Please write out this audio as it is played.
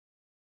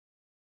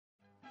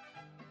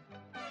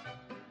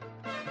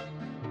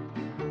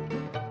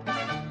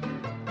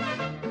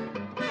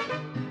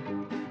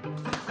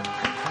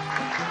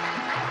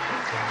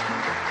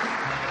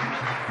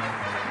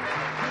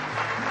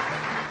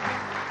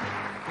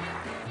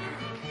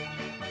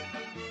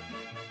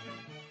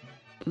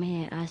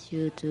May I ask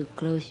you to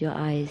close your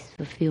eyes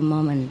for a few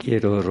moments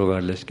Quiero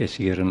rogarles que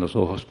cierren los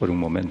ojos por un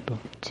momento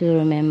to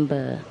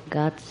remember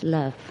God's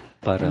love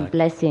para and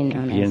blessing que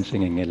on us.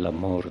 piensen en el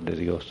amor de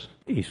Dios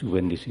y su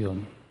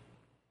bendición.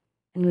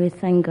 And we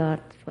thank God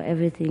for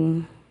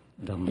everything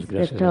Damos He's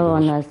gracias bestowed a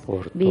on Dios us,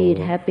 por be it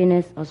todo,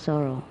 happiness or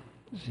sorrow.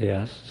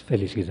 sea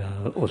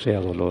felicidad o sea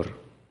dolor.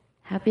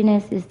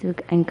 Happiness is to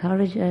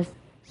encourage us,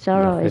 La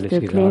sorrow is to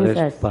felicidad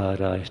cleanse es us.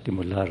 para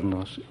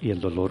estimularnos y el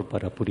dolor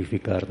para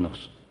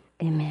purificarnos.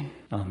 Amen.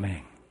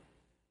 Amén.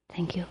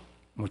 Thank you.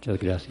 Muchas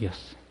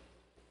gracias.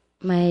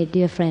 My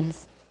dear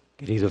friends,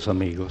 Queridos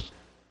amigos,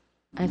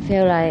 I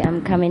feel I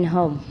am coming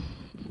home.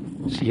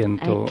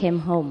 siento I came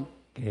home.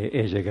 que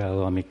he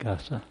llegado a mi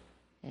casa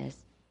Yes,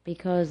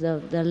 because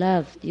of the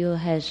love you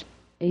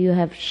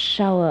have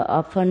showered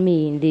upon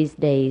me in these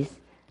days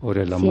por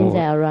el since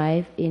I amor,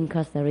 arrived in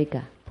Costa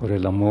Rica. por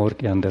el amor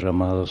que han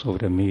derramado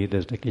sobre mí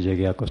desde que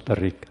llegué a Costa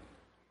Rica.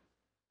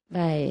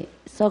 By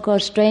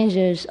so-called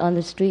strangers on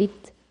the street,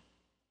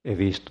 He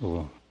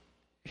visto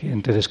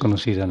gente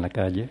desconocida en la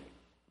calle,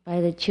 by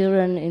the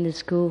children in the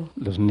school,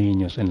 los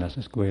niños en las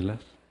escuelas,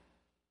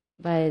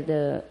 by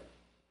the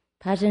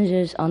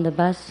passengers on the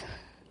bus,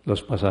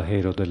 los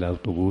pasajeros del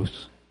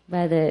autobús,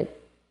 by the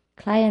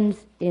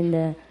clients in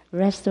the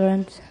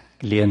restaurants.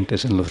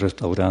 clientes en los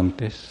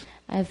restaurantes.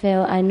 I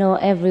feel I know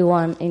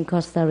everyone in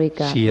Costa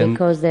Rica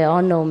because they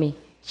all know me.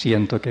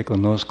 Siento que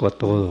conozco a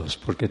todos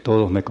porque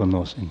todos me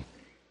conocen.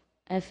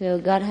 I feel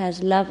God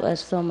has loved us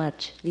so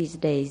much these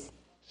days.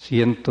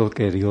 Siento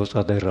que Dios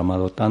ha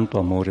derramado tanto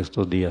amor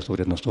estos días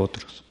sobre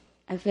nosotros.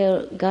 I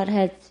feel God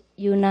has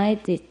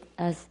united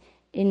us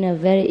in a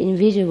very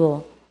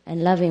invisible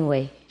and loving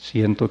way.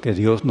 Siento que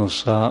Dios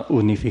nos ha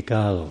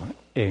unificado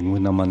en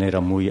una manera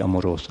muy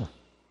amorosa.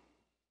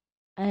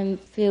 I'm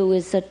filled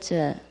with such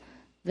a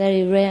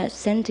very rare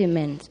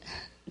sentiment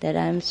that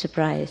I'm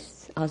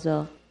surprised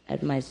also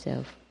at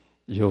myself.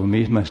 Yo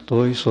misma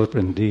estoy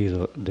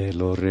sorprendido de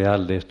lo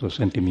real de estos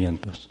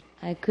sentimientos.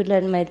 I could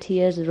let my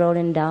tears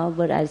rolling down,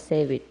 but I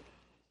save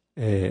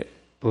it.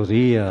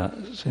 Podía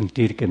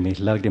sentir que mis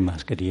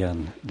lágrimas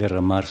querían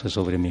derramarse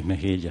sobre mis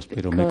mejillas,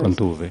 pero me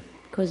contuve.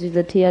 Because if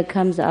the tear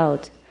comes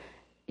out,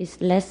 it's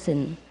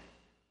lessen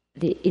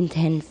the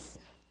intense.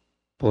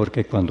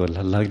 Porque cuando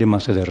las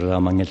lágrimas se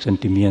derraman, el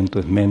sentimiento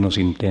es menos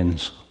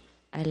intenso.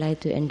 I like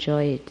to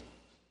enjoy it.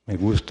 Me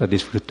gusta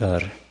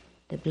disfrutar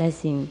The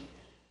blessing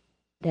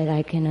that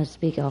I cannot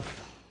speak of.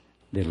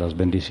 de las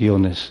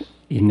bendiciones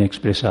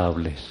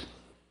inexpresables.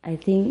 I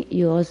think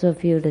you also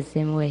feel the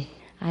same way.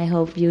 I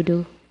hope you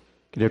do.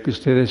 Creo que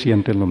ustedes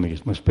sienten lo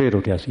mismo.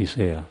 Espero que así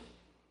sea.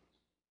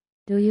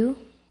 Do you?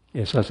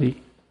 ¿Es así?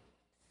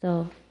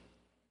 So,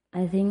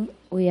 I think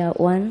we are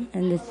one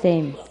and the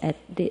same,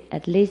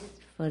 at least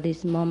for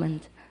this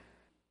moment.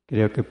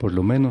 Creo que por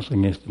lo menos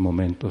en este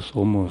momento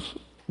somos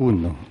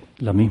uno,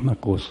 la misma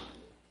cosa.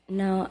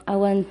 Now I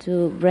want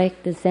to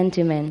break the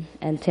sentiment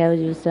and tell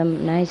you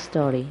some nice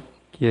story.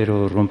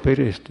 Quiero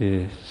romper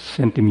este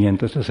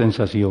sentimiento, esta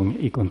sensación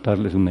y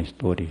contarles una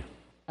historia.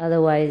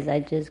 Otherwise,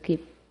 I just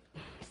keep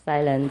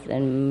silence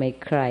and make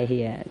cry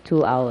here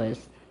 2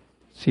 hours.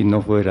 Si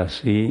no fuera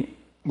así,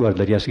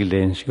 guardaría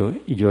silencio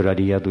y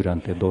lloraría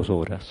durante 2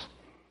 horas.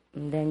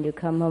 And then you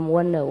come home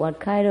wonder, what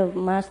kind of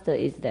master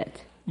is that?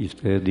 Y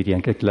ustedes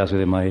dirían, ¿qué clase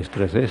de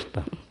maestra es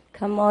esta?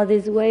 Come all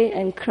this way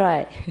and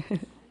cry.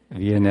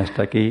 Viene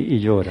hasta aquí y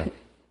llora.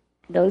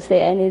 Don't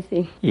say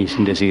anything. Y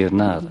sin decir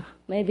nada.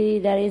 Maybe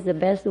that is the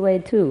best way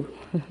too.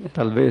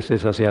 Tal vez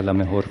esa sea la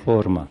mejor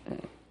forma.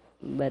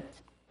 But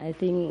I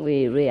think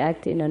we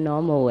react in a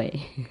normal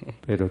way.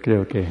 Pero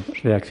creo que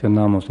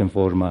reaccionamos en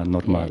forma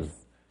normal.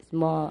 Yes. It's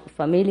more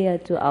familiar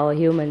to our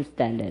human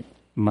standard.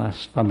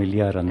 Más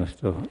familiar a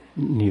nuestro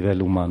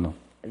nivel humano.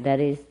 That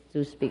is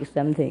to speak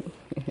something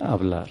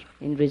Hablar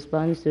in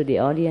response to the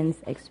audience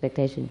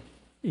expectation.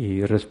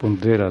 y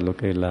responder a lo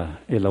que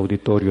el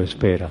auditorio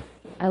espera.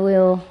 I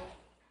will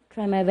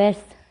try my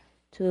best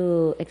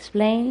to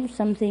explain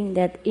something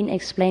that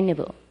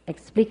inexplainable,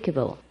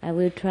 explicable. I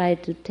will try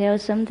to tell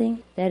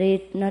something that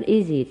is not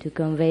easy to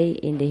convey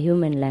in the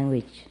human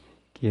language.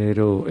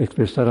 Quiero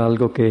expresar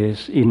algo que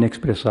es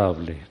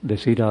inexpresable,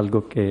 decir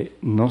algo que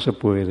no se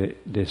puede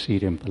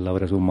decir en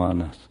palabras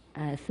humanas.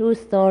 Through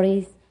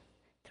stories,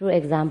 through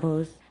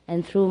examples,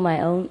 and through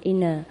my own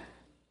inner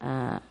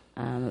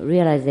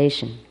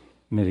realization.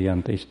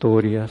 Mediante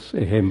historias,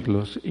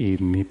 ejemplos y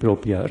mi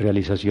propia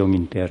realización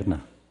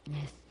interna.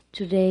 Yes.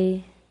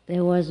 Today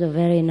there was a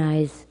very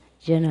nice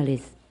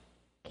journalist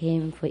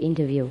came for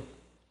interview.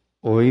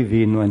 Hoy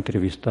vino a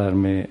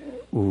entrevistarme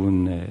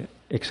un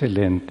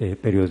excelente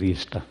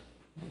periodista.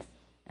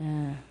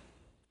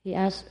 He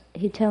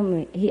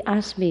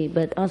asked me,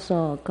 but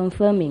also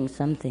confirming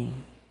something.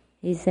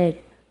 He said,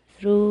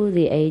 through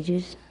the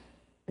ages,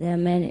 there are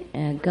many.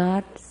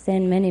 God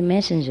sent many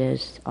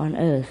messengers on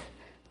earth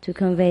to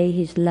convey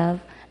His love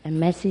and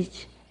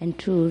message and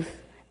truth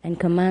and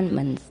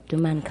commandments to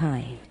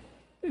mankind.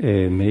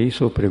 Me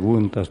hizo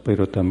preguntas,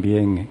 pero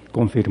también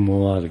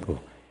confirmó algo,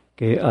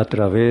 que a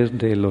través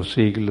de los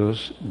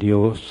siglos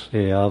Dios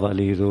se ha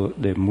valido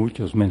de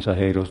muchos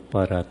mensajeros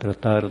para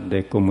tratar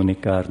de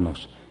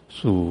comunicarnos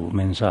su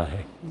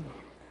mensaje.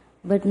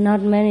 But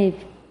not many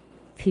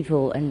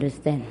people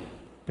understand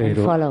and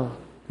Pero follow.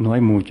 no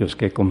hay muchos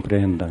que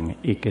comprendan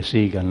y que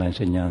sigan la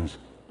enseñanza.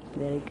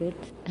 Very good.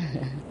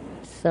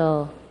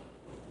 So,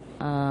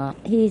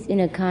 he's in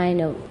a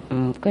kind of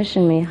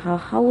question me,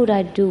 how would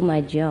I do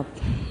my job?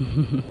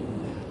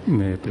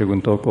 Me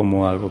preguntó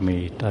cómo hago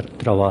mi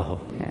trabajo.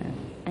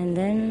 And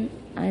then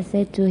I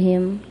said to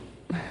him,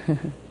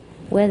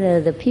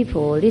 whether the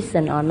people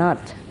listen or not,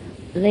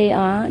 they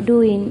are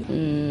doing,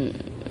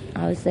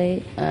 I would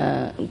say,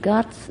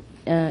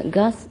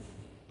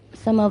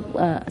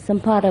 some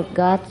part of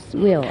God's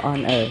will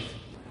on earth.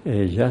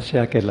 Ya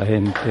sea que la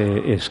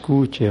gente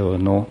escuche o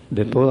no,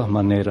 de todas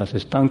maneras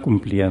están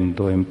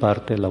cumpliendo en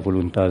parte la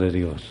voluntad de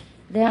Dios.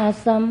 There are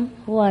some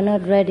who are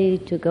not ready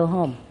to go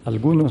home.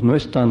 Algunos no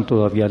están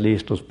todavía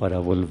listos para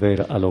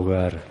volver al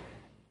hogar.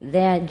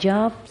 Their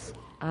jobs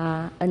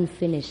are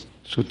unfinished.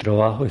 Su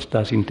trabajo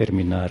está sin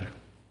terminar.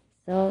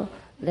 So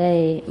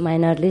they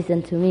might not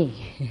listen to me.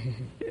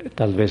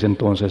 Tal vez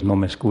entonces no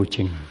me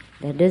escuchen.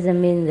 That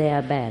doesn't mean they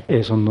are bad.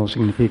 Eso no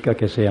significa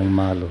que sean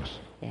malos.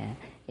 Yeah.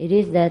 It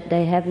is that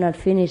they have not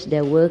finished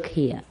their work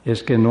here.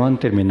 Es que no han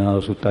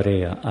terminado su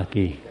tarea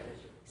aquí.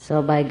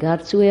 So by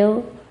God's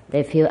will,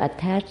 they feel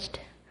attached,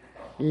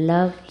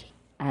 loved,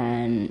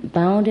 and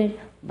bounded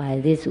by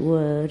this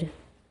world,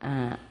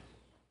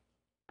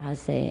 I'll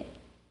say,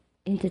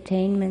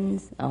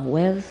 entertainments, or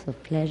wealth, or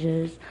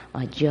pleasures,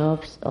 or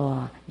jobs,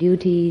 or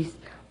duties,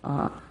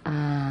 or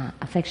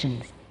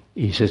affections.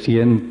 Y se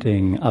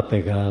sienten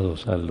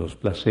apegados a los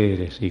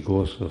placeres y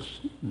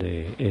gozos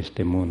de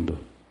este mundo.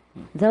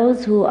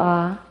 Those who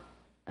are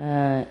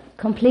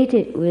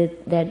completed with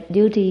their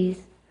duties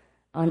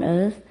on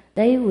earth,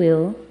 they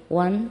will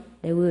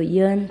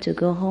yearn to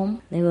go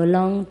home, they will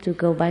long to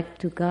go back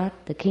to God,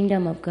 the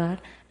kingdom of God,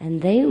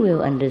 and they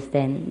will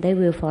understand, they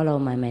will follow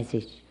my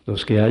message.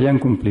 Los que hayan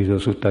cumplido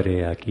su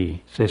tarea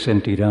aquí se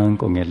sentirán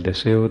con el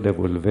deseo de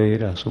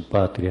volver a su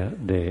patria,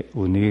 de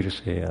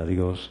unirse a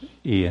Dios,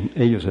 y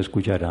ellos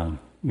escucharán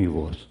mi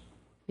voz.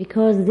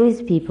 Because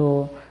these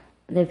people,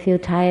 they feel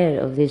tired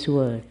of this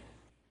world.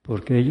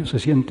 Porque ellos se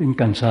sienten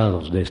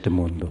cansados de este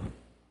mundo.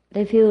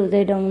 They feel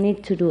they don't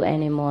need to do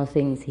any more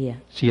things here.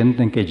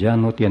 Sienten que ya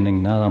no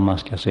tienen nada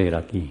más que hacer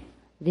aquí.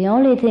 The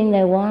only thing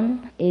they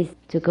want is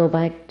to go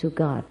back to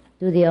God,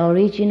 to the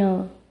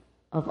original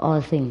of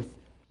all things.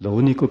 Lo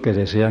único que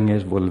desean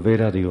es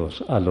volver a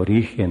Dios, al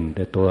origen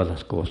de todas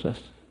las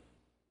cosas.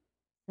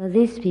 So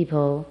these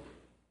people,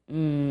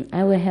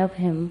 I will help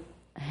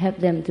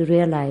them to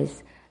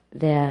realize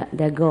their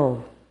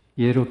goal.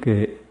 Quiero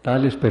que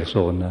tales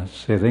personas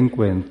se den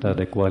cuenta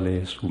de cuál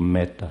es su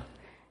meta.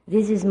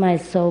 This is my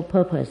sole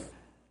purpose.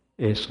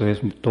 Eso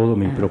es todo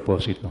mi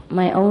propósito,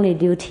 My only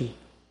duty.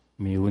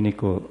 mi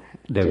único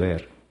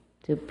deber.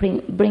 To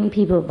bring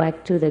people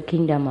back to the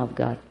kingdom of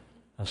God.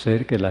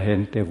 Hacer que la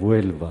gente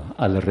vuelva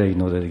al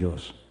reino de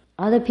Dios.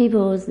 Other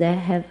people, they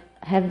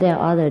have their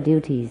other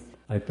duties.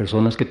 Hay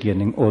personas que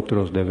tienen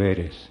otros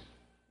deberes.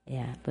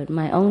 Yeah, but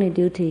my only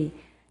duty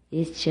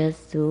is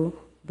just to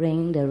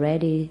bring the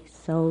ready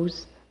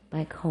souls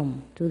back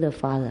home to the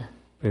Father.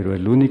 Pero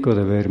el único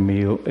deber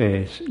mío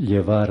es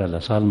llevar a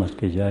las almas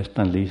que ya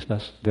están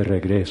listas de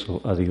regreso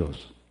a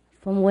Dios,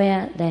 from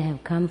where they have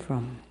come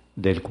from.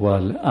 Del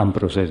cual han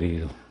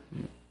procedido.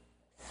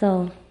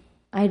 So,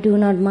 I do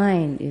not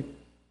mind if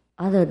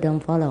others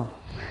don't follow.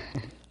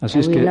 Así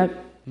es que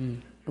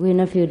we will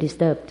not feel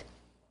disturbed.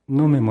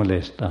 no me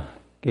molesta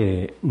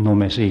que no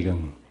me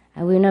sigan.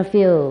 I will not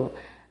feel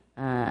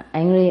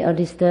angry or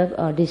disturbed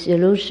or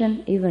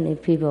disillusioned, even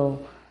if people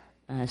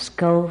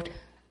scold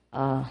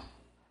or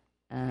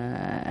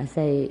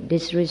say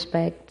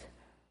disrespect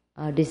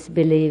or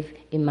disbelieve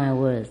in my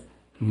words.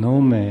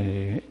 No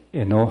me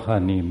enoja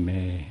ni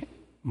me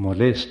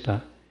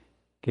molesta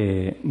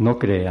que no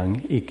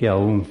crean y que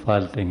aún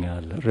falten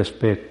al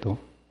respeto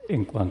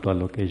en cuanto a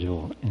lo que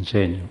yo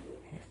enseño.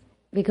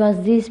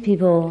 Because these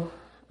people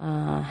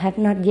have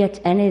not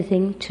yet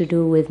anything to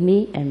do with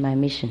me and my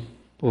mission.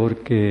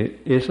 Porque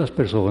esas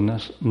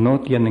personas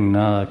no tienen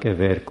nada que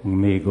ver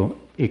conmigo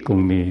y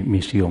con mi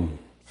misión.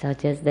 So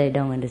just they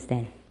don't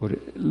understand. Por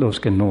los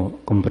que no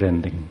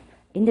comprenden.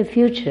 In the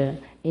future,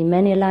 in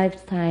many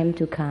lifetimes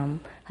to come,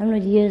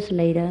 100 years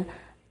later,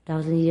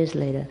 1,000 years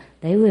later,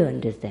 they will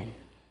understand.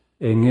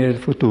 En el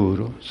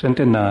futuro,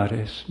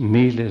 centenares,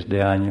 miles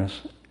de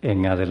años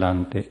en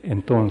adelante,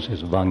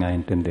 entonces van a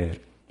entender.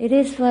 It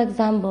is, for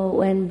example,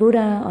 when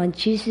Buddha or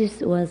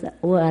Jesus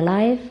were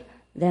alive,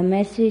 their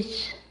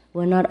message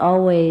were not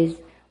always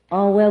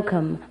all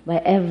welcome by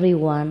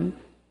everyone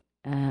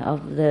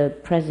of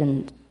that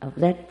present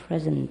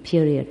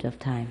period of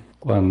time.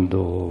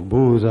 Cuando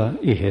Buda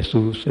y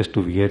Jesús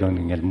estuvieron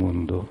en el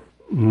mundo,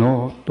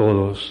 no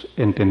todos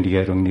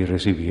entendieron ni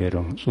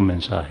recibieron su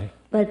mensaje.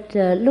 But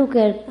look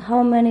at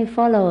how many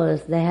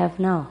followers they have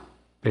now.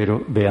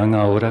 Pero vean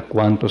ahora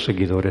cuántos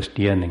seguidores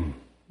tienen.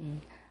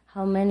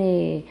 how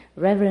many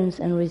reverence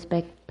and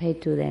respect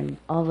paid to them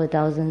over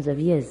thousands of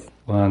years.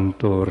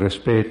 Cuánto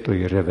respeto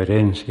y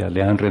reverencia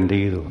le han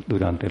rendido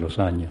durante los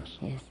años.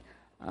 Yes.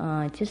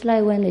 Just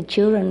like when the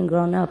children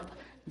grown up,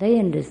 they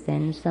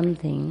understand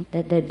something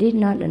that they did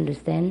not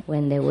understand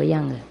when they were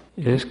younger.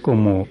 Es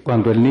como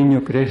cuando el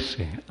niño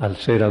crece, al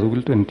ser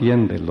adulto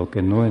entiende lo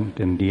que no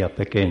entendía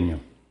pequeño.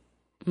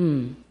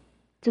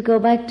 To go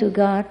back to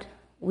God,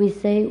 we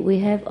say we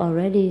have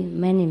already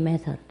many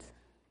methods.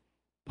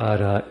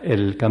 Para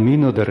el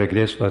camino de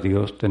regreso a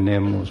Dios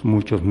tenemos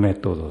muchos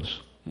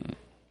métodos.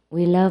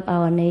 We love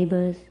our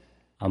neighbors.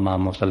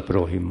 Amamos al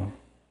prójimo.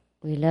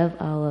 We love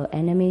our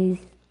enemies.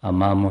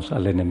 Amamos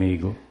al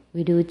enemigo.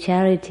 We do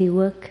charity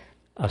work.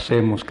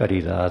 Hacemos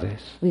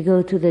caridades. We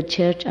go to the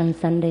church on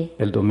Sunday.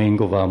 El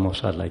domingo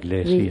vamos a la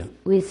iglesia.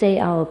 We say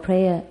our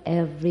prayer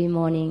every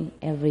morning,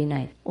 every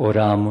night.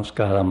 Oramos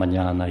cada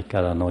mañana y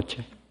cada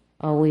noche.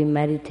 Or we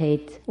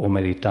meditate. O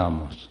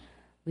meditamos.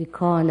 We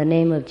call on the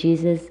name of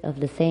Jesus, of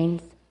the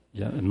saints.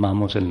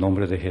 Llamamos el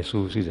nombre de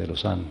Jesús y de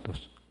los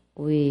santos.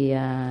 We,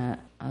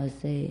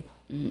 we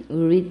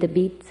read the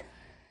beads,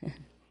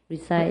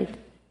 recite.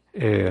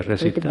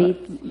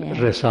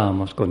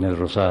 Rezamos con el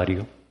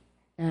rosario.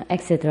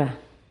 Etc.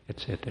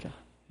 Etcétera.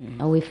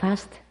 Or we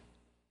fast.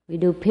 We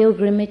do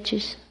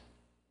pilgrimages.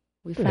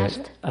 We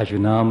fast.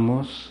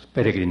 Ayunamos,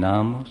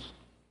 peregrinamos.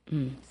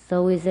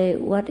 So we say,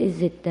 what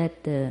is it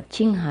that the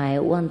Qinghai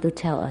want to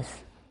tell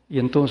us? Y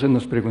entonces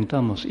nos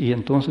preguntamos, ¿y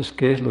entonces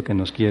qué es lo que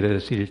nos quiere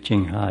decir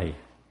Qinghai?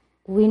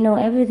 We know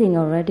everything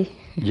already.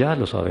 Ya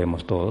lo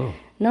sabemos todo.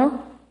 No?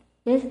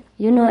 Yes?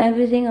 You know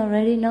everything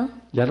already, no?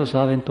 ¿Ya lo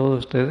saben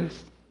todos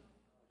ustedes?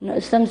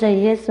 No, some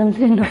say yes, some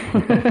say no.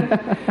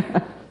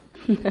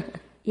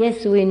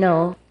 Yes, we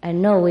know,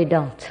 and no, we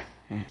don't.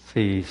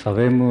 Sí,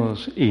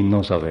 sabemos y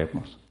no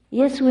sabemos.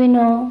 Yes, we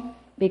know,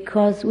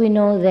 because we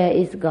know there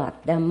is God.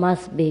 There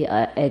must be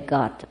a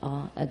God,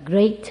 or a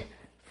great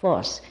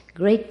force,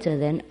 greater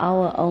than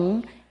our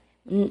own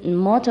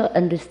mortal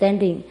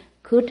understanding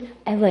could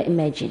ever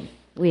imagine.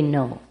 We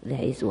know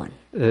there is one.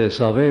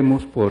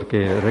 Sabemos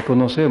porque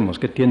reconocemos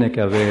que tiene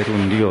que haber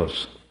un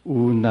Dios,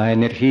 una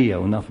energía,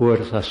 una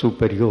fuerza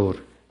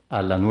superior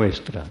a la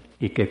nuestra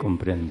y que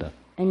comprenda.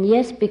 And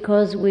yes,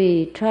 because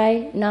we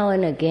try now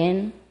and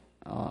again,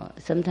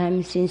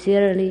 sometimes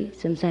sincerely,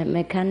 sometimes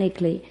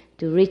mechanically,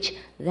 to reach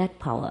that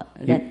power,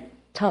 that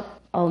top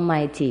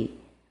almighty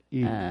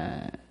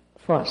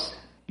force.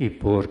 Y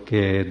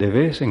porque de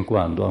vez en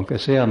cuando, aunque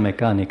sea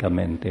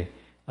mecánicamente,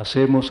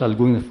 hacemos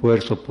algún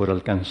esfuerzo por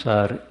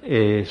alcanzar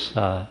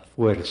esa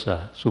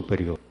fuerza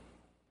superior.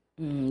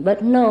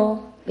 But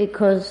no,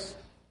 because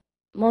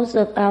most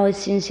of our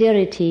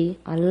sincerity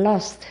are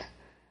lost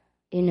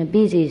in a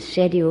busy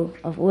schedule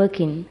of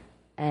working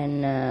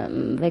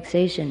and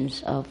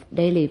vexations of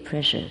daily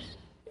pressures.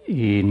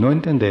 Y no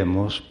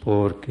entendemos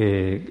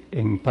porque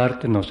en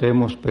parte nos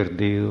hemos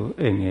perdido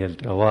en el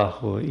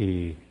trabajo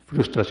y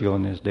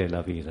frustraciones de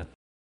la vida.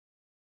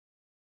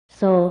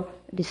 So,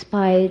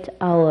 despite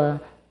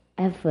our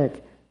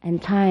effort and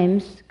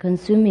times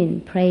consuming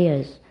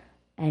prayers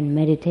and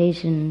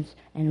meditations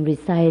and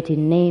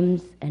reciting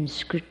names and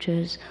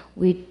scriptures,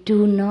 we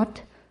do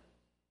not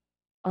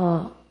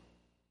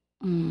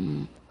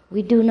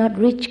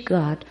reach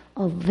God,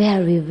 or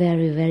very,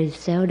 very, very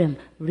seldom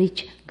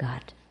reach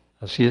God.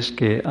 Así es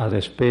que a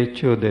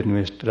despecho de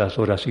nuestras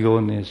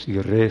oraciones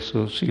y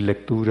rezos y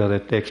lectura de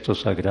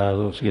textos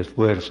sagrados y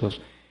esfuerzos,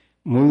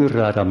 muy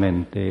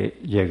raramente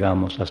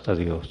llegamos hasta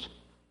Dios.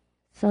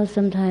 So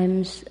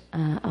sometimes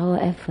our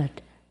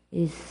effort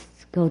is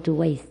gone to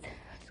waste.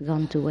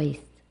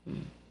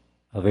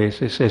 A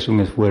veces es un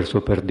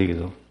esfuerzo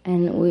perdido.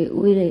 And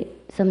we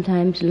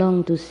sometimes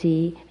long to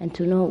see and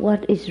to know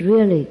what is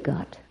really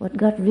God, what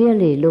God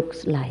really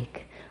looks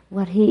like,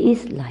 what He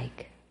is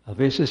like. A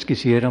veces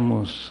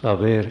quisiéramos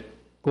saber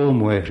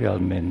cómo es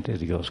realmente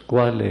Dios,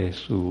 cuál es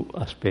su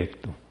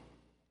aspecto.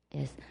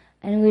 Yes,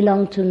 and we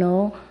long to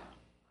know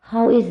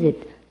how is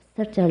it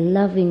such a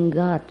loving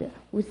God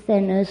who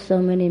sent us so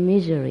many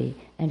misery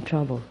and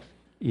troubles.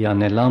 Y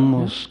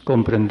anhelamos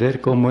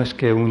comprender cómo es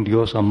que un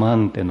Dios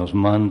amante nos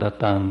manda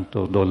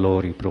tanto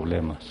dolor y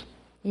problemas.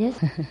 Yes?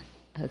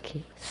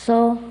 Okay.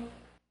 So,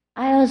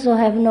 I also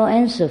have no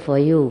answer for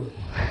you.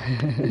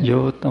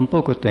 Yo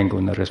tampoco tengo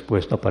una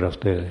respuesta para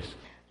ustedes.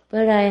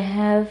 But I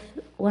have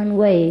one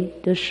way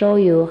to show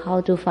you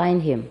how to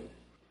find Him.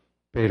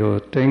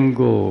 Pero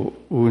tengo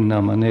una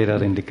manera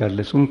de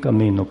indicarles un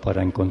camino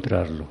para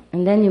encontrarlo.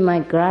 And then you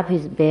might grab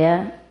His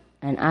bear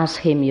and ask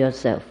Him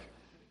yourself.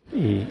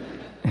 Y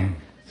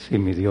si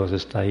mi Dios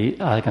está ahí,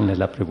 háganle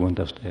la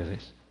pregunta a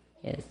ustedes.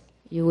 Yes.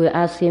 You will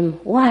ask Him,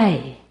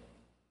 why?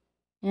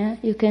 Yeah?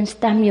 You can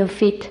stamp your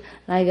feet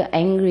like an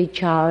angry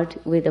child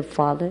with a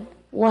father.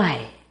 Why?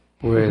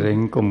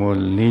 Pueden, como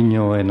el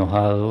niño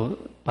enojado,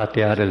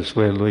 patear el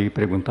suelo y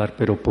preguntar,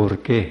 ¿pero por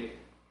qué?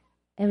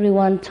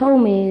 Everyone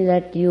told me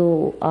that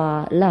you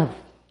are love.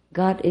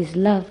 God is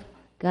love.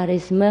 God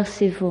is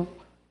merciful,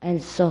 and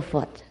so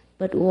forth.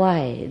 But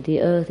why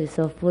the earth is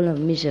so full of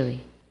misery?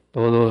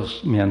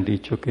 Todos me han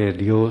dicho que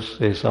Dios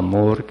es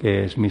amor,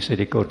 que es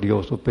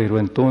misericordioso, pero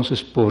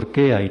entonces, ¿por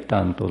qué hay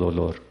tanto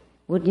dolor?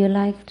 Would you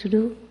like to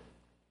do?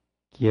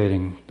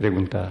 Quieren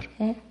preguntar.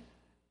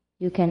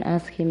 You can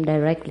ask him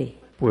directly.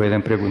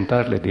 Pueden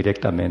preguntarle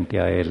directamente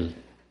a él.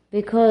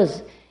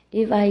 Because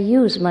if I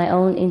use my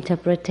own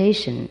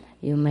interpretation,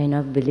 you may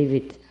not believe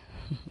it.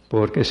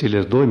 Porque si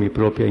les doy mi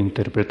propia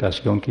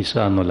interpretación,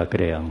 quizá no la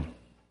crean.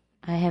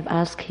 I have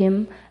asked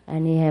him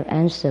and he have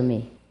answered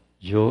me.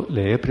 Yo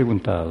le he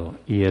preguntado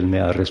y él me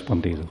ha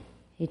respondido.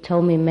 He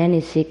told me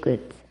many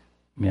secrets.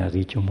 Me ha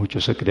dicho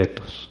muchos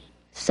secretos.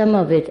 Some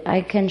of it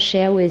I can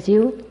share with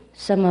you,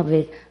 some of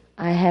it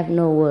I have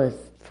no words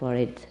for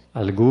it.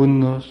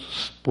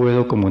 Algunos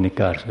puedo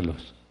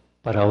comunicárselos,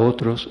 para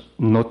otros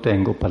no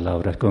tengo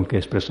palabras con que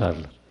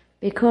expresarlos.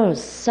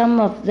 Because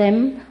some of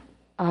them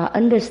are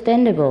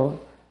understandable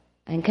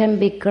and can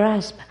be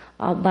grasped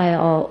by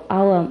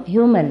our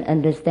human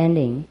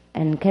understanding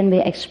and can be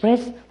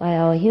expressed by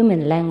our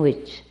human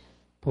language.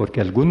 Porque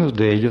algunos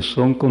de ellos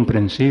son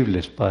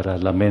comprensibles para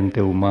la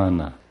mente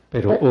humana,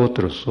 pero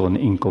otros son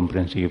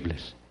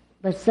incomprensibles.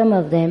 But some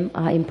of them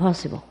are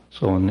impossible.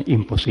 Son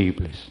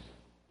imposibles.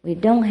 We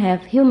don't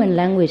have human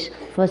language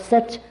for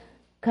such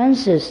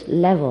conscious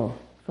level,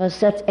 for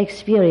such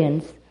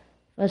experience,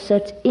 for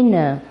such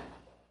inner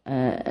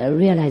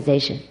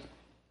realization.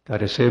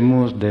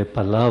 Carecemos de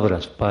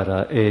palabras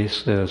para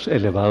esos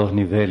elevados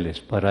niveles,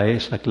 para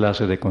esa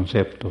clase de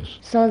conceptos.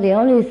 So the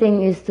only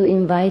thing is to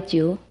invite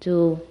you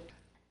to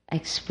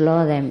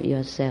explore them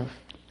yourself.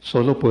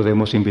 Solo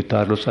podemos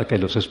invitarlos a que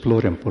los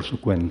exploren por su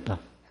cuenta.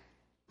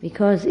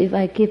 Because if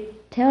I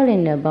keep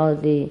telling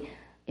about the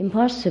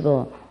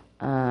impossible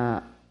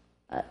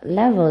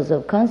levels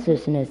of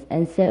consciousness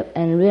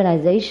and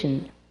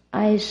realization,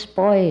 I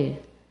spoil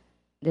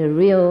the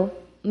real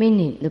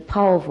meaning, the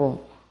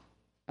powerful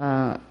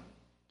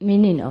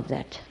meaning of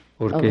that.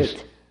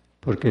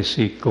 Porque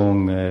si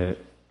con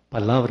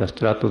palabras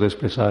trato de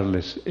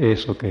expresarles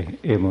eso que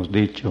hemos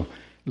dicho,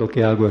 lo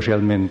que hago es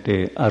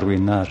realmente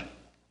arruinar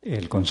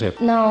el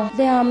concepto. Now,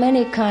 there are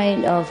many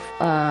kind of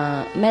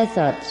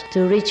methods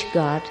to reach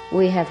God.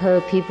 We have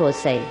heard people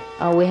say,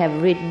 or we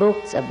have read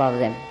books about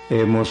them.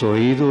 Hemos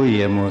oído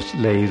y hemos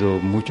leído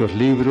muchos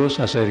libros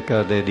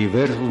acerca de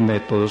diversos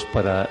métodos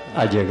para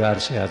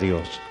allegarse a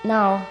Dios.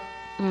 Now,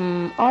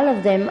 all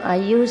of them are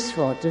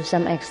useful to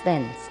some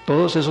extent.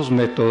 Todos esos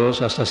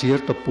métodos hasta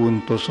cierto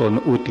punto son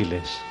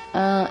útiles.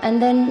 And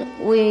then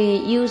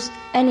we use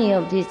any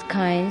of these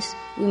kinds,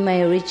 we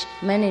may reach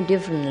many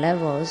different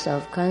levels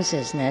of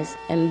consciousness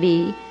and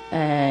be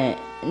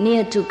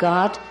near to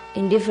God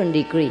in different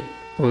degree.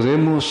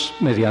 Podemos,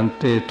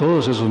 mediante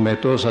todos esos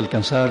métodos,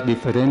 alcanzar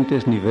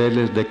diferentes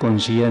niveles de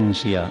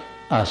conciencia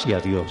hacia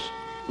Dios.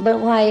 But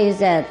why is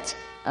that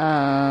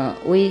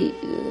we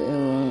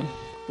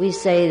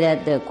say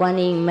that the Kuan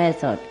Yin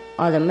method,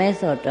 or the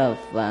method of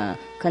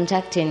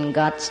contacting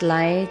God's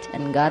light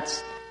and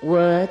God's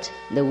word,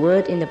 the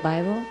word in the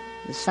Bible,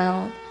 the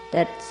sound,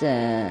 that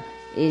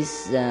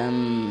is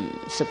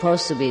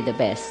supposed to be the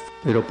best?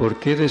 Pero ¿por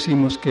qué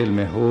decimos que el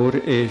mejor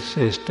es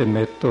este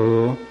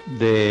método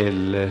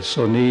del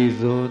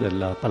sonido, de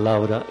la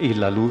palabra y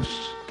la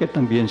luz, que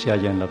también se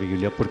halla en la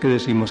Biblia? ¿Por qué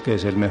decimos que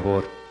es el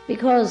mejor?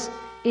 Because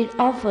it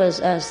offers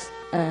us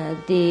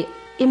the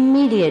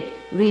immediate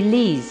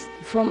release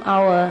from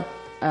our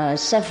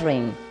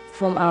suffering,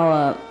 from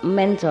our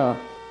mental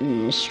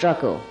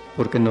struggle.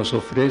 Porque nos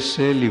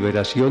ofrece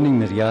liberación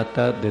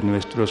inmediata de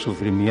nuestro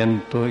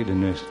sufrimiento y de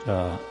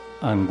nuestra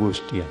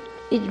angustia.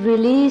 It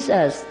releases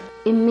us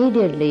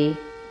immediately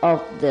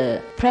of the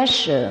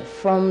pressure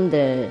from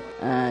the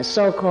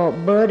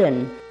so-called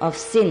burden of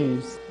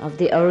sins, of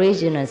the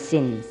original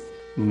sins.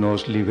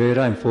 Nos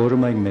libera en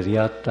forma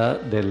inmediata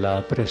de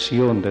la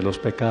presión de los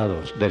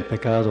pecados, del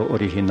pecado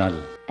original.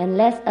 And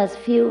lets us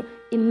feel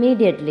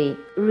immediately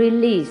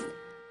released,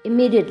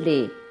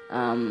 immediately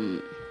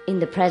in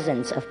the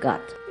presence of God.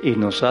 Y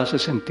nos hace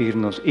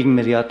sentirnos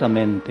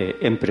inmediatamente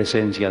en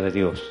presencia de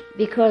Dios.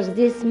 Because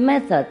this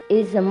method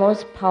is the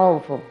most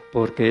powerful.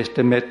 Porque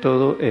este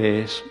método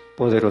es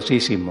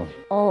poderosísimo.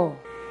 Oh,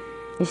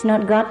 it's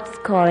not God's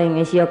calling,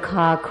 it's your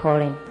car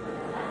calling.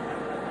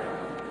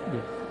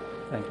 Yes,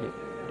 thank you.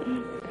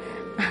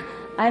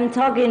 I'm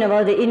talking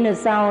about the inner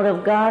sound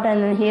of God,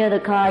 and here the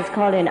car is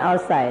calling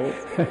outside.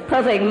 It's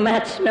perfect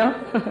match, no?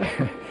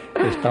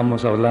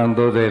 Estamos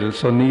hablando del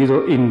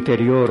sonido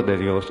interior de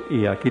Dios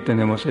y aquí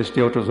tenemos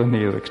este otro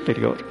sonido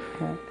exterior.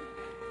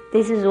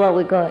 This is what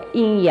we call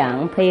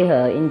yin-yang,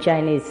 peihe in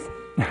Chinese.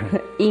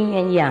 Yin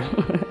and yang.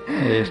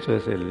 Esto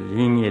es el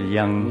yin y el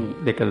yang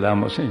de que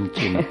hablamos en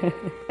China.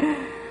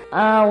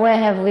 Where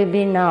have we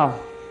been now?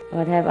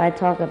 What have I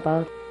talked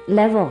about?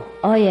 Level.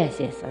 Oh, yes,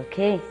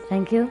 okay,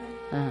 thank you.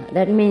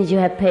 That means you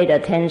have paid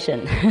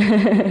attention.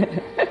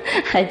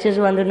 I just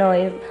want to know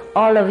if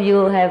all of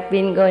you have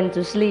been going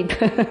to sleep.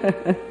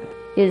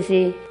 You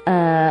see,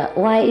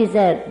 why is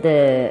that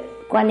the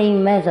Kuan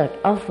Yin method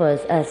offers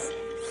us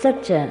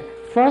such a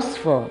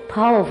forceful,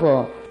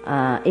 powerful,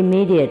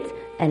 immediate,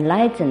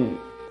 enlightened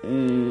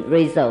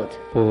result.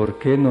 ¿Por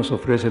qué nos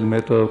ofrece el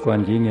método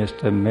Kuan Yin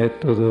este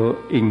método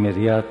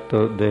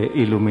inmediato de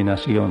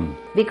iluminación?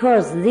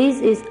 Because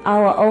this is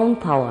our own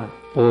power,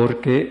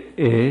 Porque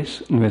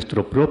es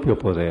nuestro propio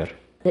poder,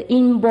 the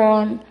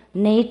inborn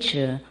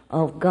nature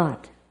of God.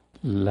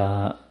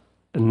 la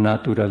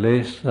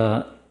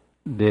naturaleza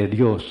de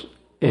Dios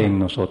en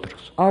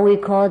nosotros. Or we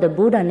call the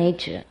Buddha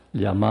nature.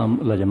 La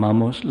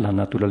llamamos la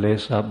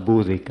naturaleza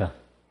búdica.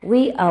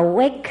 We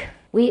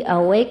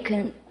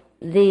awaken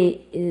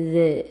the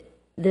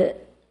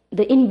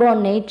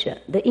inborn nature,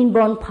 the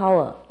inborn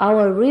power,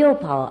 our real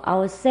power,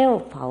 our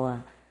self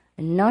power,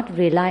 and not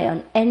rely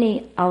on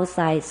any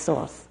outside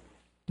source.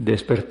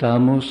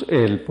 Despertamos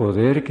el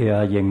poder que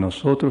hay en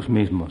nosotros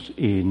mismos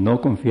y no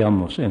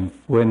confiamos en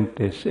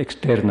fuentes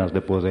externas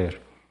de poder.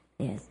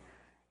 Yes.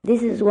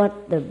 This is what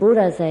the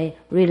Buddha say,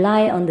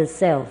 rely on the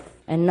self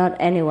and not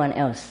anyone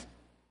else.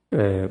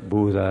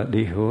 Buda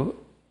dijo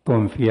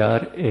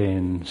confiar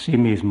en sí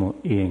mismo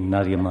y en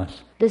nadie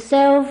más. The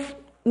self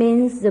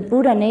means the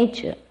Buddha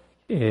nature.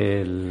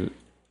 El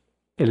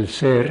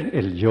ser,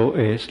 el yo,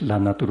 es la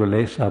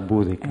naturaleza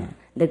búdica.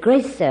 The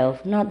great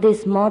self, not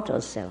this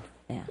mortal self.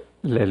 Yeah.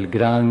 El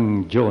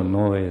gran yo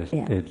no es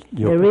Yeah. el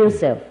yo, The real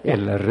self, yeah.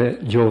 el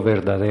yo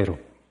verdadero.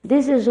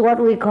 This is what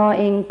we call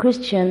in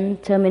Christian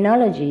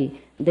terminology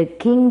the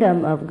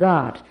kingdom of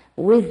God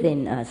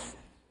within us.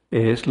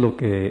 Es lo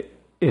que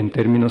en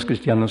términos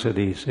cristianos se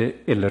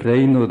dice el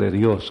reino de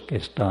Dios que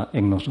está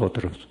en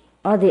nosotros,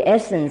 Or the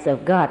essence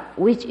of God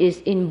which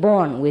is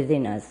inborn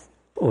within us.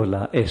 o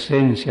la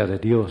esencia de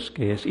Dios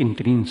que es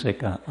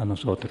intrínseca a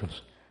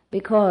nosotros.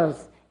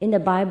 Because in the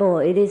Bible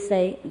it is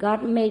say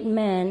God made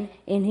man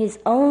in his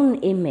own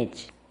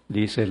image.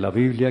 Dice la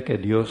Biblia que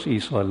Dios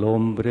hizo al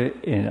hombre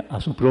a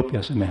su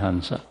propia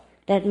semejanza.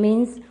 That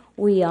means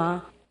we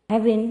are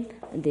having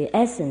the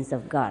essence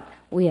of God.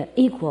 We are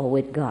equal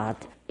with God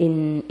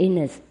in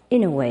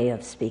a way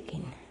of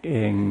speaking.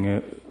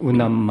 En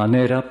una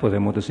manera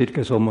podemos decir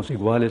que somos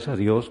iguales a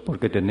Dios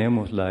porque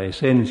tenemos la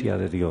esencia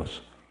de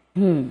Dios.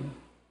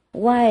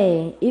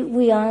 Why, if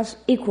we are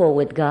equal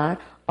with God,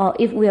 or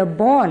if we are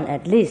born,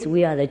 at least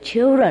we are the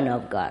children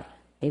of God.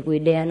 If we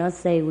dare not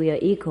say we are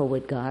equal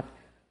with God,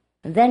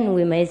 then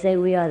we may say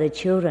we are the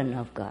children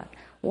of God.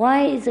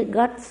 Why is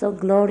God so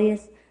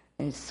glorious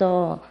and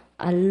so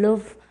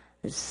aloof,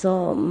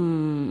 so,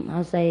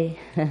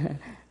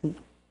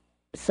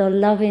 so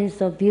loving,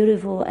 so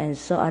beautiful, and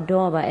so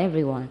adored by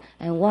everyone?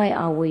 And why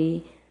are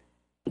we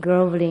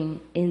groveling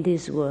in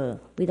this world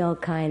with all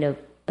kind of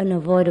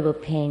unavoidable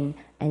pain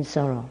and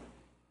sorrow?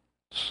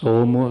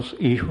 Somos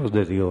hijos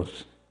de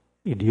Dios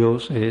y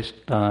Dios es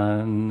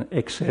tan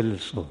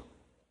excelso,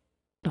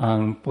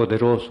 tan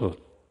poderoso,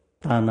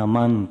 tan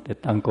amante,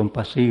 tan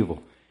compasivo.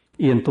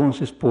 Y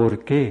entonces,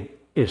 ¿por qué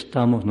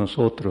estamos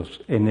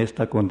nosotros en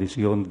esta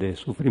condición de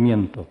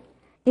sufrimiento?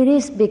 It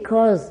is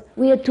because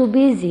we are too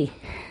busy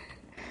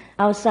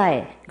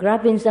outside,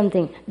 grabbing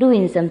something,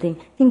 doing something,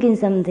 thinking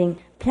something,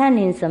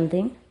 planning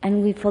something,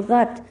 and we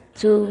forgot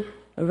to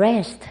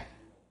rest,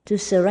 to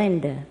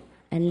surrender,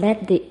 and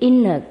let the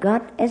inner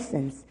God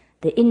essence,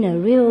 the inner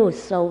real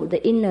soul,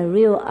 the inner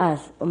real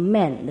us,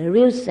 man, the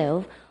real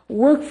self,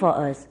 work for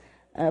us.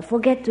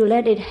 Forget to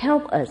let it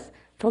help us.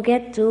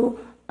 Forget to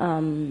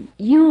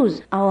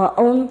use our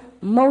own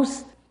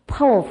most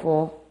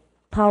powerful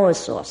power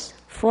source,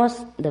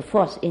 the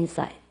force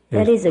inside.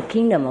 That is the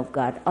kingdom of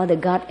God, or the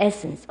God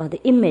essence, or the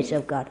image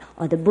of God,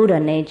 or the Buddha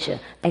nature,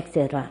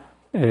 etc.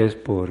 Es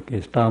porque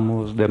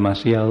estamos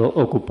demasiado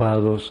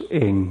ocupados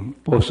en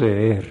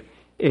poseer,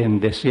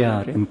 en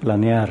desear, en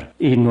planear,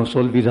 y nos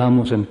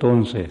olvidamos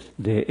entonces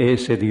de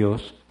ese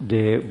Dios,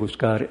 de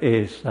buscar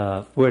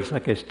esa fuerza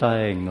que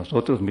está en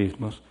nosotros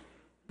mismos,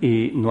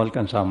 y no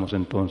alcanzamos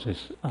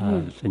entonces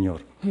al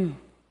Señor.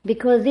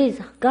 Because this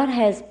God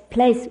has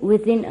placed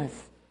within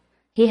us.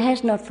 He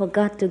has not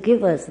forgot to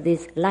give us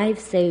this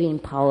life-saving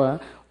power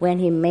when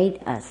He made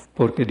us.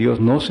 Porque Dios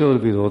no se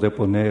olvidó de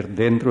poner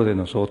dentro de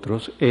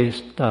nosotros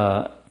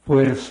esta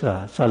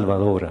fuerza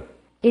salvadora.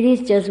 It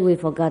is just we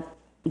forgot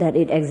that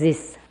it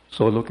exists.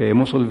 Solo que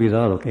hemos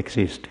olvidado que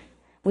existe.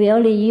 We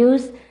only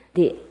use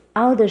the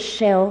outer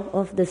shell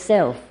of the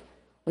self.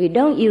 We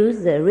don't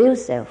use the real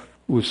self.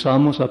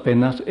 Usamos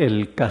apenas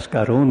el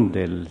cascarón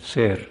del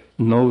ser,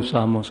 no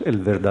usamos el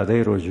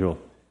verdadero yo.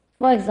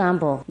 For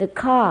example, the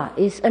car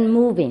is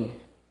unmoving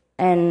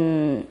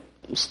and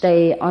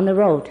stay on the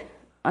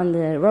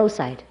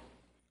roadside.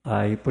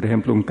 Hay, por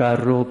ejemplo, un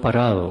carro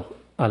parado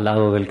al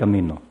lado del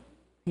camino.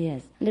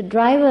 Yes. The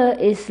driver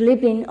is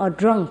sleeping or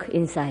drunk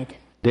inside.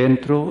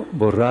 Dentro,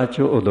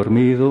 borracho o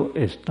dormido,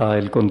 está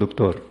el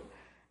conductor.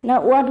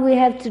 Now what we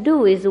have to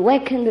do is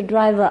waken the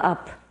driver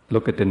up.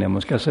 Lo que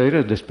tenemos que hacer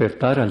es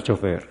despertar al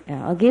chofer.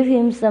 Or give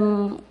him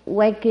some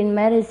waking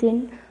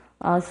medicine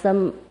or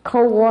some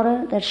cold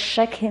water that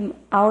shake him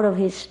out of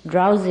his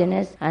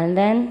drowsiness, and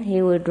then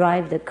he will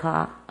drive the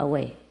car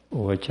away.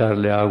 O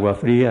echarle agua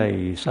fría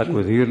y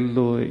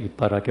sacudirlo y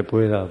para que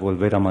pueda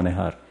volver a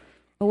manejar.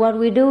 What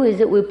we do is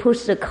that we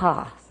push the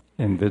car.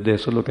 En vez de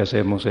eso lo que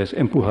hacemos es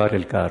empujar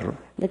el carro.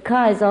 The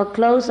car is all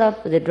closed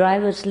up, the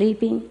driver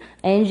sleeping,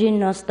 engine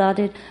not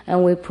started,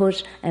 and we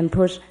push and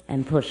push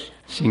and push.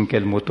 Sin que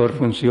el motor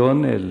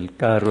funcione, el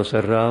carro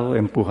cerrado,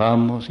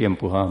 empujamos y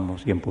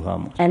empujamos y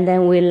empujamos. And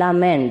then we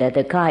lament that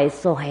the car is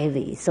so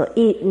heavy, so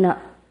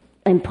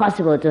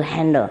impossible to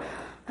handle,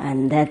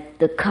 and that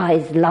the car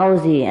is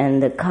lousy,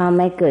 and the car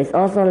maker is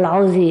also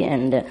lousy,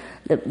 and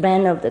the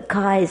brand of the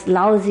car is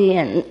lousy,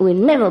 and we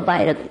never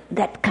buy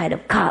that kind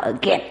of car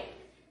again.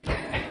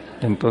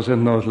 Entonces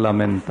nos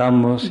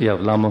lamentamos y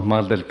hablamos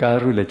mal del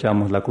carro y le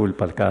echamos la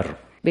culpa al carro.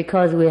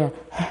 Because we are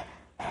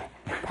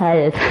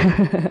tired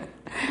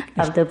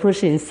after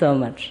pushing so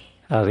much.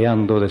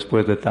 Jadeando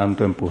después de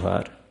tanto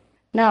empujar.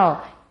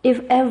 Now,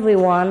 if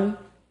everyone,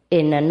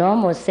 in a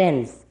normal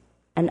sense,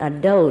 an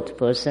adult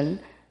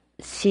person,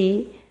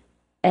 see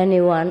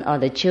anyone or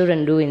the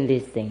children doing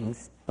these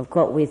things, of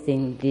course we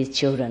think these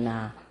children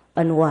are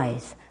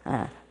unwise,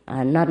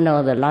 not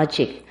know the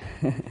logic.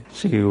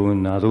 Si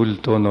un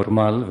adulto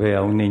normal ve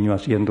a un niño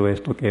haciendo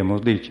esto que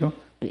hemos dicho,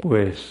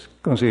 pues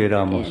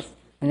consideramos Yes.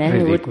 And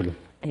then ridículo.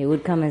 he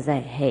would come and say,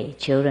 hey,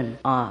 children,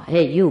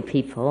 hey, you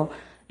people,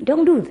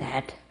 don't do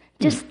that.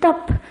 Just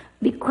stop,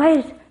 be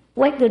quiet,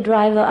 wake the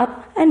driver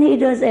up, and he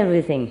does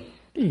everything.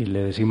 Y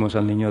le decimos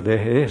al niño,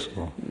 deje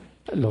eso,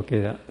 lo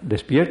que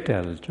despierte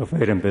al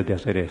chofer en vez de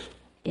hacer eso.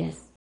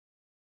 Yes.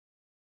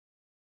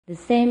 The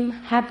same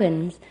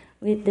happens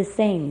with the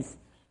saints.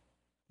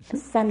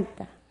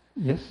 Santa.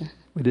 Yes.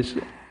 Pues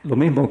lo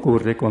mismo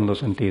ocurre con los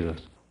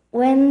sentidos.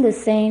 When the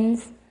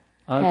saints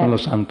Con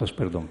los santos,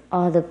 perdón.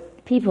 are the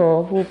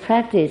people who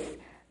practice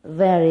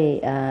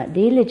very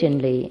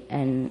diligently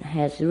and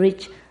has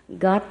reached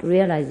God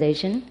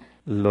realization,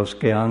 Los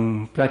que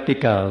han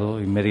practicado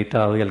y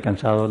meditado y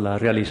alcanzado la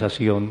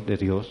realización de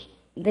Dios,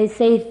 they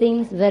see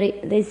things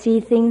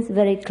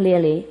very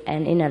clearly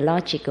and in a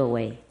logical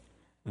way.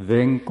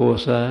 ven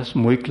cosas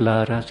muy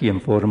claras y en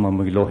forma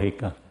muy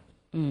lógica.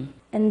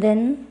 And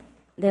then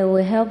they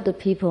will help the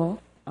people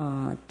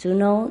to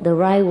know the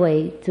right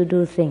way to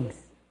do things.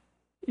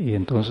 Y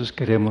entonces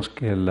queremos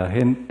que la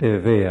gente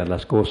vea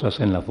las cosas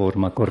en la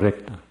forma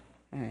correcta.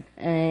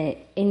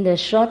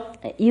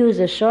 Use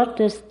the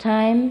shortest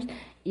time,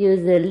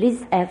 use the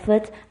least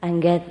effort,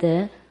 and get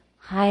the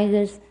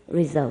highest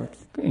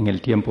results. En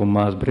el tiempo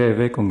más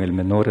breve, con el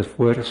menor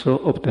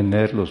esfuerzo,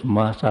 obtener los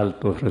más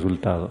altos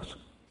resultados.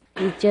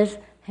 It just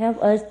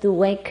help us to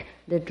wake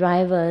the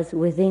drivers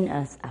within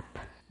us up.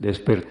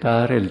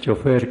 Despertar el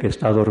chofer que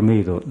está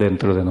dormido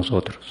dentro de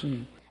nosotros.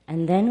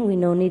 And then we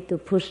no need to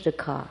push the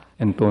car.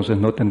 Entonces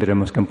no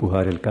tendremos que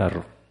empujar el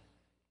carro.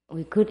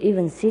 We could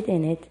even sit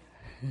in it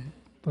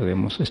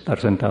Podemos estar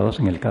sentados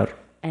en el carro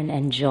and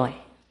enjoy.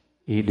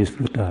 y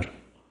disfrutar.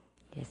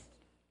 Yes.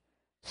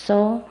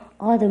 So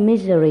all the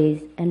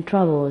miseries and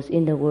troubles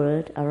in the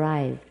world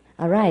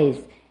arise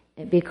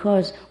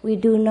because we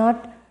do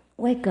not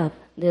wake up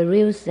the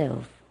real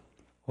self.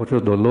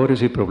 Otros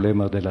dolores y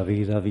problemas de la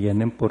vida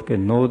vienen porque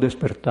no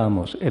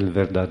despertamos el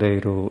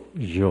verdadero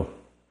yo.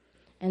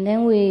 And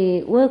then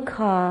we work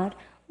hard,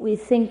 we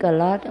think a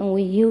lot, and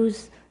we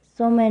use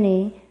so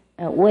many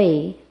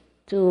ways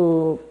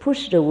to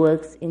push the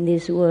works in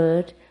this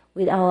world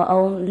with our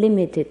own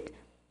limited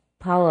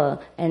power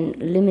and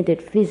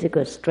limited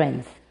physical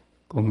strength.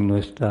 Con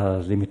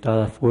nuestras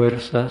limitadas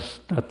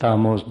fuerzas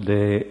tratamos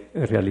de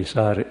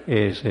realizar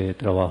ese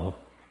trabajo.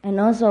 And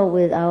also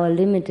with our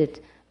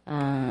limited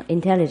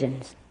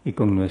intelligence. Y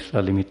con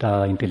nuestra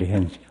limitada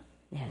inteligencia.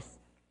 Yes.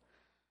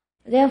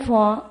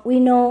 Therefore, we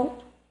know.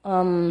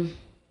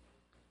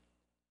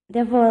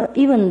 Therefore,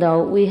 even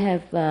though we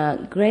have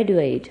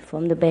graduated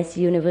from the best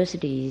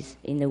universities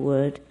in the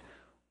world,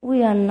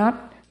 we are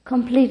not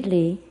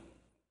completely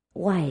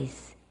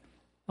wise.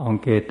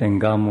 Aunque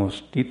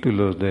tengamos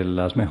títulos de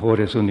las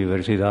mejores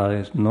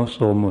universidades, no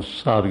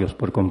somos sabios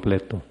por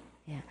completo.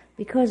 Yeah.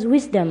 Because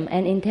wisdom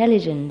and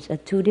intelligence are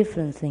two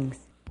different things.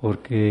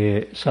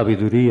 Porque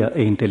sabiduría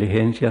e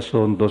inteligencia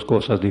son dos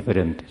cosas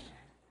diferentes.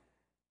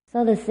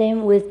 So the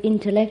same with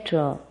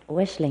intellectual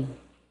wrestling.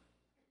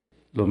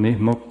 Lo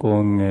mismo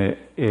con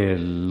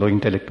lo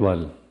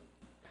intelectual.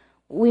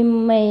 We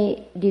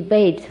may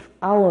debate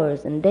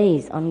hours and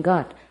days on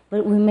God,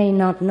 but we may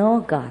not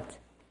know God.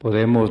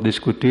 Podemos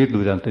discutir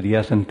durante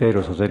días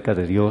enteros acerca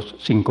de Dios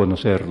sin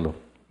conocerlo.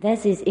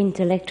 That is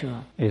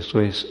intellectual.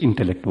 Eso es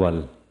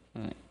intelectual.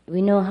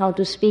 We know how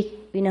to speak,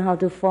 we know how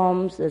to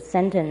form a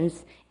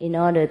sentence in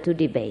order to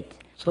debate.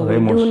 But we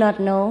do not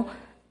know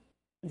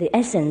the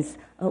essence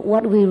of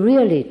what we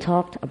really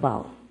talked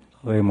about.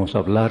 Sabemos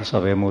hablar,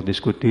 sabemos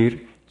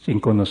discutir, sin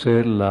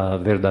conocer la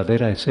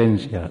verdadera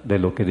esencia de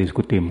lo que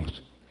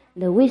discutimos.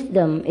 The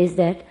wisdom is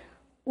that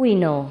we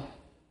know.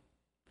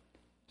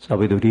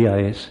 Sabiduría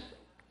es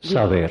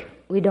saber.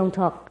 We don't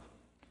talk.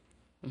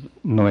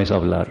 No es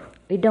hablar.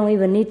 We don't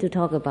even need to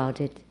talk about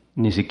it.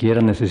 Ni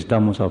siquiera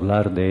necesitamos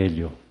hablar de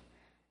ello.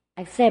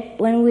 Except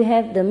when we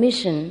have the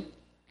mission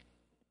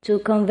to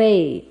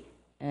convey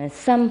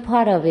some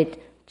part of it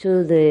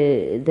to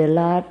the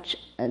large,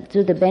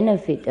 to the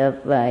benefit of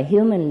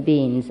human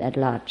beings at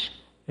large.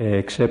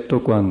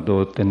 excepto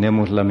cuando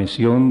tenemos la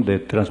misión de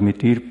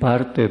transmitir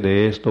parte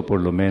de esto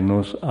por lo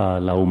menos a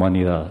la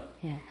humanidad.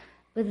 Yeah.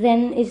 But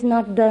then it's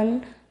not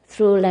done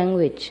through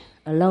language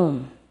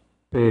alone.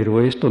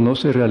 Pero esto no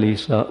se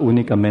realiza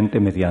únicamente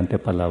mediante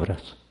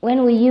palabras.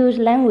 When we use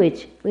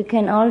language, we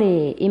can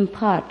only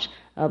impart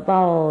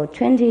about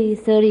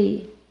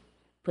 20-30%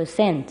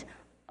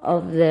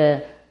 of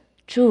the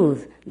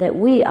truth that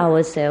we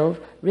ourselves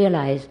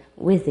realize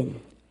within.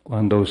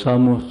 Cuando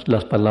usamos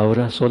las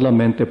palabras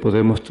solamente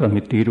podemos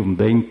transmitir un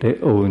 20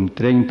 o un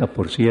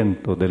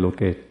 30% de lo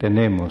que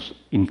tenemos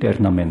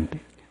internamente.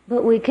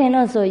 But we can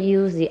also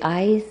use the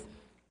eyes.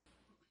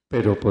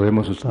 Pero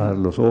podemos usar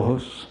los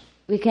ojos,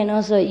 We can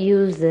also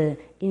use the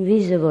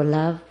invisible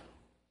love.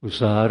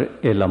 usar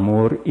el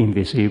amor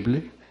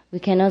invisible, We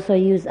can also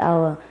use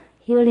our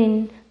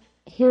healing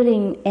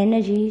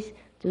energies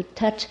to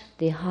touch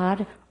the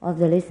heart of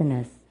the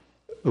listeners.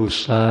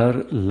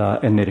 usar la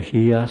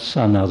energía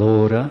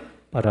sanadora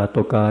para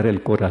tocar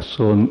el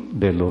corazón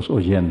de los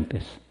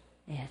oyentes.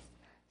 Yes.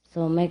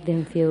 So make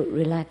them feel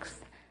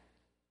relaxed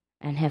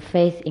and have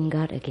faith in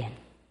God again.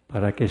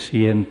 Para que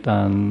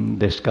sientan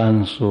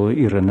descanso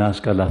y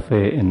renazca la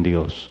fe en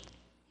Dios.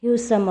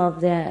 Use some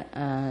of their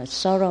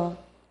sorrow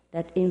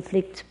that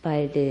inflicted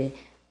by the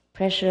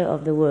pressure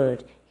of the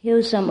world.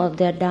 Heal some of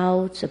their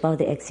doubts about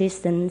the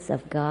existence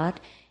of God.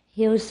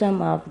 Heal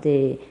some of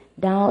the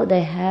doubt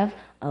they have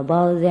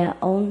about their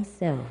own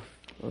self,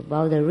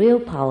 about the real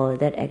power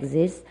that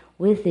exists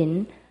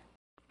within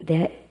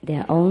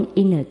their own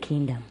inner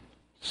kingdom.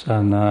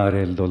 Sanar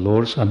el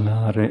dolor,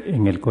 sanar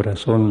en el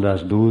corazón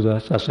las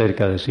dudas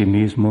acerca de sí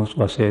mismos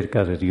o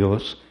acerca de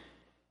Dios.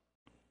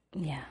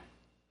 Yeah.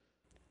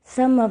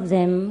 Some of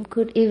them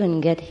could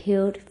even get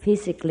healed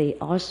physically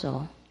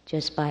also,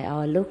 just by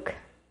our look,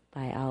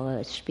 by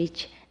our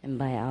speech, and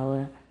by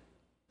our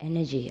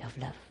energy of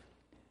love.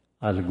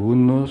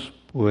 Algunos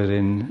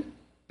pueden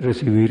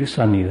recibir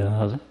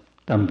sanidad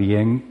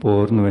también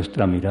por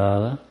nuestra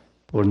mirada,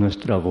 por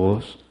nuestra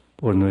voz,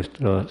 por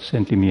nuestro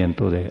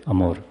sentimiento de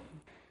amor.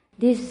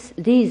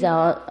 These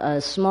are a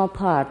small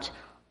part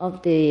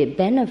of the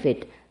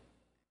benefit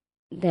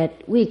that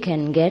we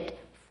can get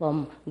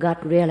from God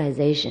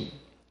realization.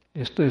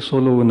 Esto es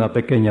solo una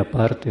pequeña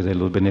parte de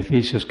los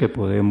beneficios que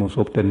podemos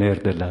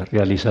obtener de la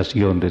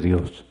realización de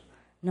Dios.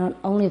 Not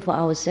only for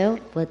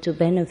ourselves, but to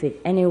benefit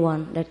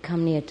anyone that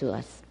come near to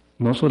us.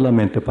 No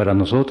solamente para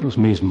nosotros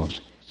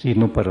mismos,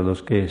 sino para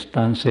los que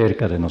están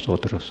cerca de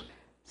nosotros.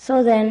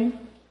 So then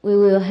we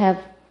will have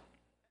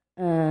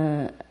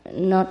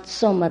not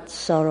so much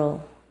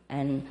sorrow,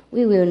 and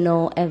we will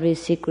know every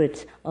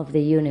secret of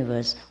the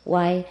universe.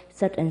 Why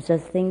such and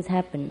such things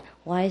happen?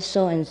 Why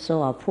so and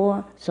so are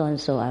poor, so and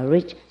so are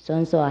rich, so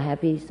and so are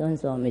happy, so and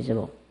so are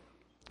miserable.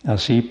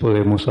 Así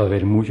podemos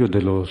saber muchos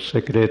de los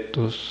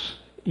secretos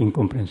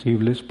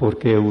incomprensibles, por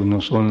qué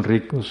unos son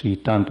ricos y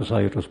tantos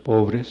hay otros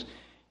pobres,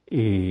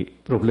 y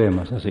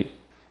problemas así.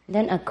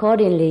 Then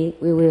accordingly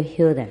we will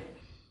heal them.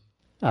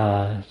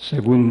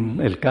 Según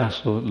el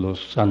caso,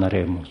 los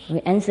sanaremos.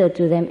 We answer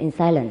to them in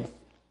silence,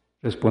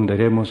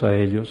 Responderemos a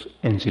ellos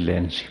en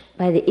silencio,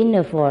 by the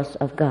inner force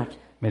of God.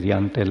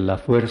 mediante la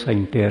fuerza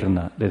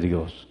interna de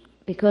Dios.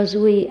 Because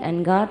we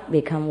and God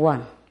become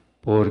one.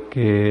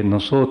 Porque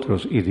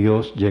nosotros y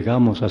Dios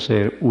llegamos a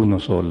ser uno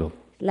solo.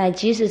 Like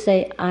Jesus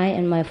said, I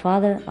and my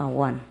Father are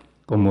one.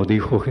 Como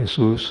dijo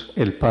Jesús,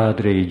 el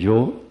Padre y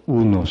yo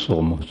uno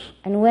somos.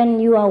 And when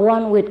you are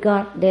one with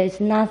God, there is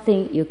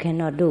nothing you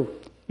cannot do.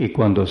 Y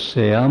cuando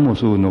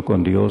seamos uno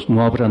con Dios,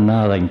 no habrá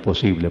nada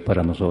imposible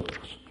para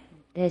nosotros.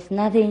 There is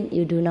nothing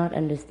you do not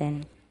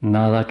understand.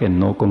 Nada que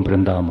no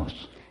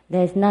comprendamos.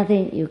 There is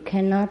nothing you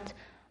cannot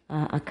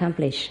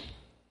accomplish.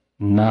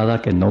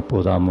 Nada que no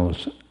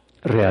podamos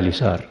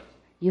realizar.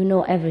 You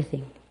know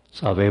everything.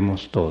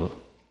 Sabemos todo.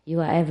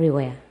 You are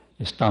everywhere.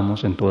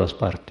 Estamos en todas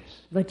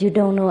partes. But you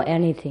don't know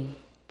anything.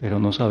 Pero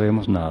no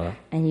sabemos nada.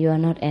 And you are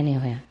not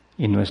anywhere.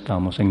 Y no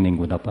estamos en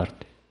ninguna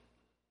parte.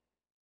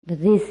 But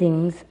these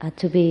things are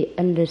to be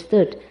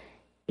understood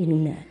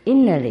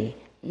innerly,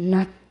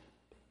 not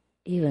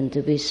even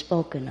to be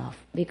spoken of.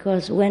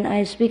 Because when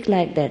I speak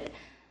like that,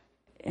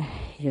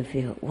 you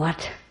feel,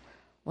 what?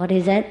 What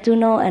is that? To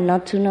know and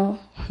not to know?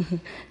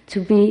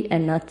 To be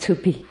and not to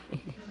be.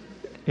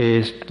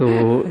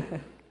 Esto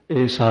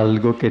es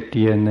algo que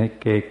tiene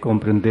que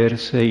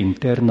comprenderse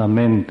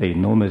internamente y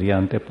no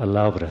mediante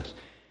palabras.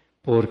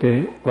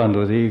 Porque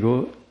cuando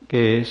digo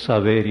que es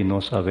saber y no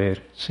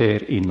saber,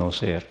 ser y no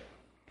ser.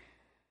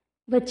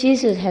 But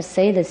Jesus has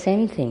said the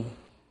same thing.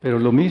 Pero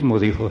lo mismo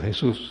dijo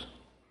Jesús.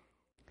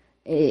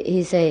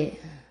 He said,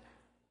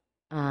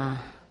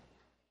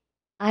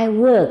 I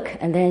work,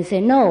 and then he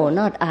said, no,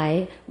 not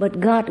I, but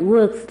God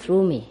works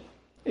through me.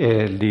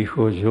 Él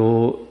dijo,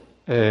 yo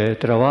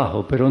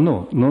trabajo, pero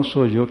no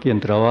soy yo quien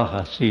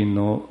trabaja,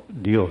 sino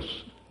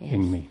Dios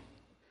en mí.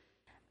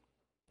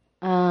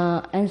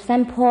 And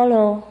Saint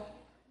Paul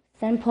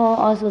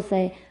also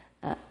say,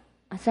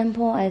 Saint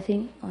Paul, I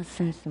think, or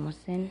Saint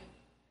Saint.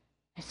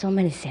 There's so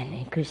many saints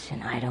in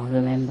Christian, I don't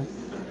remember.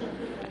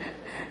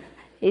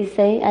 he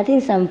say, I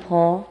think San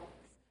Paulo,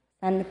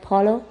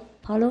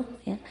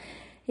 yeah.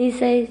 He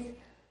says,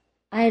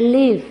 I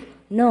live,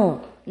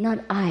 no, not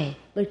I,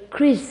 but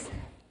Christ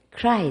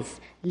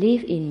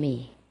live in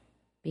me.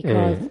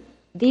 Because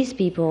these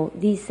people,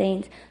 these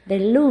saints, they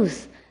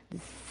lose the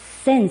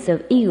sense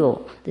of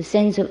ego, the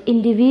sense of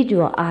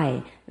individual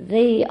I.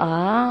 They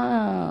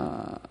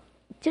are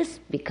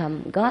just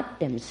become God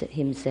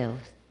himself.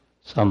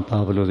 San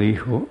Pablo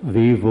dijo,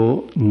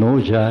 vivo no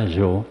ya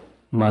yo,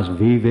 mas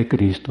vive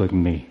Cristo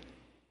en mí.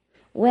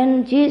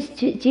 When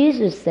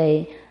Jesus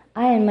say,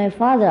 I and my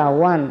Father are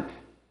one,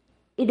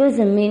 it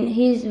doesn't mean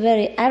he's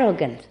very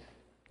arrogant.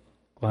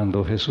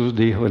 Cuando Jesús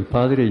dijo, el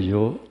Padre y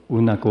yo,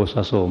 una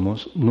cosa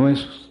somos, no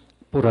es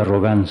por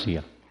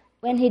arrogancia.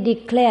 When he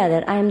declared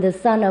that I am the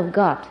Son of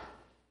God,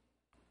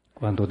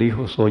 Cuando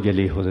dijo, soy el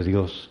Hijo de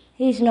Dios,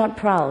 he's not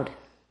proud.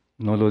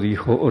 no lo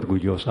dijo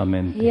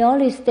orgullosamente, He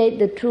only stated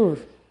the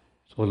truth.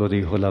 solo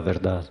dijo la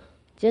verdad.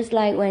 Just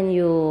like when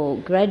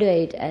you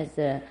graduate as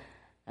a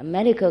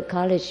medical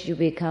college, you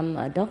become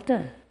a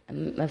doctor,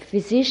 a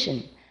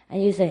physician,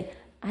 and you say,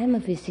 I'm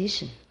a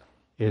physician.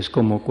 Es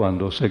como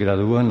cuando se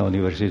gradúa en la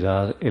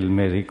universidad, el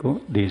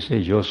médico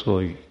dice, yo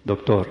soy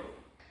doctor.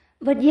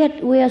 But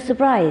yet we are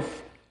surprised.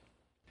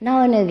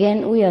 Now and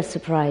again we are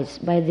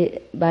surprised by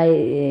the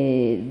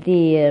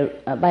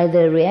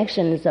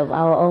reactions of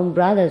our own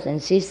brothers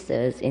and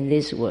sisters in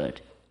this world.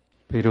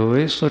 Pero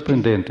es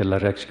sorprendente la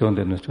reacción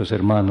de nuestros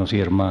hermanos y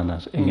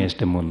hermanas en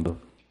este mundo.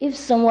 If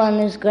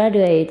someone is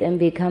graduate and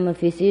become a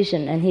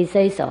physician and he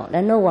says so,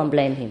 then no one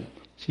blame him.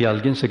 Si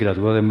alguien se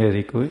gradúa de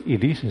médico y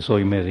dice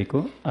soy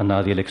médico, a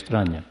nadie le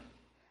extraña.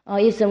 Or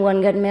if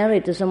someone get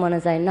married to someone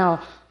and say, now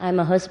I'm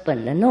a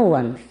husband, and no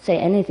one say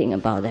anything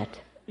about that.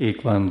 Y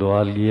cuando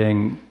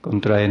alguien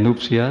contrae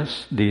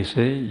nupcias,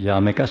 dice ya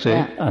me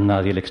casé, a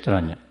nadie le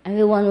extraña.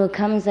 Everyone will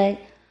come and say,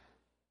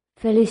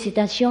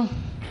 felicitación.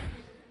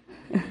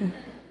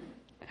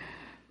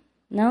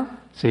 No?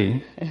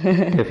 Sí,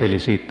 te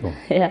felicito.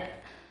 Yeah.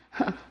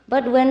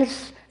 But when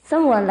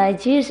someone like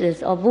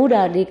Jesus or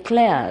Buddha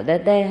declare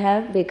that they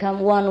have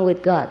become one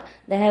with God,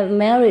 they have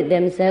married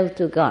themselves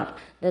to God,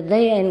 that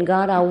they and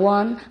God are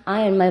one,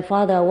 I and my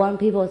Father are one,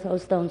 people throw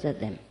stones at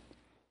them.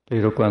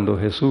 Pero cuando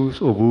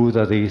Jesús o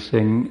Buda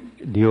dicen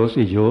Dios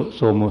y yo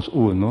somos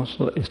unos,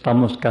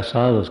 estamos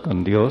casados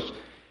con Dios,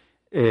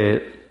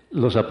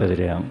 los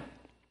apedrean.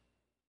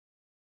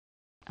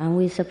 Are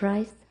we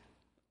surprised?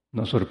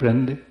 ¿Nos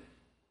sorprende?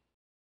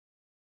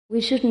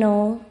 We should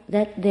know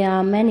that there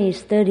are many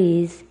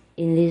studies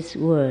in this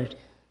world.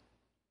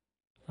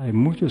 Hay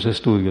muchos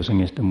estudios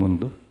en este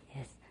mundo.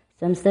 Yes.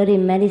 Some study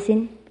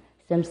medicine,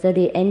 some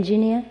study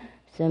engineer,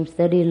 some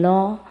study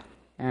law,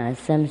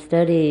 some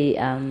study,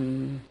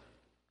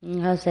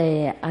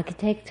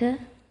 architecture.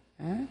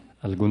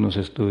 Algunos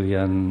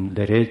estudian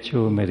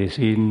derecho,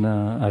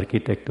 medicina,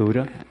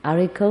 arquitectura.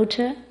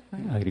 Agriculture,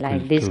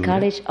 like this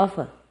college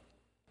offer.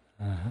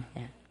 Uh-huh.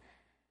 Yeah.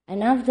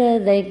 And after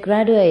they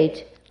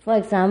graduate, for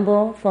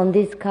example, from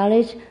this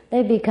college,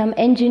 they become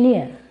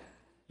engineer.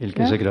 El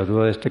que se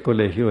gradúa de este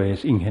colegio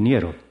es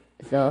ingeniero.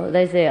 So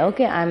they say,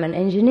 okay, I'm an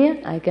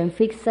engineer, I can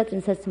fix such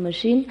and such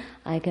machine,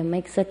 I can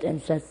make such and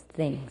such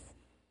things.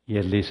 Y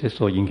él dice,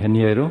 soy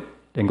ingeniero,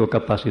 tengo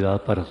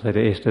capacidad para hacer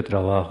este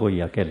trabajo y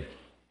aquel.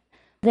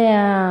 There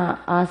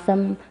are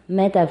some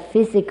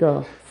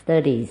metaphysical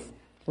studies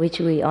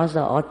which we also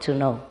ought to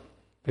know.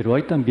 Pero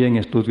hay también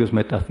estudios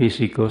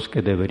metafísicos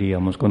que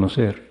deberíamos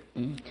conocer.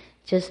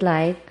 Just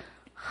like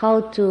how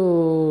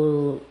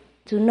to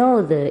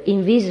know the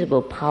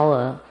invisible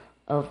power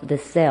of the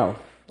self,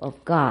 of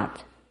God.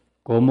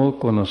 Cómo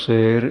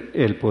conocer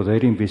el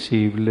poder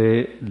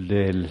invisible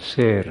del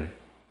ser,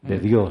 de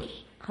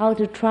Dios. How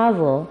to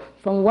travel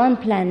from one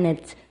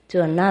planet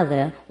to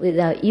another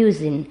without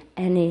using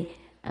any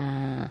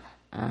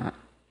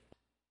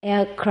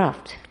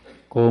aircraft.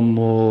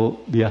 Cómo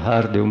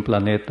viajar de un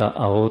planeta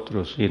a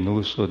otro sin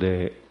uso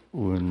de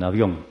un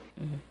avión.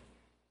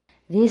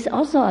 This is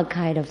also a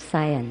kind of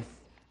science.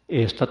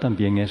 Esta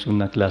también es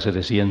una clase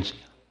de ciencia.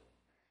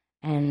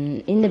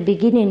 And in the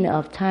beginning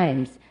of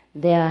times,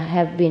 there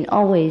have been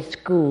always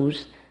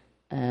schools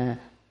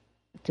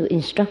to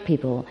instruct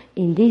people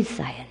in this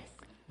science.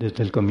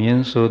 Desde el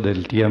comienzo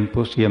del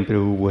tiempo siempre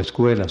hubo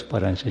escuelas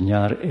para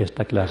enseñar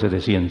esta clase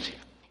de ciencia.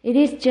 It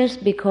is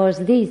just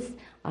because these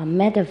are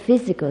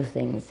metaphysical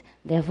things.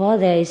 Therefore,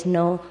 there is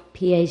no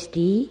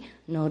PhD,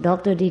 no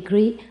doctor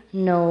degree,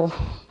 no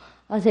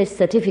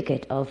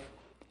certificate of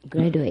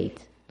graduate.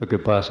 Lo que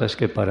pasa es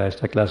que para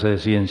esta clase de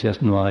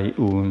ciencias no hay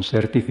un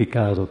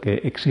certificado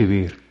que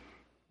exhibir.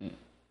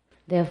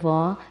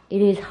 Therefore,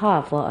 it is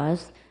hard for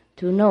us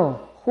to know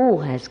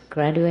who has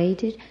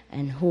graduated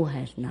and who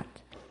has not.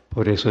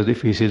 Por eso es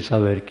difícil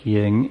saber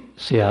quién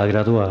se ha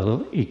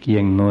graduado y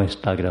quién no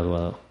está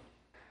graduado.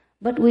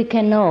 But we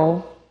can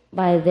know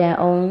by their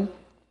own,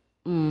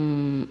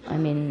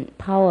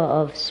 power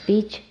of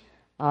speech,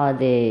 or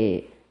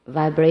the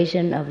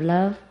vibration of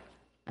love,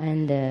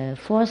 and the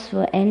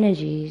forceful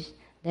energies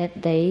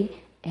that they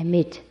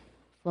emit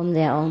from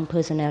their own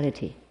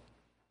personality.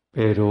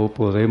 pero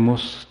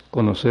podemos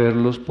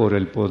conocerlos por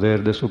el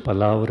poder de su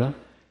palabra,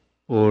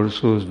 por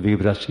sus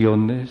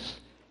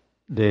vibraciones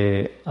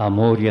de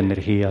amor y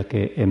energía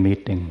que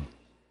emiten.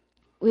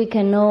 We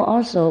can know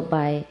also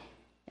by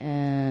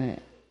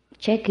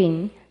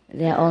checking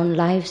their own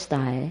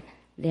lifestyle,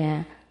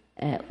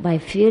 by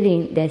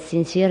feeling their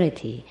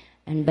sincerity,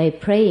 and by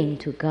praying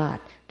to God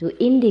to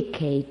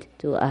indicate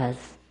to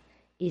us,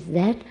 is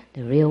that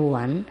the real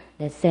one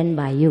that's sent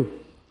by you?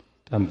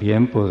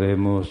 También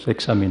podemos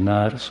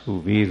examinar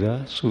su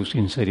vida, su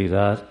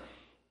sinceridad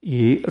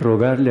y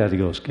rogarle a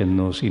Dios que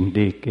nos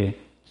indique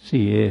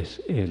si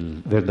es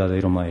el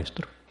verdadero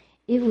maestro.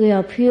 If we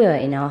are pure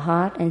in our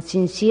heart and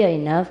sincere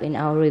enough in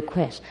our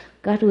request,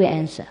 God will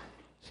answer.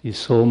 Si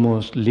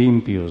somos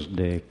limpios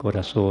de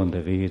corazón,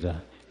 de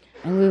vida,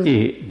 And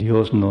y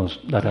Dios nos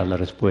dará la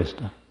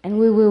respuesta.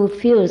 we will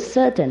feel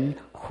certain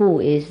who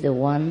is the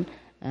one,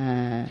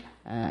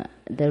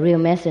 the real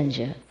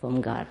messenger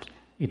from God.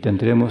 Y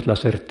tendremos la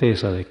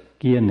certeza de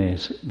quién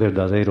es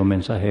verdadero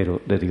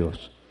mensajero de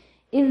Dios.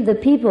 If the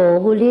people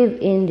who live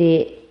in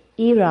the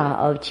era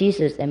of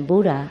Jesus and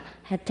Buddha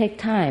had taken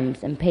time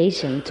and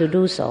patience to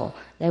do so,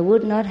 they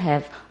would not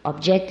have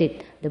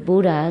objected the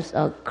Buddha's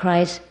or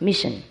Christ's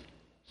mission.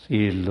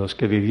 Si los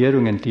que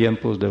vivieron en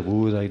tiempos de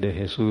Buda y de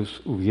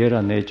Jesús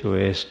hubieran hecho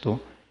esto,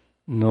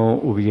 no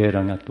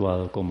hubieran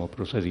actuado como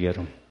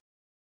procedieron.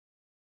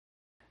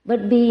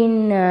 But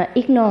being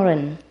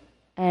ignorant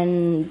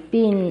and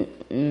being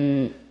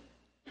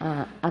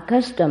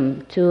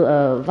accustomed to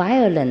a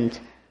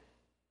violent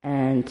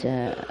and,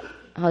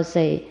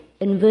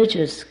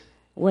 unvirtuous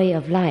way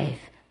of life,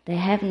 they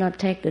have not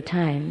taken the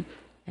time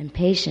and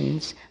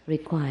patience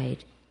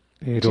required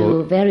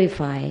to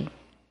verify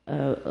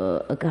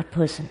a God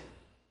person.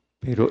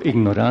 Pero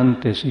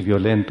ignorantes y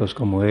violentos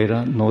como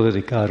eran, no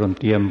dedicaron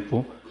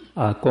tiempo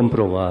a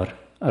comprobar,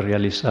 a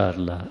realizar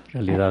la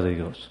realidad de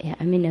Dios. Yeah,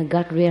 I mean a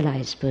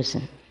God-realized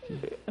person.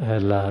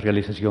 La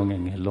realización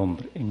en el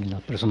hombre, en la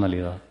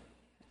personalidad.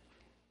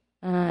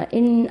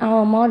 In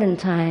our modern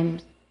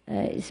times,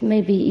 it's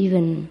maybe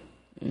even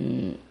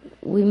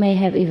we may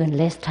have even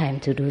less time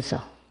to do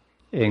so.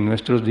 En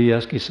nuestros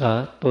días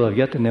quizá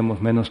todavía tenemos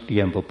menos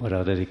tiempo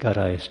para dedicar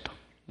a esto.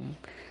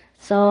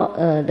 So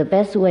the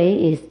best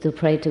way is to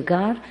pray to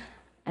God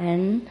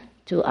and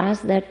to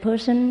ask that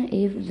person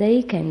if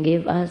they can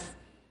give us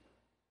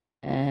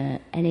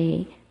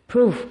any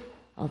proof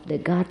of the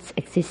God's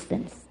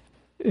existence.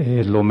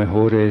 Lo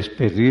mejor es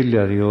pedirle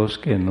a Dios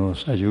que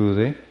nos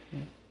ayude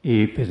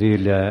y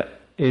pedirle a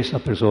esa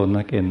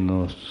persona que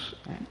nos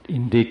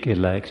indique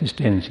la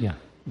existencia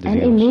de And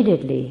Dios.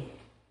 immediately,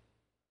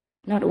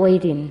 not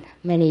waiting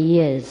many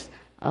years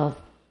of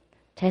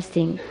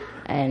testing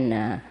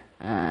and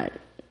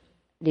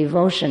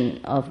devotion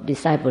of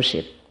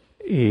discipleship.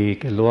 Y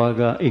que lo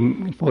haga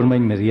en forma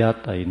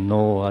inmediata y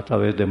no a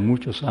través de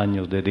muchos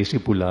años de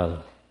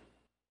discipulado.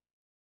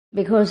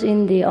 Because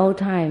in the old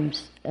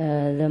times,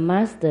 the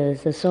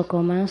masters, the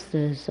so-called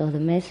masters or the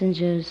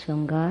messengers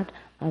from God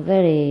are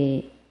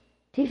very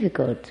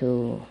difficult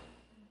to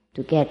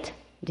get,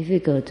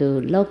 difficult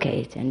to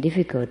locate, and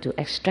difficult to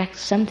extract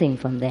something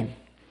from them.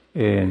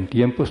 En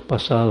tiempos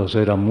pasados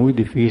era muy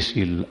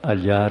difícil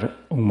hallar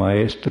un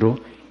maestro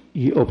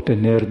y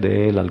obtener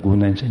de él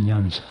alguna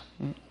enseñanza.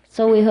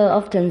 So we heard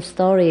often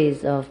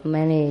stories of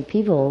many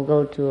people who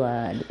go to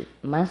a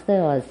master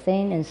or a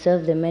saint and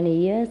serve them many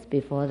years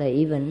before they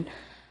even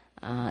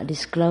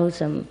disclose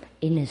some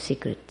inner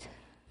secret.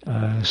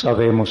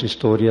 Sabemos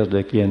historias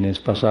de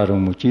quienes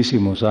pasaron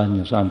muchísimos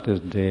años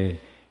antes de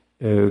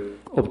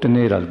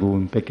obtener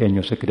algún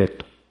pequeño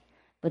secreto.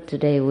 But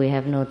today we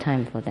have no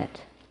time for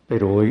that.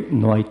 Pero hoy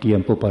no hay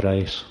tiempo para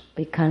eso.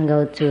 We can't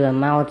go to a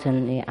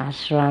mountain, the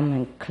ashram,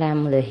 and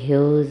climb the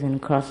hills and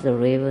cross the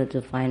river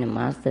to find a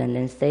master and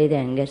then stay there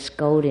and get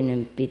scolded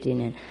and beaten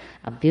and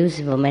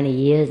abused for many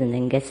years and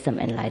then get some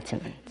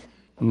enlightenment.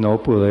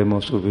 No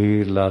podemos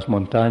subir las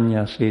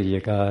montañas y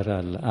llegar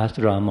al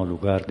ashram o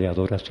lugar de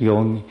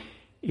adoración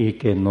y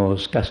que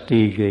nos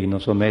castigue y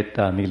nos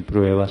someta a 1000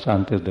 pruebas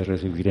antes de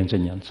recibir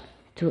enseñanza.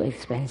 Too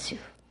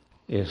expensive.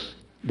 Es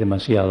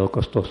demasiado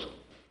costoso.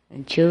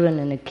 And children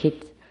and the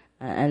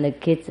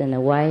kids and the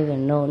wife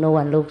and no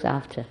one looks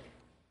after.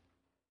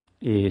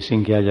 Y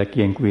sin que haya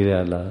quien cuide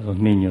a los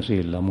niños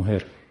y la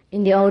mujer.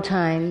 In the old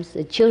times,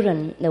 the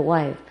children, the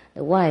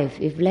wife,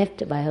 if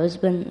left by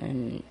husband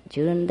and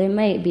children, they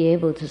may be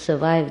able to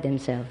survive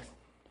themselves.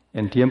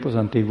 En tiempos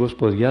antiguos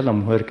podía la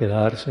mujer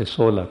quedarse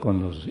sola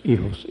con los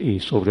hijos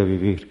y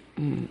sobrevivir.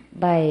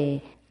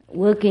 By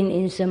working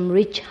in some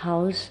rich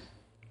house,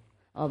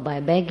 or by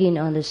begging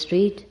on the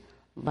street,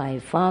 by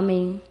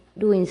farming,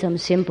 doing some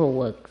simple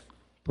work.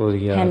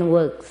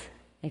 Handworks,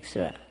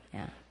 extra.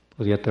 Yeah.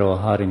 Podía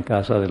trabajar en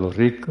casa de los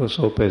ricos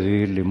o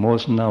pedir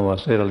limosna o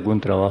hacer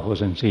algún trabajo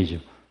sencillo.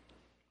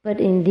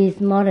 But in this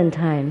modern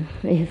time,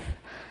 if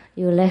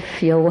you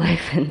left your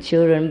wife and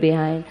children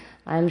behind,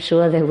 I'm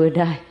sure they will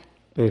die.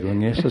 Pero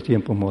en estos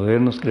tiempos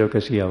modernos creo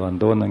que si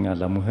abandonan a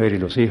la mujer y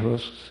los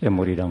hijos, se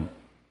morirán.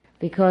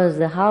 Because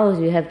the house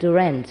you have to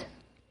rent.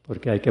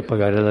 Porque hay que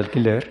pagar el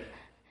alquiler.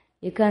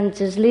 You can't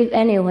just live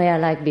anywhere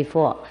like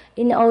before.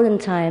 In the olden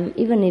time,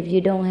 even if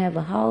you don't have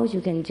a house,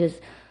 you can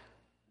just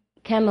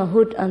camp a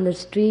hut on the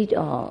street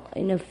or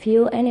in a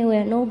field,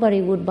 anywhere,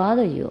 nobody would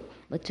bother you.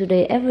 But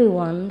today,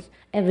 everywhere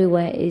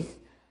is,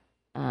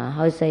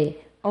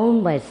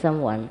 owned by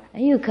someone.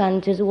 And you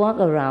can't just walk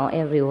around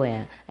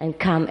everywhere and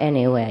camp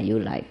anywhere you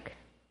like.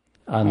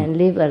 And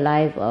live a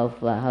life of,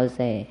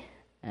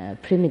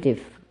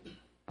 primitive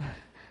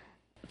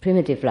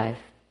life.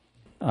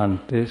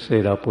 Antes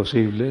era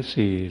posible,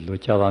 si lo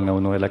echaban a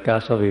uno de la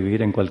casa,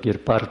 vivir en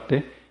cualquier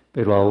parte,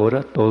 pero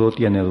ahora todo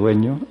tiene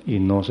dueño y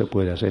no se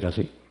puede hacer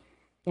así.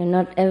 And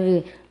not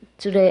everyone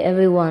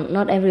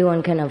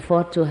can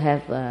afford to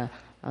have,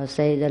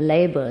 the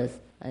laborers,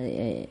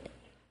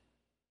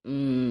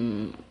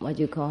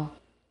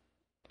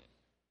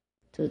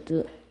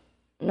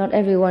 not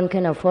everyone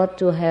can afford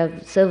to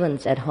have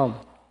servants at home.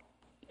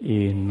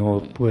 Y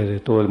no puede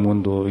todo el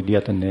mundo hoy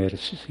día tener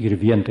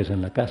sirvientes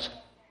en la casa.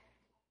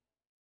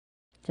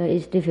 So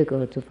it's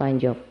difficult to find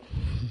job.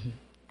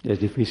 Es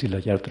difícil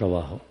hallar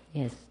trabajo.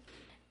 Yes.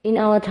 In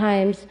our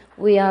times,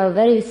 we are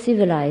very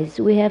civilized.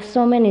 We have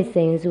so many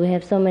things. We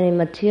have so many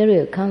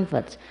material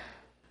comforts.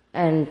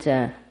 But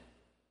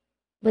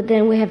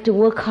then we have to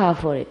work hard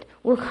for it.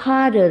 Work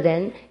harder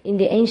than in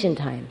the ancient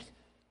times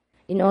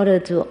in order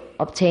to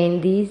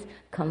obtain these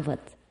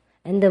comforts.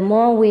 And the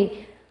more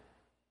we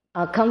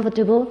are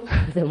comfortable,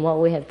 the more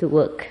we have to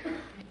work.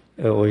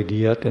 Hoy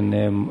día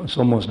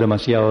somos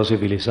demasiado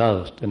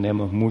civilizados,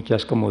 tenemos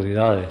muchas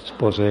comodidades,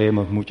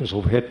 poseemos muchos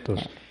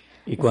objetos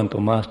y cuanto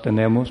más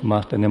tenemos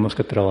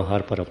que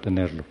trabajar para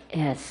obtenerlo.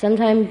 Yes,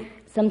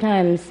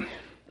 sometimes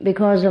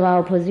because of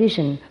our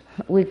position,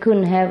 we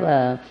couldn't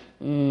have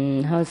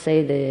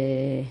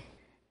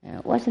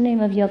what's the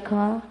name of your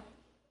car?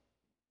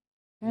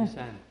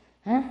 Nissan.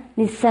 Huh?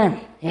 Nissan,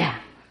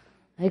 yeah.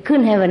 We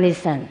couldn't have a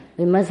Nissan.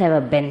 We must have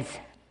a Benz,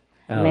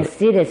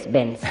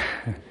 Mercedes-Benz.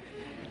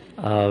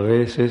 A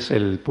veces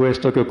el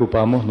puesto que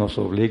ocupamos nos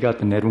obliga a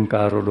tener un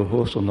carro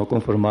lujoso, no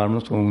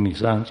conformarnos con un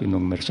Nissan, sino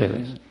un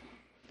Mercedes.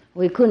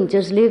 We couldn't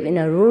just live in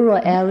a rural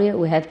area,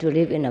 we have to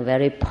live in a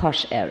very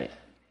posh area.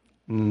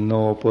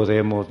 No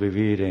podemos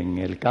vivir en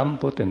el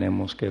campo,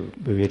 tenemos que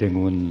vivir en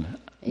un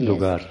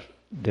lugar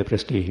de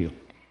prestigio.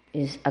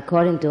 It's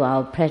according to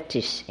our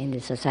practice in the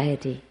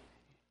society.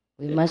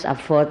 We must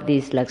afford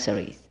these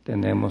luxuries.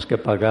 Tenemos que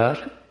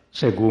pagar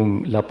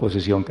según la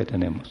posición que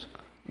tenemos.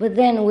 But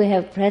then we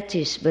have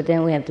practice, but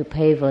then we have to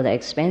pay for the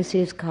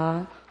expensive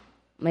car,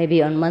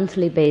 maybe on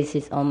monthly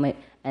basis,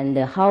 and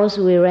the house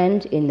we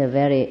rent in the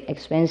very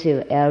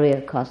expensive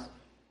area costs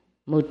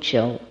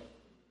mucho.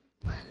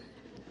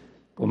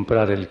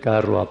 Comprar el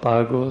carro a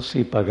pagos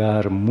y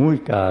pagar muy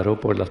caro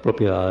por las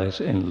propiedades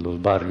en los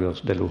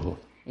barrios de lujo.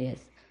 Yes,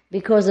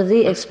 because of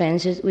the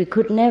expenses, we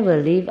could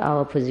never leave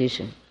our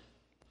position.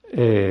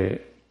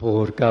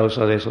 Por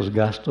causa de esos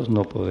gastos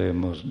no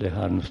podemos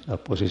dejar nuestra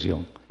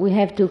posición. We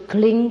have to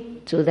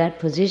cling to that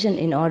position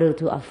in order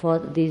to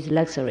afford these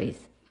luxuries.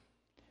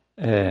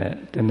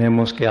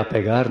 Tenemos que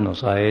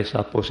apegarnos a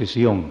esa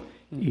posición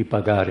y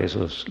pagar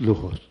esos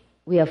lujos.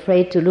 We are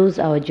afraid to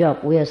lose our job.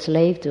 We are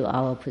slave to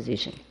our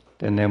position.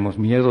 Tenemos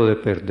miedo de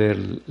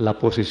perder la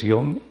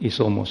posición y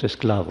somos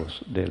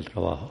esclavos del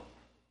trabajo.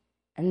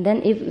 And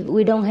then if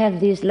we don't have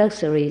these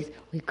luxuries,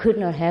 we could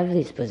not have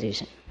this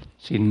position.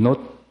 Si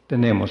no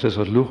tenemos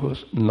esos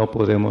lujos, no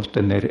podemos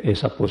tener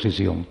esa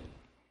posición.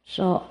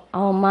 So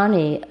our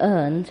money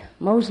earned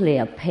mostly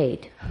are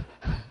paid.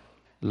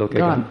 Lo que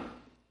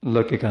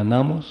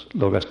ganamos,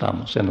 lo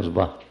gastamos, se nos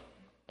va.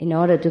 In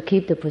order to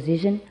keep the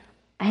position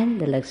and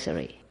the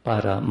luxury.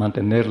 Para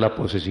mantener la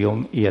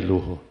posición y el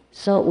lujo.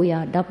 So we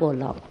are double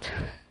locked.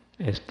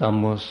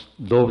 Estamos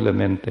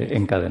doblemente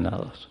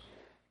encadenados.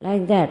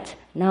 Like that,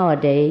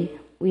 nowadays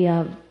we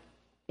are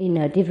in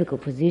a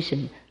difficult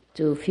position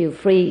to feel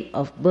free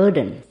of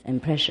burdens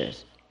and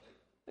pressures.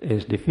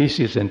 Es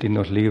difícil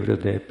sentirnos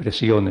libres de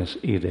presiones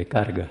y de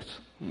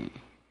cargas.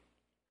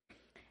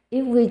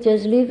 If we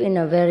just live in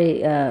a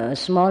very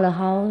smaller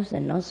house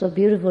and not so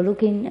beautiful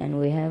looking, and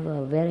we have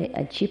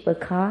a cheaper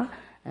car,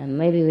 and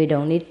maybe we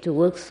don't need to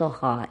work so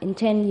hard. In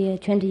 10 years,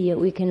 20 years,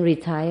 we can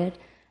retire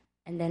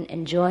and then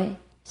enjoy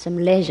some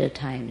leisure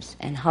times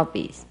and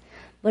hobbies.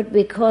 But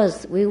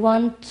because we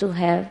want to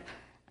have,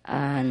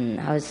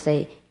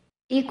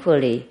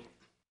 equally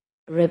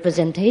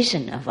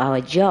representation of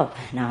our job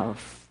and our,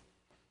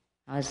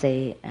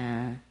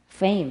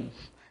 fame,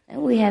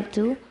 and we have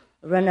to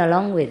run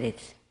along with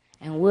it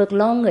and work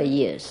longer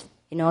years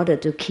in order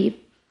to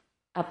keep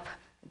up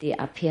the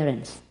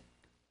appearance.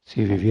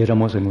 Si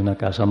viviéramos en una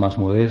casa más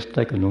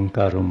modesta y con un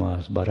carro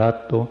más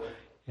barato,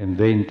 en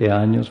 20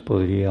 años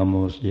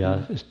podríamos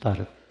ya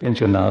estar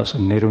pensionados,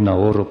 tener un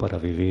ahorro para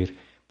vivir,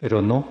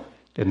 pero no,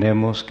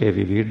 tenemos que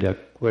vivir de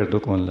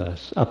acuerdo con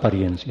las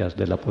apariencias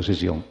de la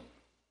posición.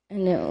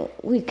 And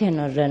we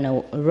cannot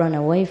run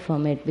away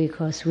from it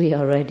because we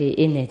are already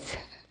in it.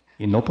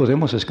 Y no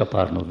podemos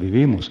escaparnos,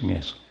 vivimos en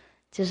eso.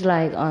 Just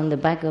like on the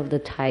back of the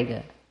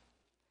tiger.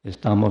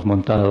 Estamos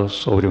montados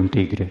sobre un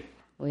tigre.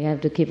 We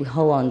have to keep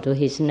hold on to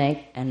his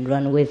neck and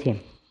run with him.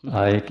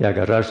 Hay que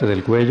agarrarse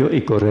del cuello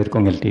y correr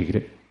con el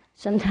tigre.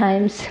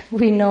 Sometimes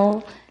we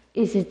know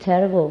it's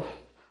terrible.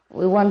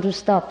 We want to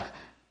stop,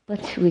 but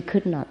we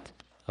could not.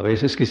 A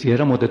veces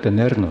quisiéramos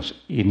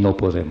detenernos y no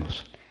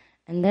podemos.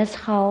 And that's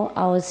how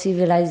our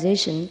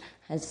civilization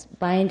has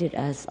binded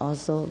us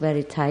also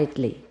very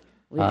tightly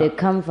with the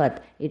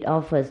comfort it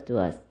offers to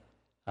us.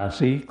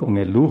 Así, con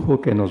el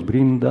lujo que nos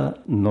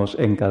brinda, nos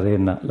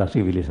encadena la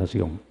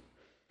civilización.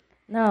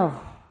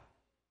 Now,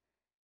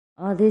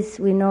 all this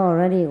we know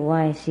already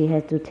why she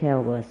had to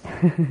tell us.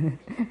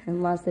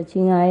 Master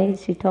Ching Hai,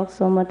 she talks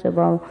so much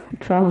about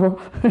trouble.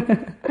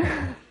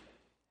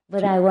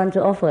 But I want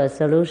to offer a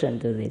solution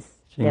to this.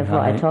 Therefore,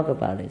 I talk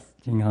about this.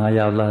 Ching Hai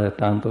habla de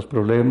tantos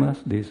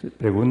problemas,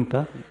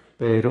 pregunta,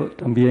 pero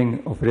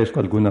también ofrezco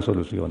algunas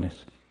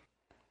soluciones.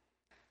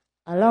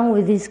 Along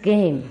with this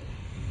game,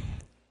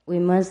 we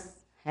must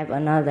have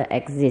another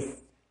exist,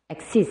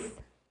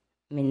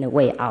 the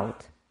way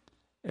out.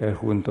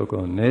 Junto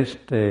con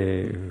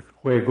este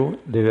juego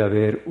debe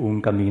haber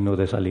un camino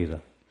de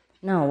salida.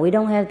 No, we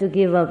don't have to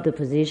give up the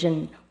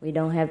position. We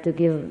don't have to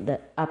give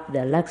up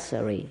the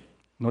luxury.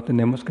 No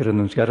tenemos que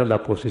renunciar a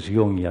la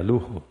posición y al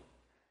lujo.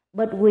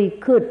 But we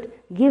could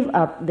give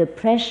up the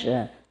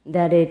pressure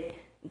that it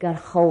got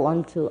hold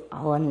onto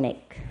our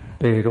neck.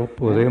 Pero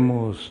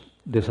podemos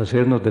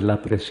deshacernos de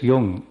la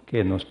presión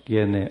que nos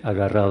tiene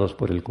agarrados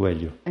por el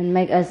cuello. And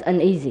make us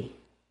uneasy,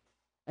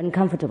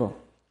 uncomfortable.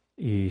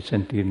 Y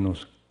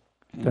sentirnos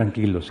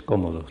tranquilos,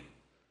 cómodos.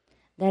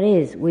 That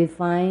is, we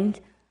find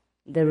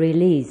the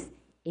release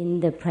in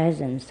the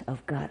presence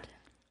of God.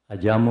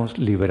 Hallamos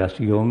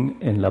liberación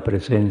en la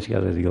presencia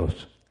de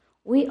Dios.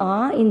 We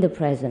are in the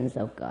presence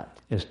of God.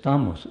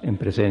 Estamos en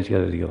presencia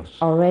de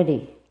Dios.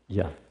 Already.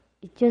 Ya.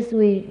 It's just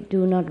we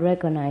do not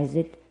recognize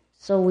it,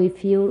 so we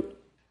feel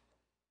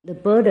the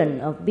burden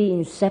of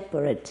being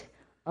separate,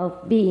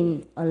 of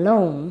being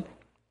alone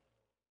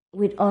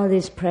with all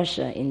this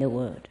pressure in the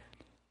world.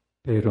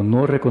 Pero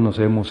no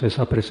reconocemos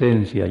esa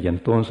presencia y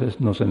entonces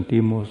nos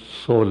sentimos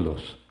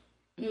solos.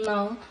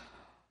 No.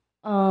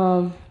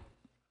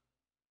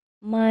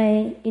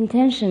 My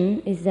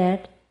intention is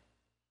that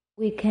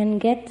we can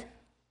get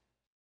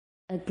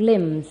a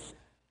glimpse,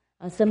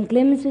 some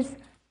glimpses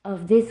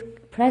of this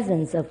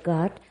presence of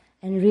God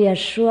and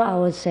reassure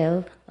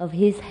ourselves of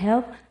His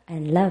help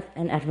and love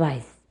and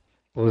advice.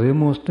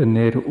 Podemos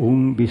tener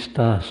un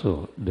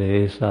vistazo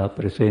de esa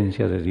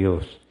presencia de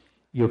Dios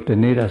y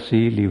obtener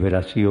así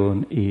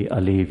liberación y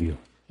alivio.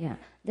 Yeah.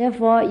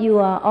 Therefore, you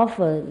are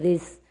offered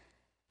this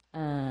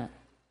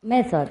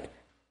method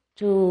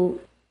to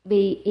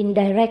be in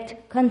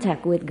direct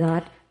contact with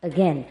God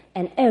again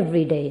and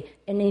every day.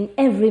 And in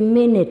every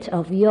minute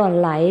of your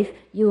life,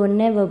 you will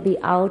never be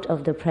out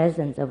of the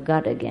presence of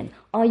God again.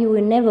 Or you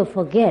will never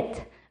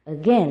forget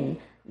again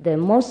the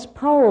most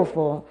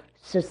powerful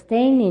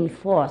sustaining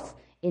force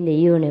in the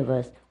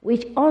universe,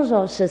 which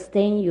also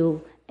sustains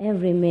you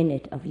every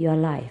minute of your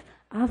life.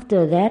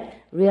 After that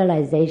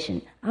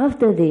realization,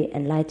 after the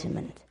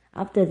enlightenment,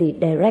 after the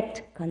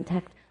direct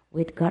contact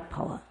with God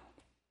power.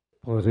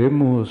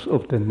 Podemos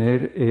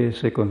obtener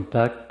ese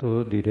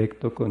contacto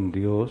directo con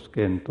Dios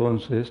que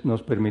entonces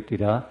nos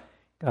permitirá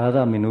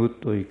cada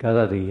minuto y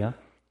cada día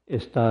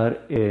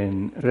estar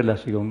en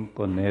relación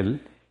con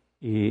Él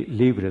y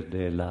libres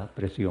de la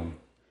presión.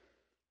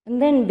 And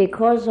then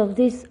because of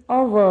this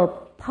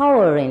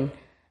overpowering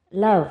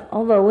love,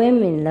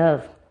 overwhelming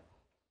love,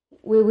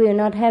 we will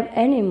not have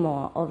any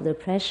more of the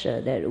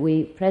pressure that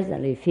we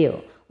presently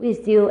feel. We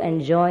still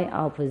enjoy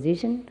our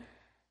position,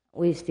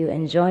 we still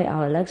enjoy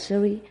our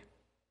luxury,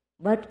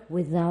 but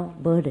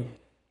without burden.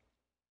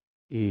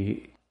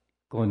 Y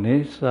con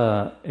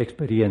esa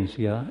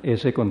experiencia,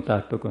 ese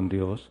contacto con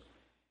Dios,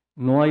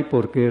 no hay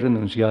por qué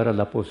renunciar a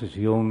la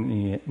posición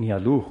ni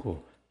al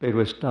lujo,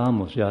 pero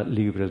estamos ya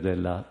libres de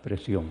la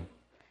presión.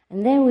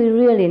 And then we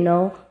really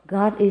know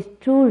God is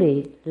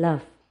truly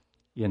love.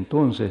 Y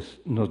entonces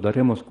nos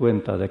daremos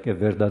cuenta de que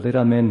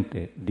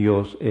verdaderamente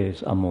Dios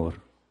es amor.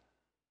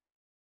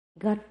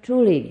 God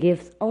truly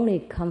gives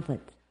only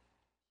comfort.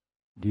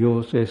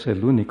 Dios es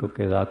el único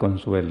que da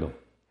consuelo.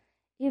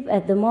 If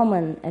at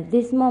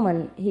this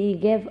moment, He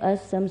gave us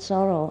some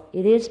sorrow,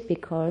 it is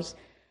because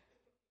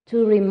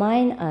to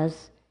remind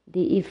us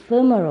the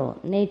ephemeral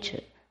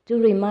nature, to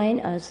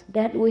remind us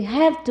that we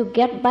have to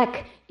get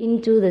back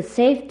into the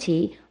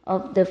safety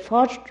of the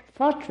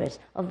fortress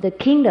of the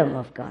kingdom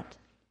of God.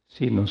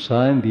 Si nos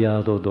ha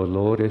enviado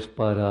dolores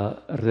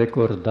para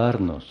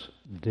recordarnos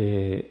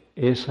de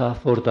esa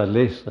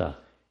fortaleza,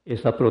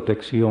 esa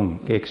protección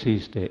que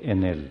existe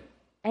en Él.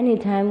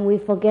 Anytime we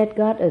forget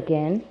God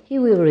again, He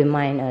will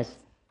remind us.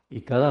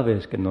 Y cada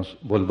vez que nos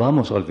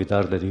volvamos a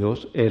olvidar de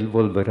Dios, Él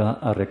volverá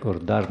a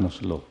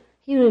recordárnoslo.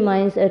 He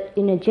reminds us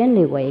in a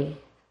gently way.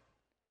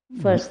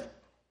 First,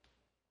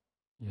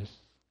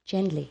 Yes.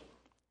 gently.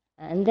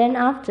 And then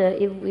after,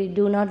 if we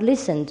do not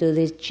listen to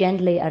this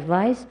gently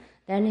advice,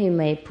 then He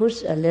may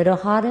push a little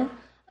harder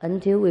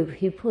until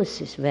He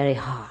pushes very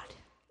hard.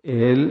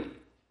 Él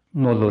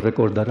nos lo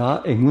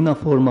recordará en una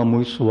forma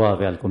muy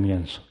suave al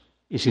comienzo.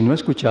 Y si no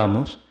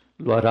escuchamos,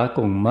 lo hará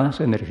con más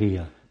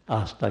energía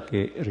hasta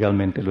que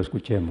realmente lo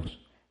escuchemos.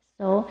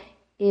 So,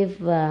 if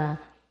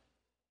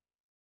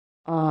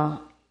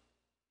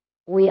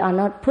we are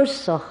not pushed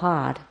so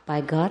hard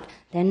by God,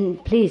 then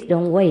please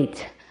don't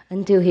wait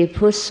until He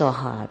pushes so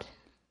hard.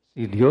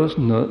 Si Dios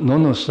no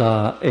nos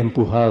ha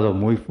empujado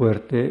muy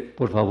fuerte,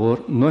 por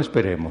favor, no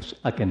esperemos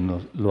a que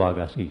nos lo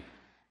haga así.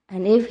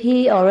 And if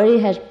He already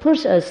has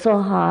pushed us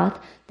so hard,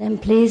 then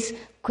please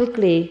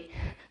quickly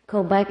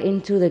go back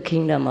into the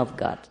kingdom of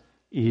God.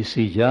 Y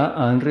si ya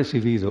han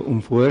recibido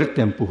un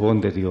fuerte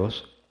empujón de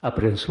Dios,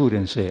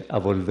 apresúrense a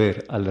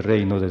volver al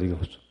reino de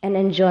Dios. And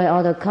enjoy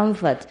all the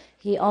comfort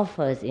He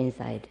offers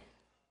inside.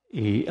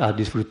 Y a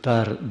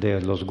disfrutar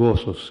de los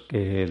gozos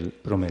que Él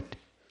promete.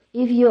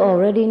 If you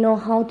already know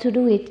how to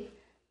do it,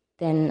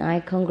 then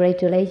I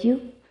congratulate you.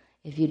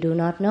 If you do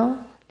not know,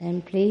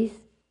 then please,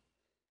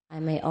 I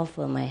may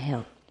offer my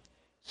help.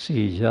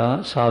 Si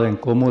ya saben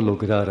cómo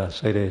lograr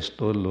hacer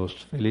esto,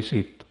 los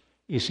felicito.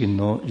 Y si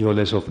no, yo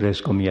les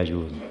ofrezco mi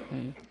ayuda.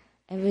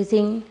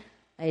 Everything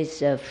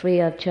is free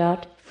of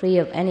charge, free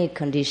of any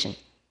condition.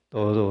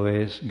 Todo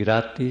es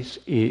gratis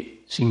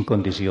y sin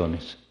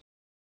condiciones.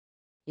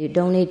 You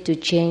don't need to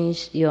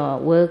change your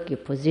work,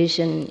 your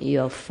position,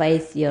 your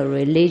faith, your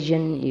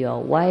religion,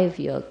 your wife,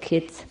 your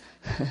kids.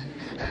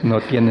 No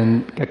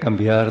tienen que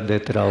cambiar de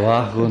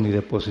trabajo, ni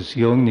de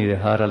posición, ni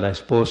dejar a la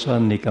esposa,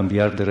 ni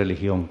cambiar de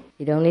religión.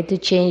 You don't need to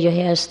change your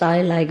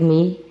hairstyle like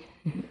me.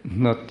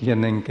 No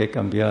tienen que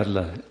cambiar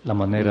la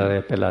manera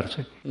de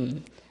pelarse.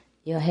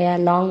 Your hair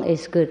long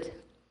is good.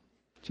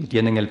 Si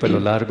tienen el pelo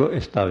largo,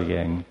 está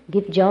bien.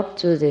 Give job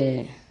to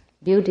the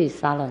beauty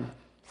salon.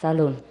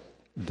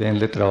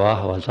 Denle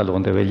trabajo al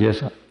salón de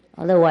belleza.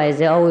 Otherwise,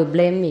 they always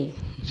blame me.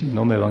 Si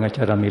no, me van a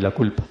echar a mí la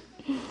culpa.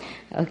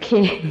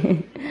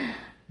 Okay.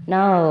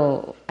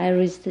 Now, I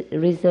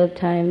reserve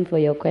time for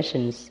your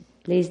questions.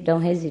 Please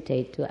don't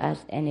hesitate to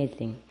ask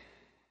anything.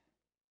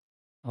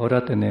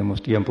 Ahora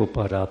tenemos tiempo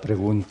para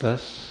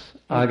preguntas.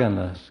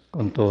 Háganlas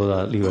con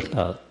toda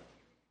libertad.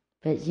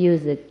 But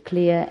use a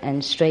clear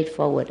and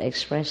straightforward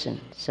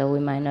expression, so we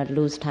might not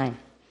lose time.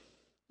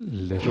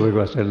 Les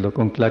ruego hacerlo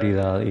con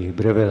claridad y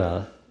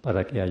brevedad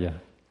para que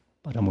haya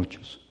para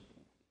muchos.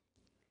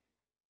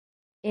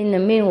 In the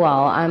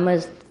meanwhile, I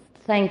must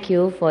thank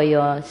you for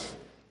your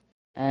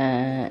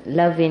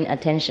loving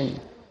attention.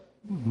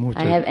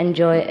 I have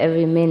enjoyed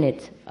every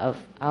minute of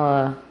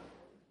our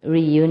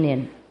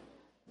reunion.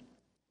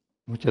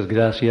 Muchas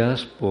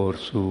gracias por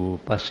su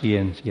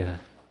paciencia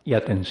y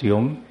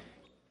atención,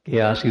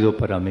 que ha sido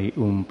para mí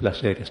un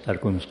placer estar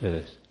con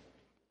ustedes.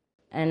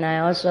 And I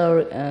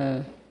also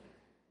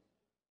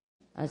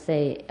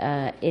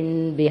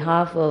in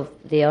behalf of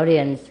the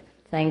audience,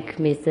 thank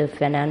Mr.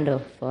 Fernando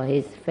for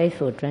his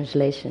faithful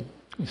translation.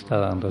 Está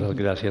dando las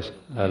gracias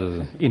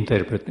al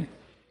intérprete.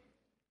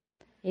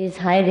 He's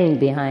hiding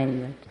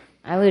behind it.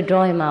 I will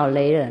draw him out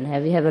later and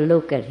have you have a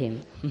look at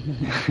him.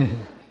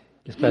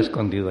 Está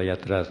escondido allá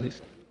atrás,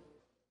 dice.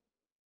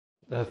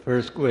 The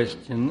first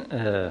question,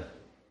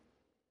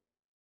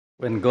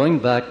 when going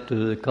back to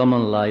the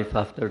common life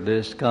after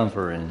this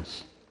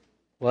conference,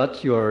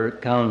 what's your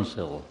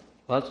counsel?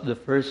 What's the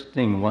first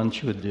thing one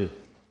should do?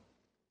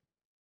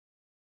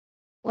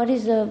 What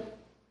is the...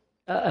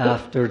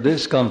 After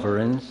this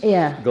conference,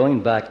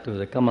 going back to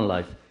the common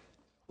life,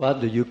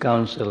 what do you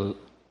counsel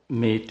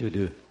me to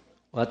do?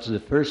 What's the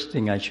first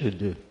thing I should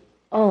do?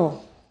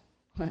 Oh,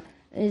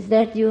 is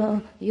that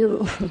you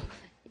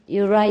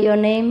write your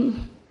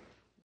name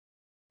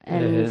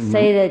and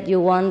say that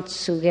you want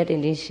to get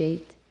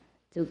initiated,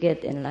 to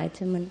get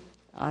enlightenment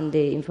on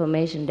the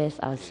information that's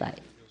outside.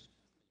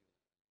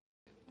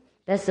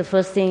 That's the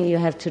first thing you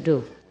have to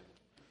do.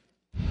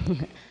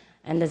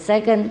 And the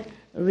second,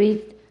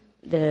 read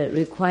the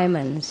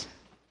requirements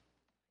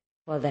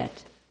for that.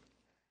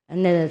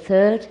 And then the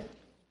third,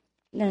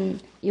 then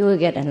you will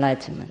get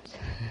enlightenment.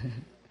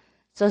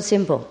 So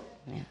simple.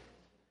 Yeah.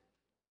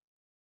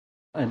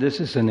 And this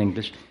is in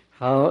English.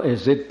 How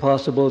is it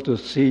possible to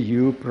see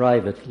you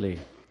privately?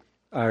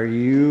 Are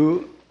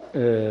you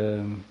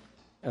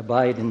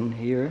abiding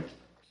here,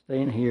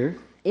 staying here?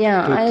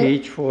 Yeah, to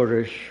teach for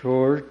a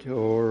short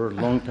or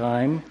long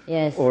time?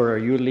 Yes. Or are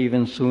you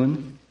leaving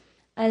soon?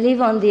 I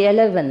leave on the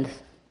 11th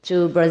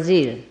to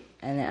Brazil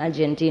and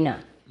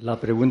Argentina. La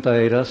pregunta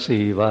era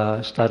si va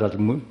a estar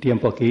algún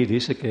tiempo aquí.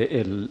 Dice que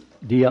el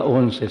día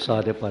 11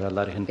 sale para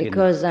la Argentina.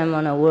 Because I'm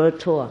on a world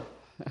tour.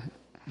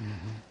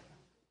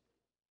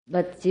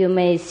 But you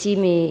may see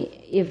me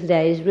if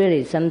there is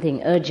really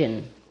something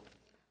urgent.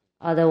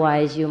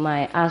 Otherwise, you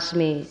might ask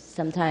me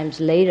sometimes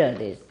later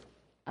this,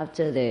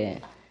 after the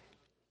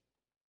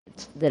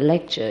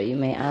lecture, you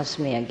may ask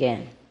me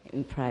again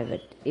in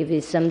private. If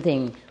it's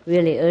something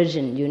really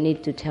urgent, you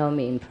need to tell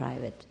me in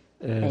private,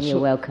 and you're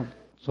welcome.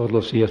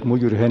 Solo si es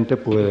muy urgente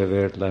puede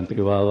verla en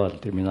privado al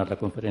terminar la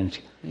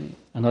conferencia.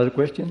 Another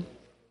question?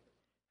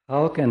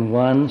 How can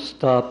one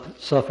stop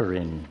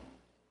suffering?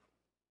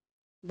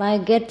 By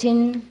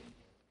getting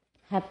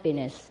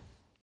happiness.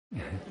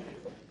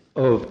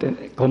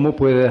 ¿Cómo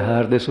puede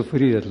dejar de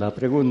sufrir? La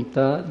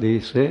pregunta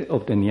dice,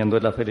 obteniendo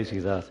la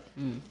felicidad.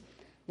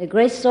 The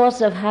great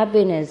source of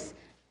happiness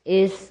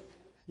is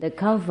the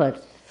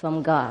comfort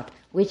from God,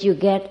 which you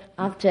get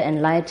after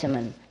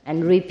enlightenment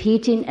and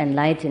repeating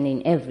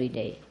enlightening every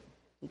day,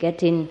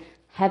 getting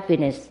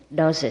happiness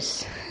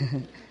doses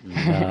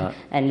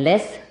and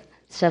less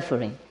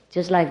suffering.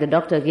 Just like the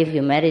doctor gives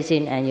you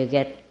medicine and you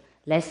get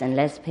less and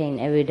less pain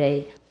every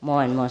day,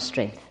 more and more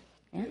strength.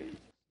 Yeah?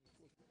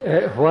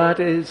 What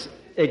is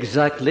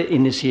exactly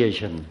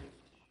initiation?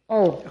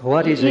 Oh,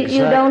 What is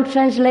you don't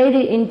translate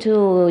it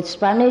into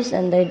Spanish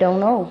and they don't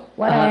know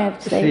what I have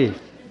to say.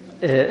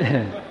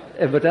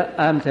 Sí. But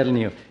I'm telling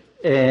you,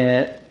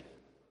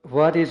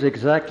 what is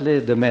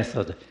exactly the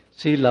method?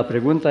 Sí, la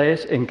pregunta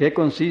es, ¿en qué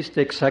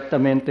consiste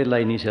exactamente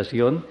la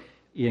iniciación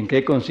y en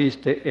qué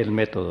consiste el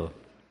método?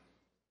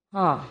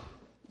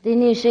 The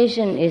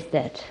initiation is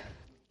that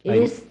it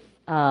is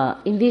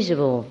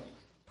invisible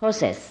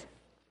process.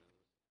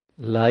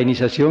 La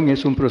iniciación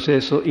es un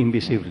proceso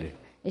invisible.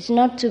 It's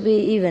not to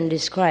be even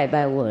described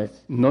by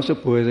words. No se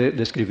puede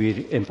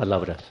describir en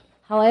palabras.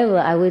 However,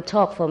 I will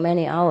talk for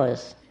many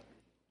hours.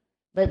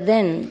 But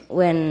then,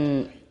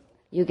 when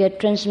you get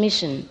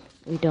transmission,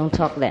 we don't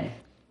talk then.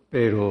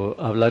 Pero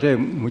hablaré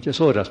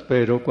muchas horas,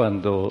 pero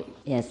cuando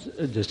Yes.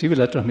 recibe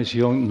la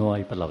transmisión no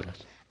hay palabras.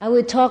 I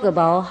will talk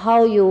about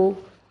how you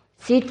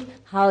sit,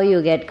 how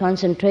you get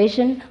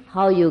concentration,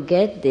 how you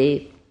get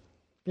the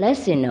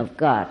blessing of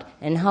God,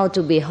 and how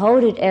to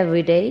behold it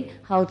every day,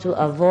 how to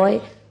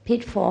avoid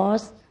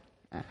pitfalls,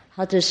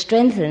 how to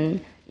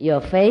strengthen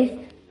your faith,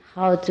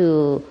 how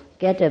to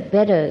get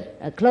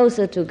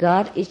closer to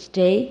God each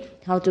day,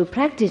 how to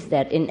practice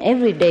that in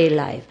everyday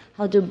life,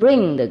 how to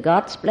bring the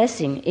God's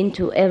blessing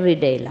into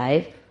everyday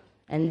life,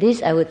 and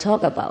this I will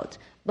talk about.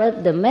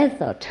 But the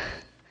method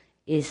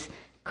is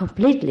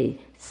completely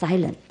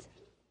silent.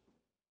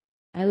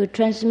 I will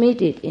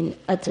transmit it in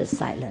utter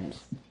silence,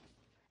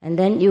 and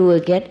then you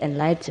will get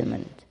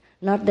enlightenment.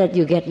 Not that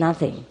you get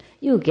nothing.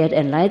 You get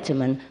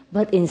enlightenment,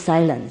 but in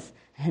silence.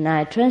 And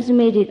I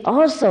transmit it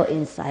also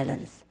in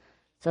silence.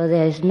 So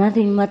there is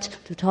nothing much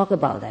to talk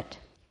about that.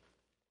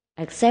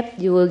 Except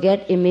you will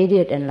get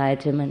immediate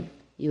enlightenment.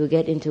 You will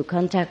get into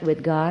contact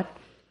with God.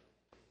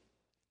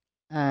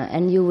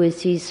 And you will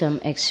see some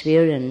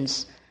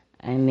experience,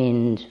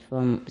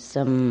 from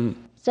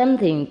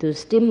something to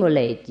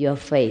stimulate your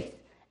faith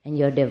and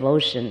your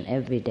devotion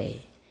every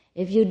day.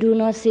 If you do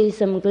not see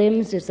some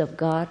glimpses of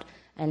God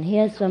and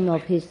hear some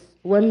of His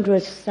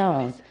wondrous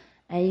sounds,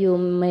 and you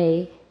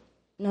may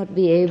not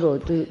be able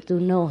to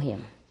know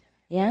Him,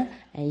 yeah,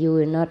 and you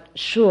will not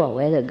sure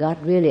whether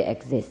God really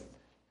exists.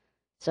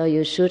 So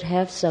you should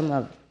have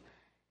some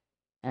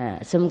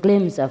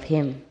glimpse of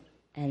Him,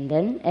 and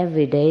then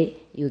every day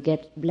you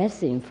get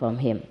blessing from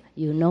Him.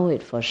 You know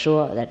it for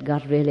sure that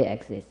God really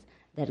exists,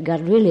 that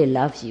God really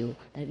loves you,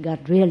 that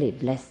God really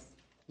bless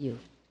you.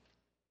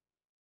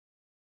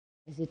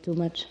 Is it too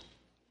much?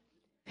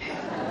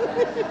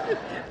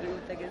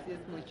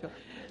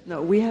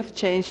 No, we have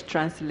changed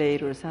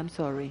translators. I'm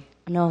sorry.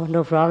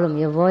 No problem.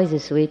 Your voice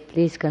is sweet.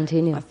 Please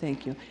continue.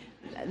 Thank you.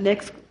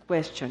 Next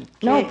question.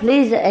 No,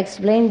 please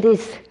explain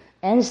this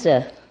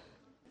answer.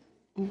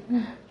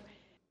 Mm-hmm.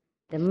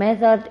 The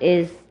method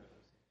is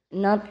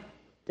not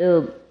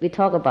we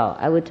talk about.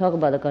 I will talk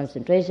about the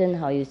concentration,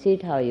 how you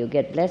sit, how you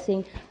get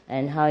blessing,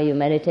 and how you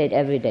meditate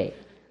every day.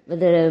 But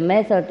the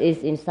method is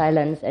in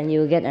silence, and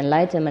you will get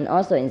enlightenment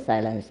also in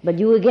silence. But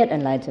you will get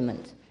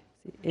enlightenment.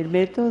 El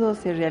método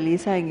se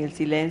realiza en el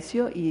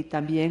silencio y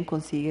también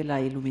consigue la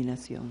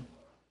iluminación.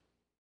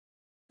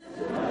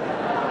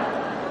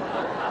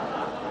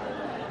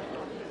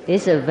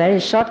 This is a very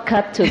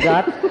shortcut to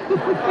God.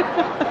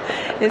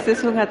 Ese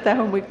es un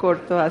atajo muy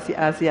corto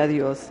hacia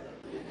Dios.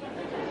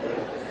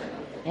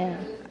 Yeah,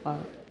 well,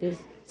 this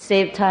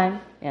save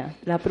time. Yeah.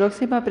 La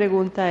próxima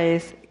pregunta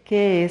es,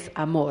 ¿qué es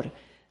amor?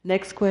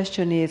 Next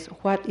question is,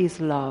 what is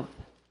love?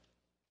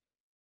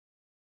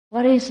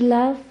 What is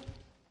love?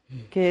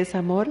 ¿Qué es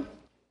amor?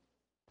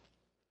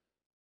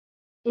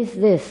 Is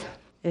this.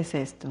 Es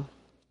esto.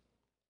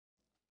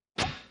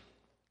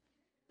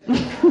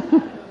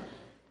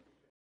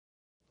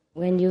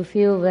 When you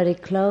feel very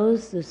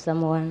close to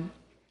someone,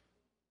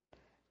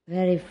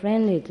 very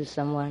friendly to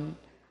someone,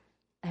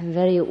 and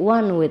very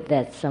one with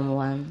that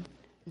someone,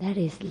 that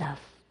is love.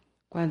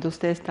 Cuando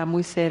usted está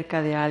muy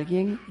cerca de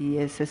alguien y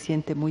él se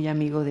siente muy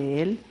amigo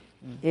de él,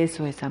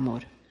 eso es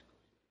amor.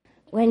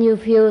 When you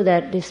feel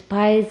that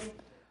despite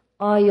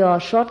all your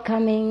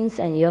shortcomings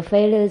and your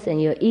failures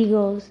and your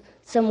egos,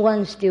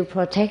 someone still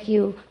protect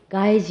you,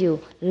 guides you,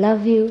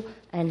 love you,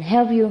 and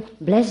help you,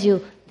 bless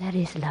you, that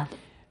is love.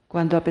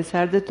 Cuando a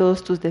pesar de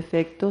todos tus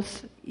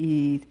defectos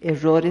y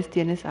errores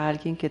tienes a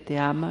alguien que te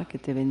ama, que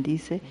te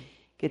bendice,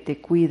 que te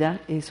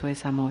cuida, eso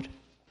es amor.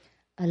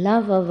 A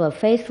love of a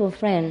faithful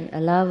friend, a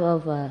love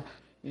of a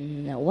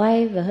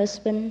wife, a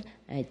husband,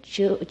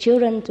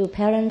 children to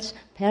parents,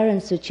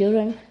 parents to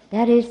children,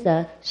 that is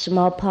the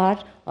small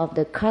part of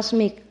the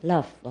cosmic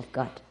love of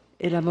God.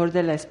 El amor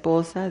de la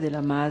esposa, de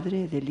la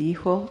madre, del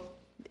hijo,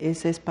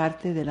 Ese es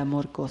parte del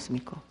amor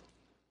cósmico.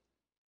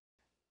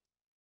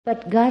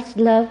 But God's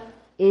love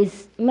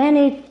is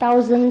many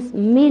thousands,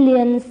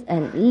 millions,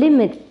 and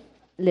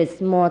limitless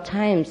more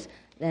times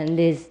than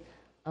this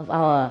of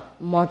our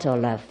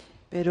mortal love.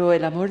 Pero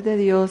el amor de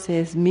Dios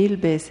es 1000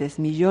 veces,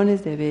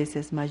 millones de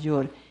veces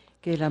mayor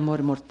que el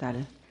amor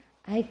mortal.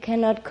 I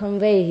cannot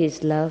convey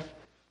His love,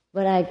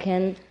 but I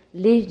can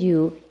lead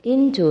you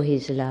into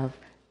His love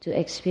to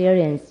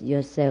experience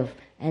yourself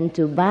and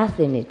to bath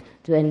in it,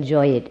 to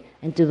enjoy it,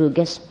 and to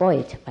get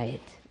spoiled by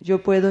it.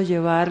 Yo puedo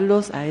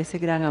llevarlos a ese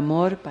gran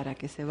amor para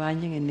que se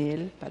bañen en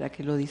él, para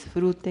que lo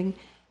disfruten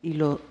y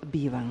lo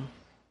vivan.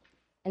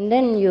 And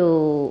then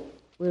you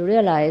will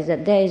realize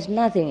that there is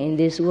nothing in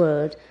this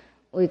world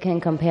we can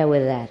compare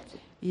with that.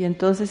 Y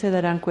entonces se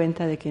darán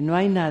cuenta de que no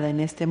hay nada en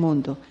este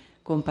mundo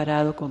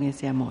comparado con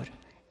ese amor.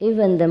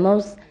 Even the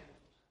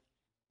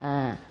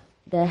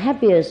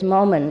happiest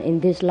moment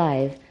in this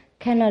life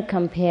cannot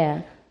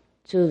compare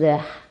to the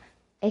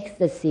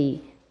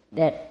ecstasy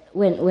that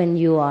when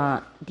you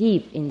are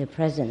deep in the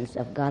presence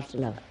of God's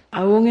love.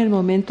 Aún el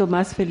momento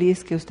más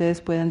feliz que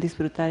ustedes puedan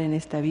disfrutar en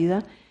esta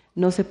vida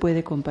no se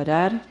puede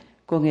comparar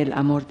con el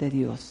amor de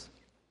Dios.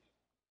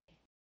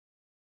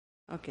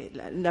 Okay,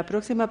 la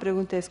próxima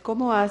pregunta es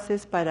 ¿cómo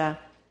hacer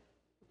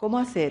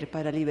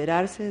para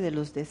liberarse de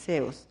los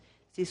deseos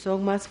si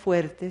son más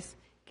fuertes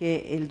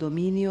que el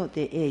dominio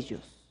de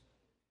ellos?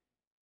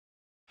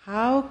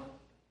 How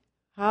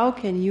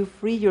can you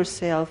free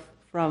yourself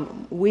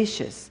from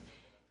wishes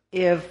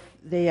if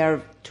they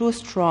are too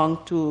strong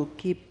to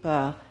keep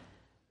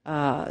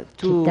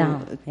Keep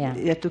down, yeah.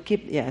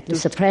 To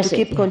suppress to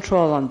keep it,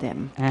 control on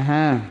them?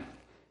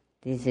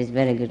 This is a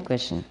very good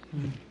question.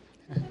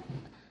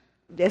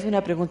 Es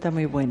una pregunta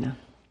muy buena.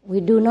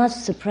 We do not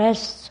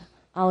suppress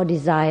our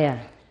desire.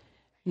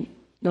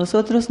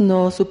 Nosotros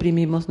no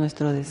suprimimos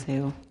nuestro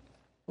deseo.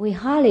 We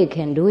hardly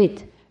can do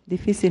it.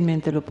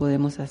 Difícilmente lo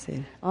podemos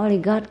hacer. Only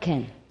God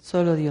can.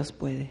 Solo Dios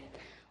puede.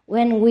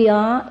 When we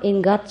are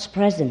in God's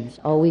presence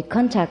or we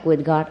contact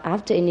with God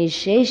after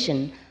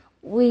initiation,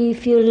 we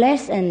feel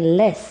less and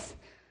less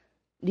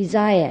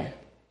desire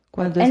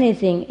of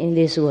anything in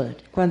this world.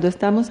 Cuando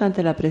estamos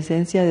ante la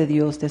presencia de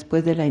Dios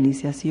después de la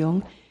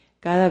iniciación,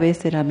 cada vez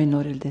será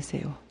menor el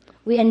deseo.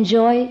 We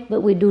enjoy,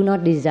 but we do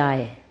not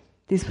desire.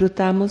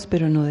 Disfrutamos,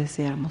 pero no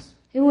deseamos.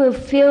 It will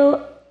fill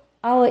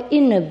our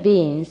inner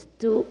beings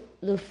to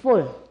the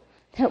full,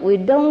 that we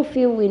don't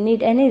feel we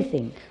need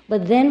anything,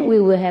 but then we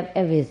will have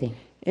everything.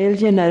 Él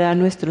llenará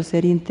nuestro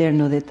ser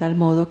interno de tal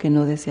modo que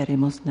no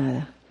desearemos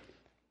nada.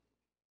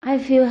 I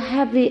feel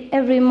happy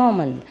every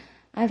moment.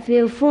 I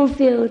feel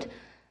fulfilled,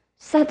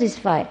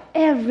 satisfied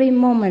every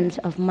moment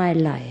of my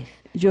life.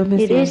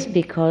 It is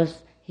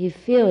because He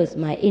fills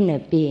my inner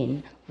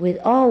being with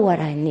all what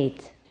I need.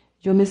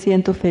 Yo me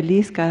siento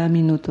feliz cada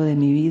minuto de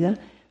mi vida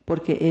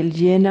porque Él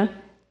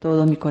llena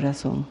todo mi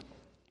corazón.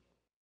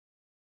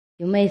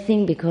 You may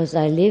think because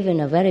I live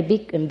in a very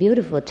big and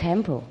beautiful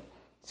temple,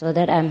 so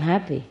that I'm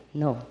happy.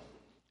 No.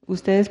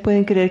 Ustedes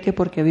pueden creer que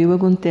porque vivo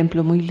en un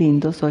templo muy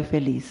lindo soy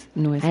feliz.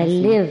 No es I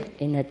así. live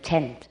in a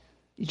tent.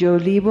 Yo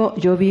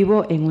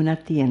vivo en una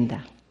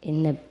tienda.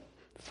 In the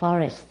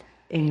forest.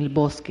 En el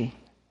bosque.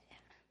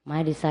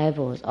 My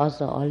disciples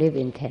also all live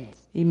in tents.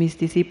 Y mis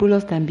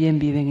discípulos también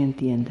viven en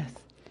tiendas.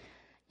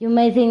 You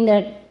may think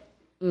that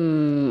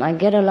I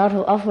get a lot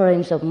of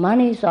offerings of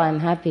money, so I'm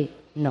happy.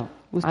 No,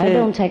 I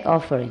don't take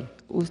offering.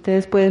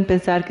 Ustedes pueden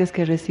pensar que es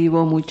que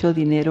recibo mucho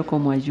dinero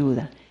como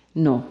ayuda.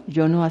 No,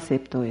 yo no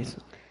acepto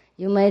eso.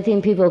 You may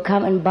think people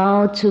come and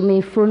bow to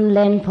me full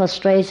length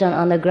prostration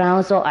on the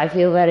ground, so I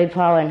feel very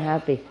proud and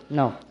happy.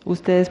 No.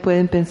 Ustedes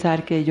pueden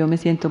pensar que yo me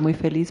siento muy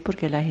feliz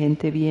porque la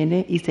gente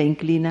viene y se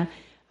inclina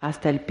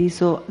hasta el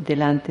piso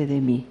delante de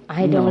mí.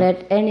 I don't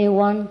let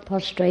anyone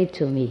prostrate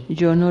to me.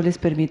 Yo no les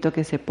permito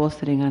que se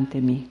postren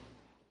ante mí.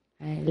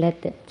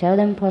 Tell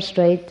them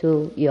prostrate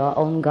to your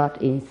own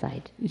God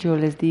inside. Yo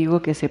les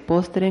digo que se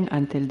postren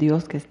ante el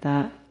Dios que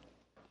está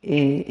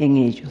en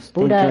ellos.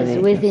 Buddha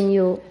is within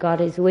you,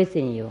 God is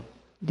within you.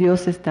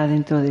 Dios está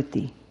dentro de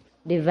ti.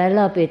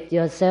 Develop it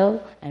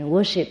yourself and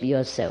worship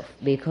yourself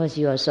because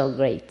you are so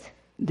great.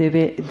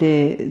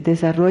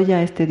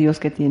 Desarrolla este Dios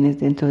que tienes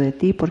dentro de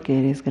ti porque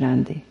eres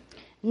grande.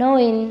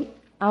 Knowing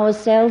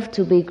ourselves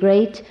to be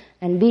great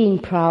and being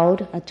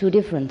proud are two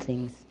different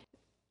things.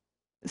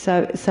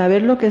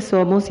 Saber lo que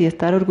somos y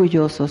estar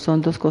orgullosos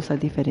son dos cosas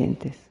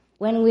diferentes.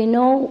 When we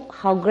know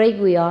how great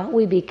we are,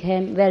 we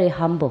become very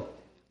humble.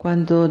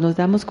 Cuando nos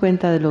damos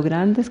cuenta de lo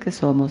grandes que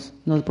somos,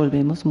 nos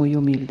volvemos muy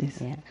humildes.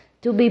 Yeah.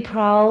 To be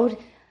proud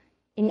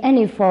in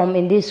any form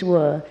in this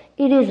world,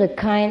 it is a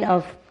kind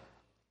of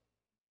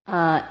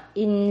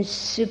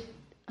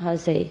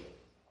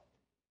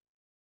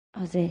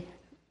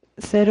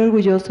Ser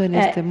orgulloso en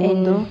este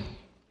mundo.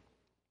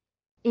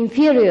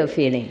 Inferior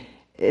feeling.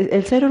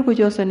 El ser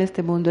orgulloso en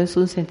este mundo es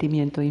un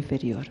sentimiento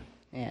inferior.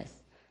 Yes.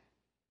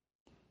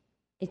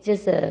 It's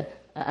just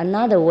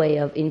another way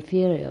of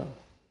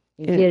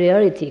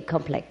inferiority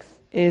complex.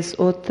 Es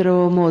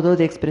otro modo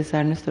de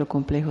expresar nuestro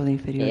complejo de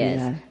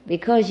inferioridad. Yes,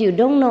 because you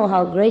don't know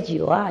how great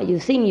you are. You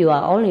think you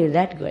are only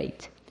that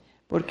great.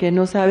 Porque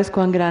no sabes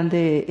cuán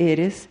grande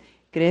eres,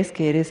 crees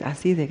que eres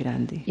así de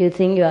grande. You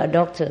think you are a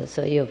doctor,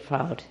 so you're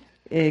proud.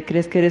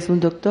 Crees que eres un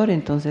doctor,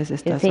 entonces You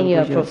estás think you're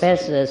a orgulloso.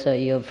 professor, so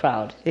you're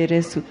proud.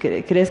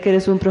 Crees que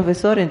eres un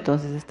profesor,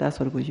 entonces estás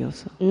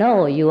orgulloso.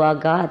 No, you are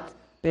God.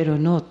 Pero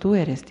no, tú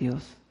eres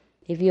Dios.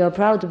 If you are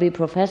proud to be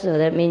professor,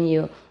 that means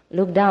you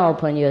look down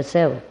upon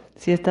yourself.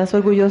 Si estás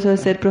orgulloso de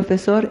ser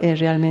profesor,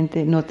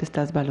 realmente no te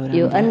estás You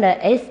valorando.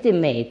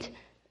 underestimate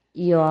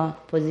your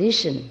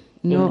position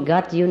No. in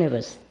God's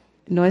universe.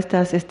 No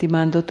estás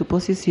estimando tu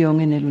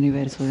posición en el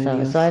universo de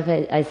Dios. So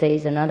I say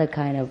it's another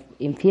kind of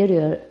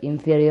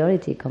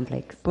inferiority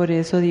complex. Por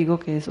eso digo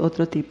que es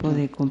otro tipo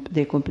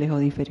de complejo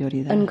de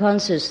inferioridad.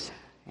 Unconscious.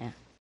 Yeah.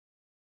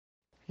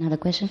 Another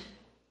question?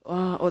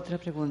 Otra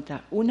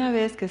pregunta. Una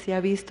vez que se ha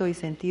visto y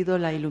sentido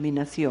la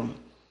iluminación,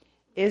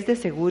 ¿es de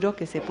seguro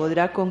que se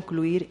podrá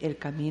concluir el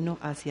camino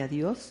hacia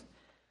Dios?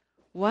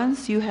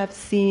 Once you have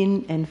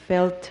seen and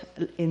felt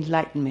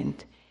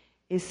enlightenment,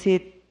 is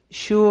it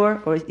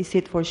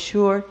for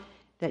sure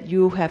that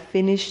you have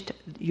finished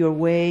your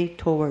way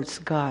towards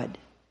God?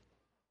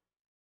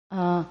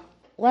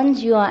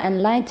 Once you are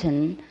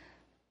enlightened,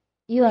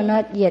 you are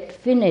not yet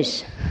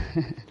finished.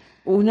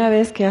 Una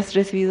vez que has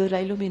recibido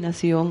la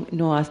iluminación,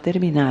 no has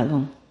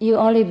terminado, You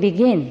only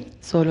begin.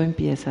 solo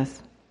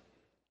empiezas.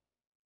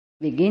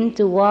 Begin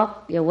to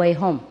walk your way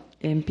home.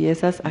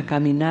 Empiezas a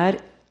caminar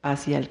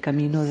hacia el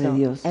camino de So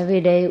Dios. every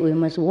day we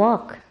must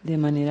walk. De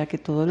manera que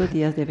todos los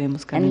días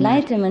debemos caminar.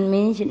 Enlightenment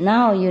means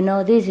now you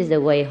know this is the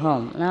way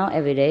home. Now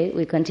every day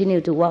we continue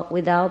to walk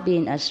without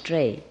being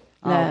astray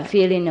or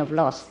feeling of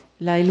loss.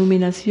 La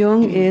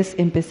iluminación es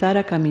empezar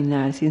a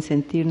caminar sin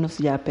sentirnos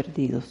ya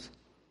perdidos.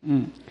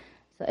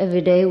 So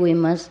every day we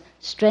must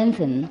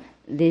strengthen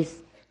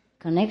this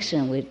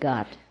connection with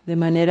God. De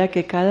manera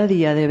que cada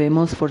día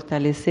debemos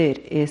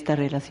fortalecer esta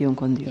relación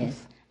con Dios.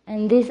 Yes.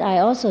 And this I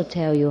also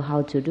tell you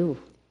how to do.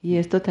 Y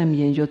esto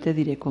también yo te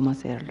diré cómo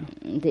hacerlo.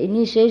 The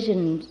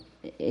initiation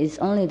is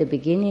only the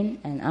beginning,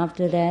 and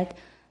after that,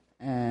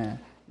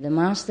 the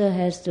master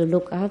has to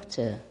look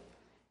after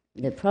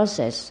the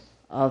process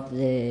of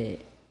the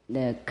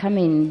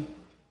coming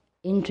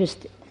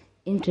interest,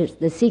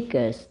 the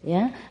seekers,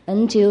 yeah,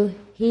 until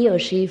he or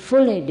she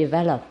fully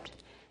developed,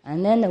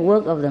 and then the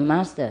work of the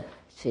master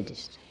is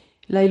finished.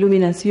 La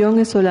iluminación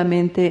es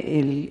solamente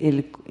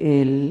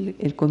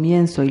el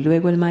comienzo y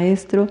luego el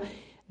maestro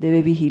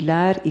debe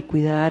vigilar y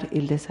cuidar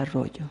el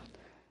desarrollo.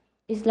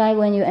 It's like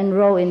when you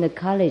enroll in the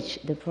college,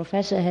 the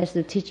professor has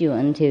to teach you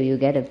until you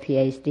get a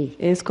PhD.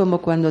 Es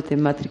como cuando te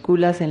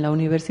matriculas en la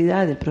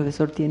universidad, el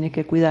profesor tiene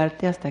que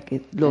cuidarte hasta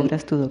que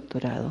logras tu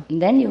doctorado. And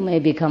then you may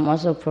become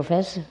also a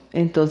professor,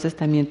 Entonces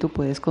también tú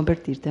puedes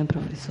convertirte en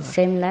profesor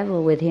same level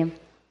with him.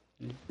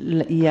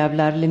 y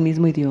hablarle el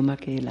mismo idioma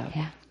que él habla.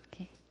 Yeah.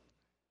 Okay.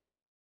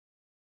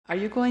 Are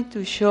you going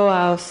to show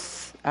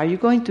us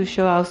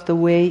the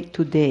way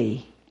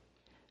today?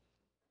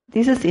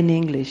 This is in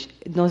English.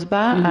 ¿Nos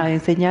va a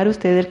enseñar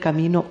usted el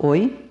camino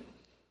hoy?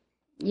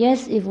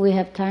 Yes, if we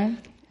have time,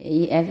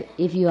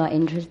 if you are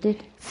interested.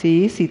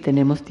 Sí, si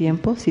tenemos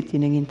tiempo, si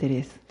tienen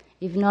interés.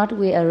 If not,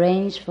 we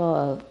arrange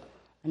for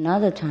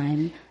another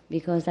time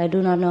because I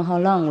do not know how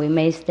long we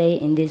may stay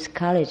in this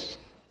college.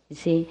 You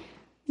see,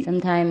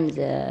 sometimes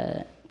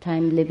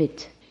time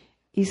limit.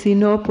 Y si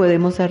no,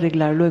 podemos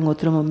arreglarlo en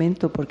otro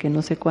momento porque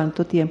no sé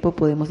cuánto tiempo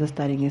podemos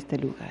estar en este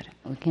lugar.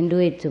 We can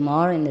do it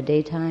tomorrow in the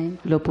daytime.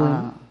 Lo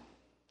podemos.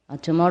 Or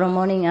tomorrow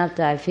morning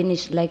after I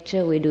finish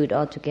lecture, we do it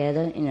all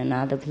together in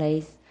another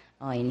place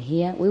or in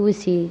here. We will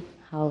see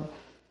how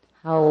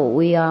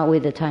we are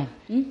with the time.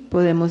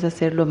 Podemos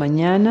hacerlo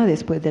mañana,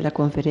 después de la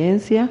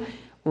conferencia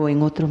o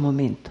en otro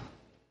momento.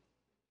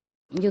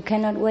 You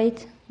cannot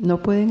wait? ¿No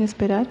pueden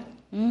esperar?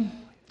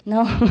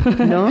 No.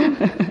 ¿No?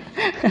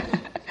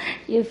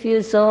 You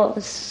feel so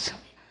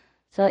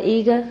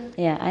eager.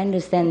 Yeah, I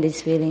understand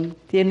this feeling.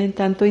 ¿Tienen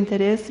tanto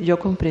interés? Yo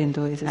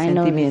comprendo ese I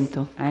know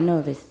sentimiento. this. I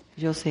know this.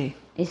 Yo sé.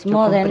 It's Yo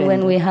more than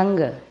when comprendo. we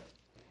hunger.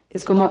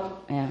 Es como,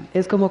 Yeah.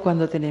 es como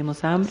cuando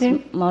tenemos hambre,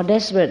 It's more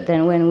desperate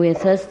than when we're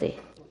thirsty.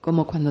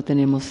 como cuando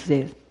tenemos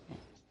sed.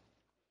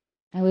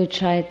 I will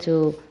try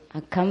to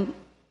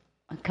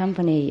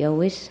accompany your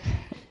wish.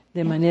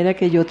 De manera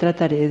que yo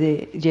trataré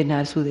de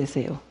llenar su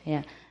deseo.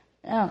 Yeah.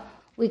 Now,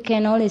 we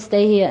can only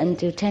stay here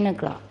until 10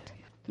 o'clock.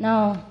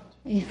 Now,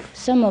 if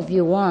some of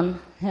you want,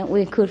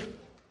 we could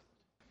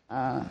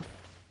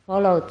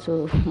follow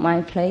to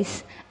my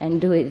place and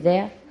do it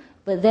there.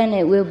 But then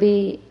it will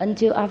be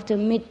until after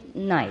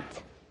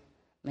midnight,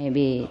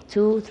 maybe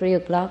 2, 3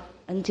 o'clock,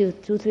 until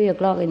 2, 3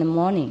 o'clock in the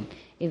morning.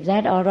 If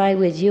that's all right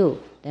with you,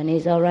 then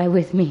it's all right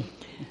with me.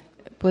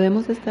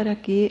 Podemos estar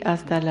aquí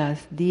hasta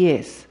las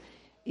 10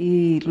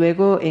 y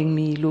luego en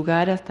mi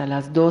lugar hasta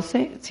las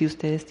 12, si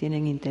ustedes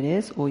tienen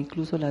interés, o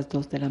incluso las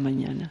 2 de la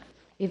mañana.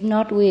 If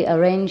not, we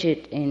arrange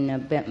it in a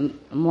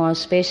more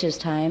spacious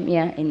time,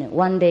 yeah, in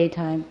one day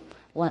time,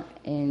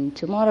 in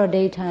tomorrow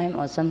daytime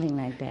or something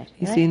like that.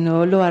 Y Right? si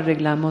no, lo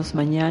arreglamos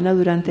mañana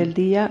durante el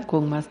día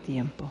con más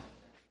tiempo.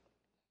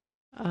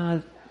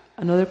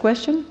 Another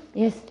question?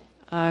 Yes.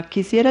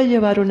 Quisiera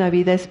llevar una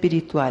vida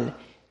espiritual.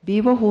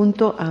 Vivo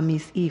junto a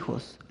mis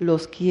hijos.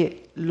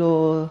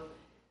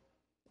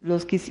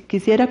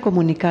 Quisiera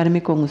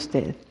comunicarme con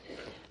usted.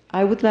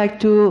 I would like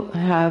to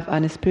have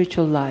an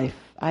spiritual life.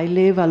 I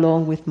live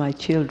along with my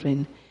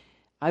children.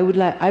 I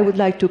would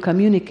like to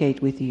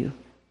communicate with you.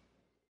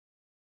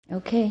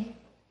 Okay.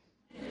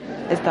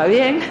 ¿Está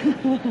bien?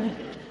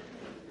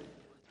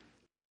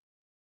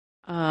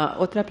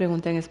 Otra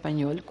pregunta en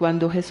español.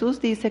 Cuando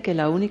Jesús dice que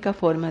la única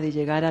forma de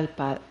llegar al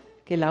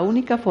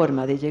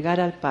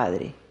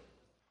Padre,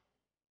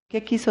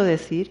 ¿qué quiso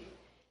decir?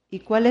 ¿Y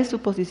cuál es su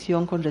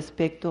posición con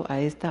respecto a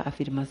esta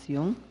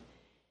afirmación?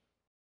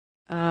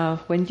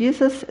 When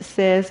Jesus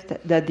says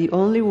that the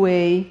only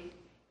way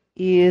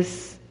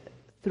is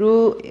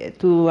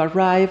to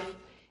arrive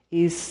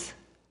is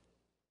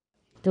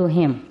To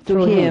him. to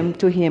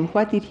Through him.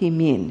 What did he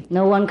mean?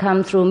 No one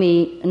come through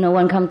me. No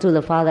one come to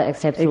the Father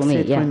except through me.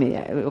 Except Yeah.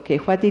 for me. Okay,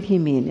 what did he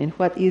mean? And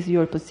what is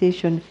your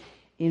position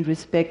in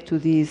respect to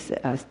this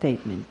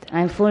statement?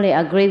 I fully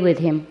agree with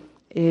him.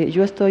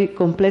 Yo estoy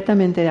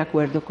completamente de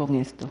acuerdo con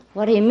esto.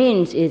 What he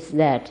means is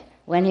that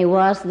when he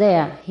was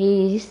there,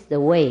 he is the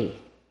way.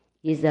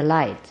 He is the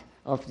light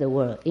of the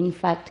world. In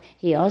fact,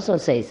 he also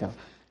says so.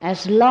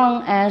 As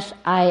long as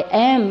I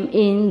am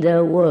in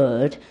the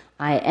world,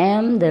 I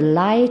am the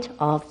light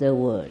of the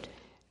world.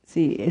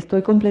 Sí,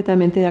 estoy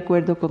completamente de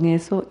acuerdo con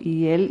eso.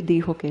 Y él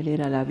dijo que él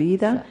era la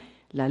vida,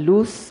 la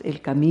luz, el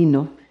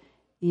camino.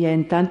 Y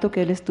en tanto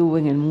que él estuvo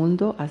en el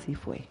mundo, así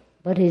fue.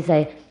 But he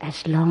said,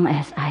 as long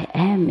as I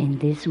am in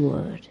this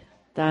world.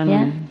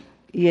 Yeah.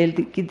 Y él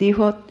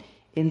dijo,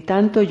 en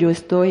tanto yo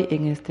estoy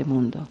en este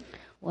mundo.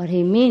 What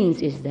he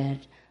means is that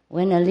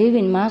when a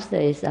living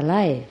master is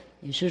alive,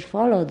 you should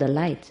follow the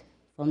light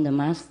from the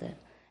master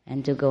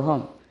and to go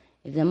home.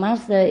 If the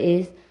master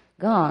is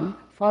gone,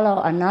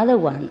 follow another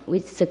one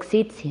which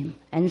succeeds him,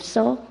 and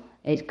so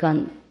it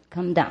can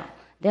come down.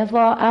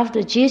 Therefore,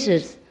 after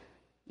Jesus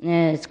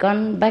has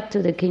gone back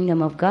to the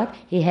kingdom of God,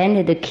 he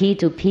handed the key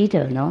to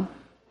Peter, no?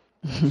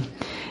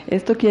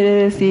 Esto quiere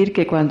decir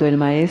que cuando el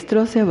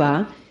maestro se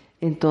va,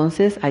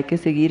 entonces hay que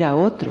seguir a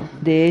otro.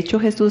 De hecho,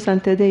 Jesús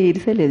antes de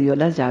irse le dio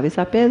las llaves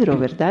a Pedro,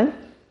 ¿verdad?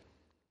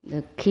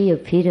 The key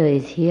of Peter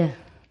is here.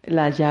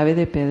 La llave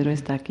de Pedro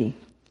está aquí.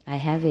 I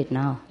have it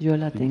now. Yo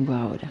la tengo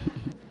ahora.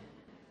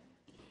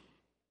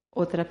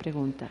 Otra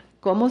pregunta.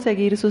 ¿Cómo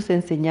seguir sus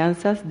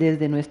enseñanzas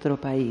desde nuestro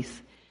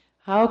país?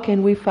 How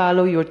can we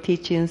follow your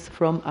teachings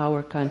from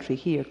our country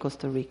here,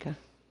 Costa Rica?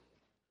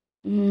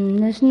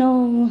 There's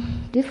no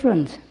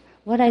difference.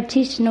 What I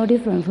teach no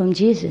different from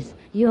Jesus.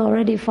 You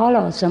already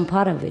follow some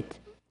part of it.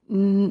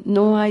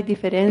 No hay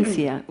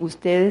diferencia.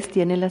 Ustedes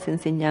tienen las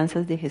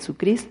enseñanzas de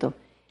Jesucristo.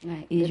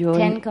 Right. Y The yo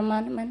 10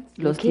 Commandments.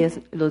 you los keep.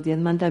 10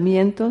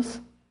 mandamientos.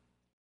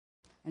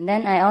 And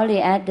then I only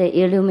add the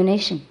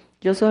illumination,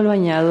 Yo solo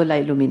añado la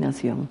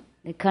iluminación,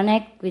 the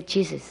connect with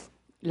Jesus,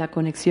 la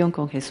conexión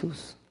con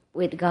Jesús,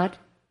 with God.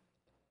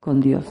 con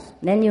Dios.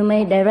 Then you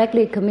may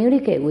directly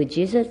communicate with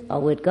Jesus or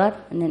with God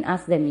and then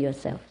ask them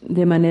yourself.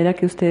 De manera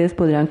que ustedes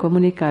podrán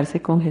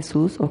comunicarse con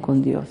Jesús o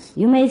con Dios.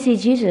 You may see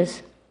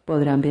Jesus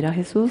Podrán ver a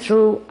Jesús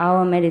through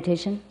our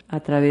meditation, a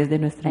través de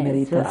nuestra and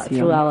through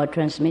meditación. our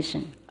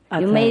transmission. A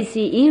You tra- may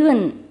see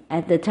even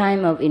at the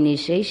time of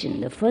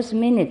initiation, the first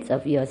minutes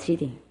of your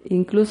sitting.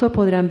 Incluso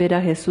podrán ver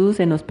a Jesús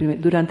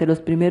durante los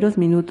primeros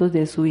minutos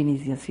de su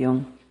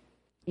iniciación,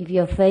 If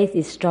your faith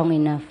is strong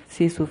enough.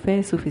 si su fe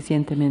es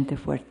suficientemente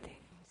fuerte.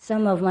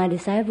 Some of my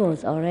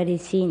disciples already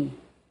seen.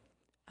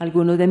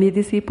 Algunos de mis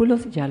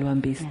discípulos ya lo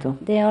han visto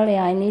They only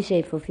are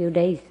initiated for a few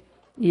days.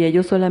 y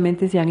ellos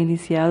solamente se han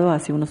iniciado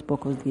hace unos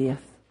pocos días.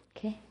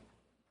 Okay.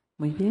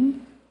 Muy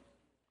bien.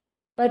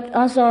 But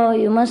also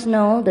you must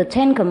know the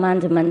 10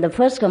 commandments. The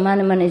first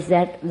commandment is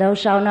that thou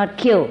shalt not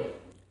kill.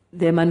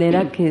 De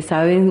manera que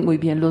saben muy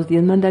bien los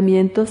 10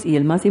 mandamientos y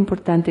el más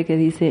importante que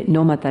dice,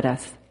 no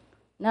matarás.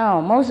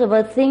 Now, most of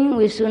us think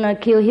we should not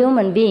kill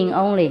human being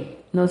only.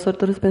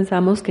 Nosotros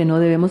pensamos que no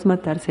debemos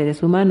matar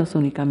seres humanos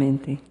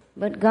únicamente,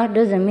 But God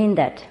doesn't mean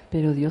that.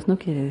 pero Dios no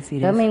quiere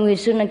decir That eso. means we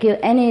should not kill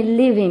any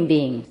living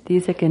being,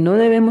 Dice que no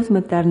debemos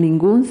matar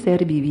ningún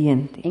ser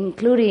viviente,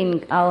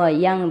 including our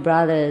young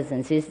brothers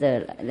and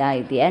sisters,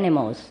 like the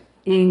animals.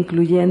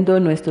 incluyendo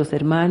nuestros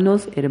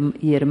hermanos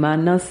y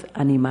hermanas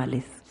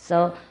animales.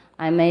 So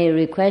I may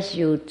request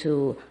you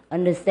to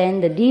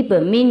understand the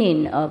deeper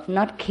meaning of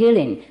not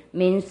killing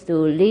means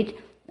to lead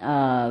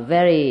a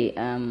very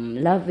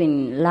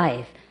loving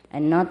life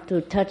and not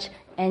to touch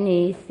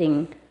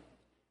anything.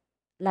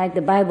 Like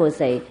the Bible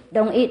says,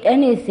 don't eat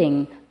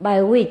anything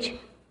by which,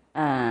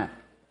 by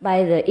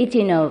the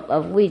eating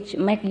of which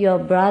make your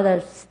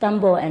brother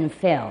stumble and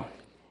fail.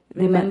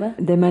 Remember?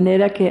 De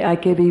manera que hay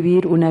que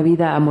vivir una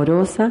vida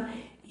amorosa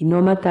y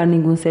no matar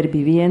ningún ser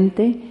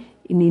viviente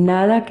ni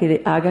nada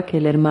que haga que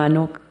el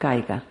hermano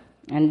caiga.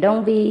 And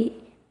don't be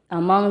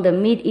among the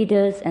meat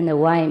eaters and the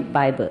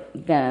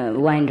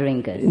wine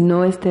drinkers.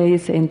 No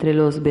estéis entre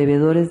los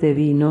bebedores de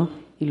vino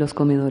y los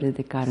comedores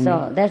de carne.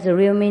 So that's the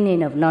real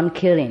meaning of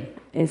non-killing.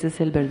 Ese es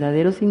el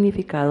verdadero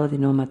significado de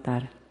no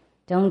matar.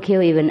 Don't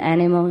kill even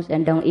animals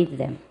and don't eat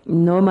them.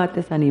 No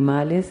mates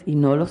animales y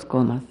no los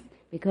comas.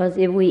 Because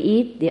if we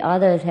eat, the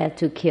others have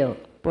to kill.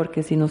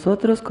 Porque si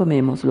nosotros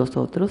comemos, los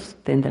otros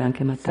tendrán que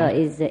So matar.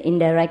 it's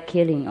indirect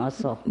killing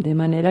also. De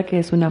manera que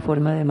es una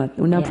forma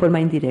Yeah. forma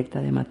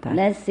indirecta de matar.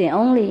 That's the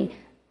only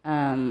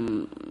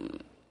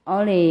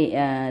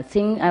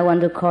thing I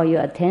want to call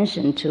your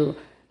attention to,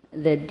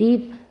 the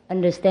deep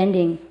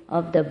understanding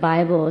of the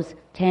Bible's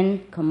 10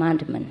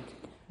 commandments.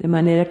 De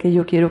manera que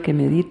yo quiero que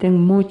mediten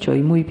mucho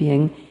y muy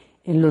bien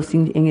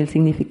en el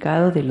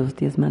significado de los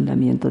 10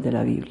 mandamientos de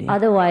la Biblia.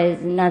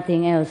 Otherwise,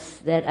 nothing else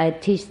that I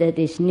teach that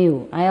is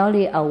new. I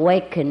only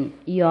awaken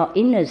your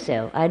inner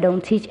self. I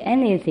don't teach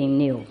anything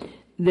new.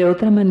 De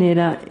otra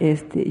manera,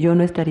 yo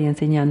no estaría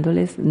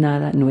enseñándoles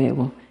nada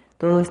nuevo.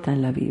 Todo está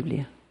en la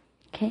Biblia.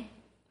 Okay?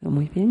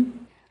 Muy bien.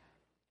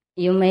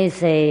 You may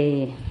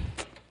say,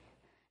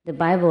 the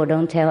Bible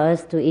don't tell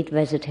us to eat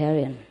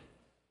vegetarian,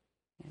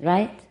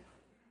 right?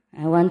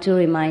 I want to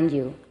remind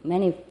you,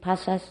 many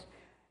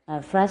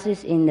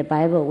phrases in the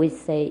Bible which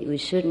say we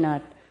should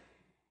not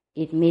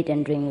eat meat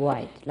and drink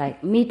wine.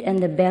 Like meat and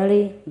the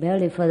belly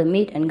for the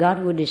meat, and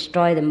God will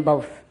destroy them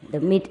both, the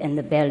meat and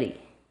the belly.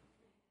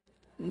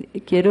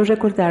 Quiero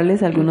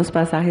recordarles algunos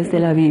pasajes de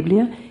la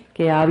Biblia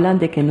que hablan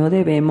de que no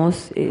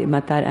debemos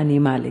matar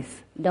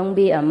animales. Don't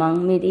be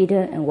among meat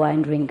eater and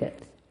wine drinkers.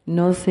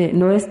 No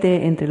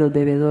esté entre los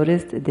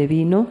bebedores de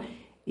vino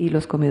y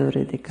los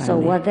comedores de carne. So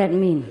what that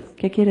means?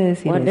 ¿Qué quiere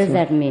decir What eso? does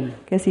that mean?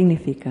 ¿Qué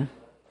significa?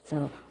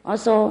 So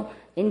also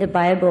in the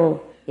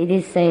Bible it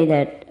is said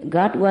that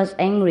God was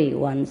angry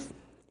once.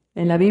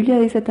 En la Biblia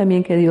dice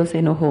también que Dios se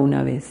enojó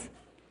una vez.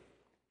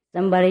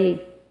 Somebody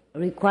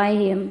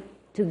required him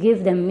to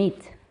give them meat.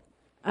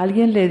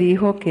 Alguien le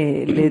dijo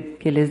que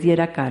les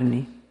diera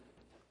carne.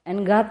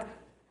 And God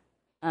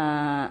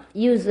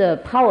used a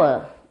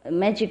power, a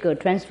magical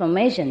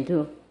transformation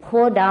to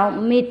pour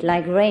down meat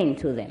like rain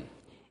to them.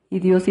 Y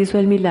Dios hizo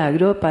el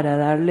milagro para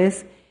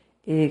darles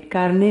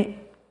carne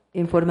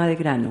en forma de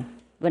grano.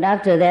 But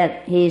after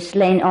that, he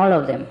slain all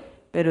of them.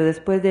 Pero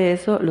después de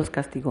eso los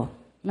castigó.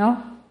 No?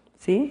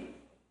 ¿Sí?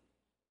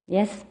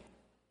 Yes?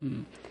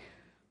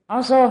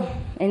 Also,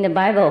 in the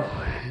Bible,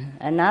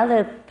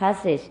 another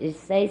passage it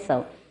says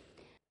so.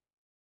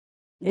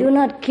 Do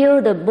not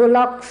kill the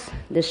bullocks,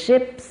 the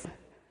sheep,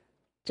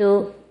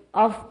 to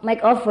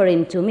make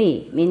offering to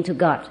me, mean to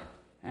God.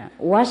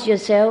 Wash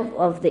yourself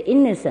of the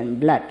innocent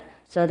blood,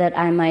 so that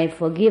I might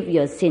forgive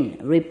your sin,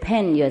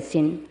 repent your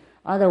sin.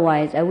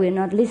 Otherwise, I will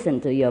not listen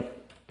to your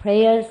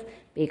prayers,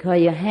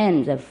 because your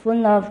hands are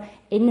full of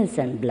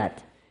innocent blood.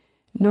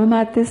 No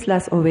mates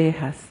las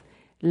ovejas,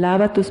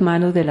 lava tus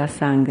manos de la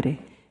sangre.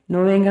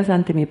 No vengas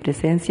ante mi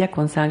presencia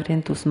con sangre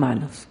en tus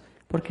manos,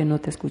 porque no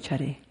te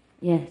escucharé.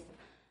 Yes.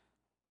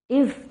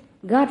 If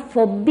God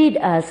forbid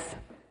us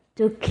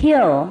to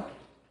kill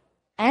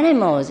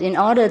animals in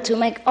order to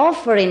make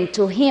offering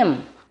to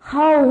Him,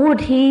 how would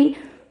He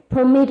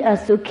permit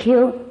us to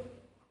kill,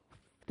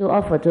 to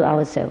offer to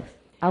ourselves?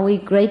 Are we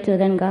greater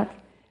than God?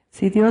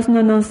 Si Dios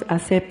no nos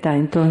acepta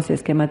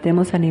entonces que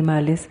matemos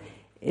animales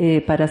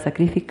para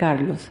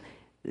sacrificarlos,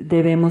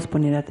 debemos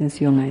poner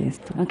atención a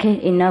esto. Okay,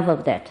 enough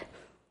of that.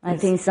 I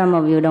think some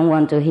of you don't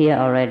want to hear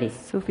already.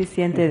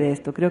 Suficiente de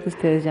esto. Creo que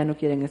ustedes ya no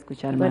quieren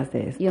escuchar más de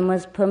But esto. you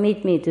must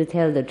permit me to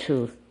tell the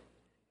truth,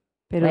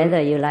 Pero,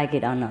 whether you like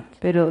it or not.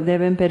 pero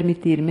deben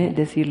permitirme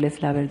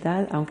decirles la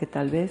verdad, aunque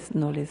tal vez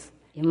no les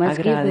You must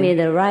give me agrade.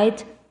 the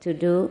right to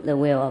do the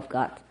will of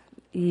God.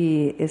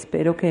 Y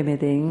espero que me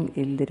den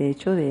el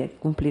derecho de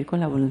cumplir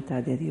con la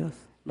voluntad de Dios.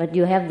 But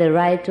you have the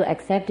right to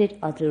accept it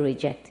or to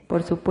reject it.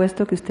 Por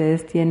supuesto que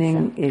ustedes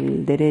tienen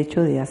el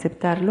derecho de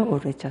aceptarlo o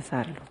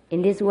rechazarlo.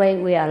 In this way,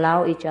 we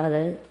allow each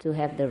other to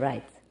have the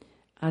right.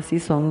 Así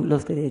son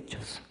los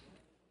derechos.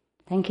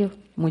 Thank you.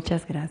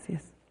 Muchas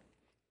gracias.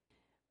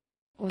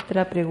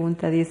 Otra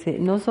pregunta dice,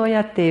 no soy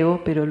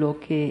ateo, pero lo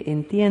que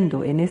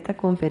entiendo en esta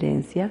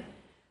conferencia,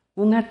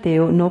 un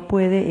ateo no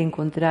puede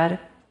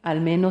encontrar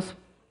al menos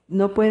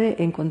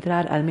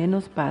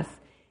paz.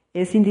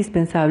 Es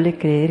indispensable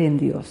creer en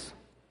Dios.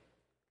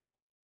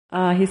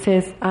 He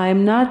says, I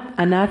am not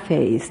an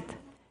atheist,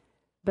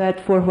 but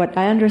for what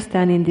I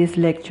understand in this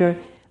lecture,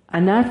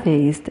 an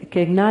atheist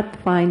cannot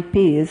find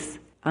peace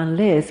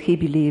unless he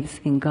believes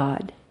in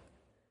God.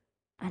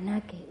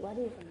 Anarchy. What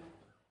is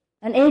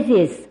an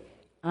atheist?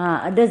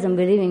 Doesn't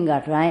believe in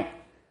God, right?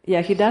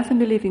 Yeah, he doesn't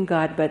believe in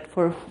God, but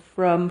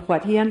from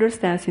what he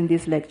understands in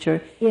this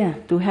lecture, Yeah.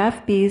 to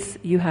have peace,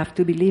 you have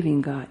to believe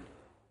in God.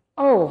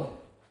 Oh,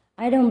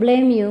 I don't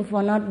blame you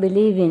for not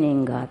believing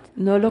in God.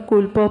 No lo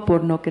culpo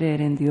por no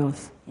creer en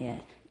Dios. Yeah.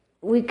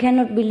 We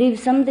cannot believe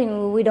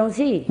something we don't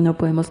see No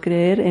podemos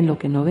creer en lo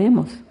que no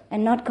vemos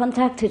and not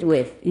contacted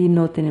with. y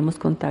no tenemos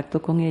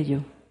contacto con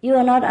ello. You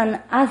are not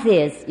an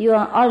atheist. You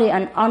are only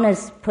an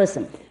honest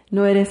person.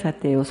 No eres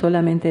ateo,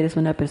 solamente eres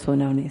una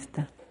persona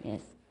honesta.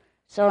 Yes.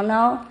 So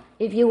now,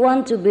 if you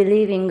want to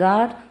believe in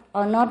God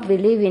or not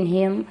believe in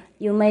Him,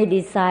 you may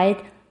decide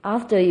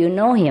after you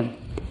know Him.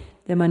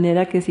 De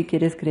manera que si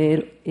quieres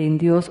creer en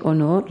Dios o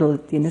no, lo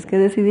tienes que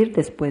decidir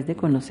después de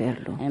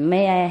conocerlo. And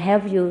may I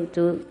help you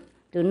to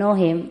know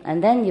Him,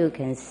 and then you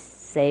can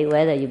say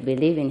whether you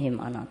believe in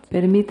Him or not.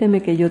 Permíteme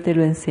que yo te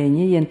lo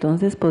enseñe y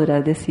entonces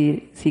podrás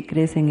decir si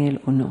crees en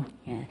Él o no.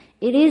 Yeah.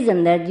 It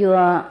isn't that you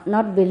are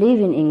not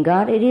believing in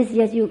God, it is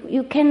just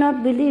you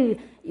cannot believe,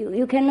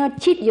 you cannot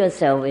cheat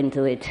yourself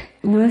into it.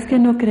 No es que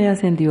no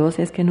creas en Dios,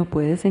 es que no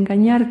puedes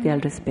engañarte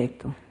al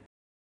respecto.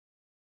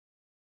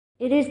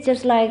 It is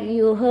just like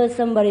you heard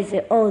somebody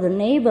say, oh, the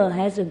neighbor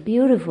has a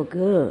beautiful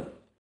girl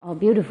or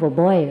beautiful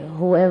boy,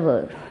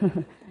 whoever.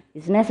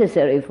 It's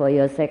necessary for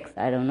your sex,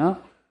 I don't know.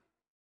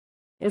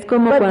 Es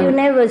como But cuando... you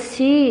never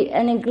see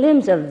any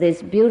glimpse of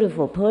this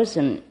beautiful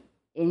person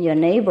in your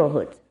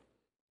neighborhood.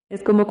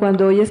 Es como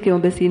cuando oyes que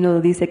un vecino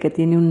dice que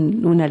tiene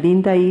una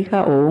linda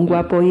hija o un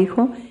guapo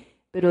hijo,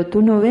 pero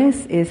tú no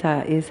ves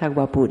esa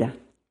guapura.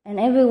 And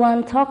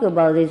everyone talk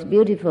about this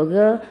beautiful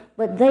girl,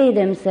 but they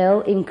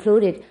themselves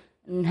included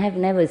have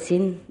never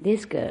seen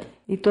this girl.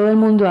 Y todo el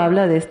mundo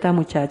habla de esta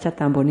muchacha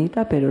tan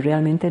bonita, pero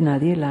realmente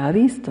nadie la ha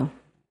visto.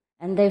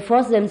 And they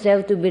force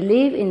themselves to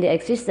believe in the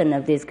existence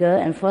of this girl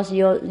and force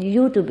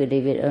you to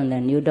believe it, and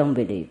then you don't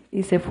believe.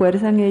 Y se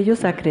fuerzan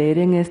ellos a creer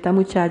en esta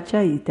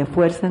muchacha y te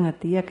fuerzan a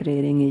ti a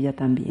creer en ella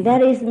también.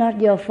 That is not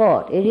your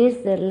fault. It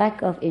is the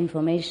lack of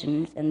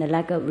information and the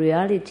lack of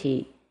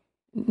reality.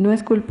 No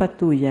es culpa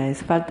tuya,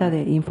 es falta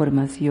de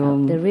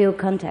información, The real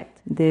contact.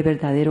 de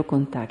verdadero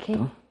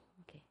contacto.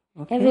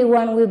 Okay.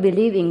 Everyone will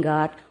believe in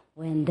God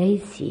when they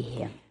see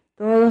Him.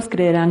 Todos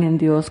creerán en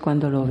Dios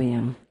cuando lo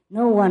vean.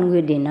 No one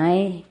will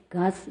deny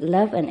God's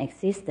love and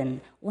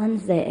existence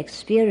once they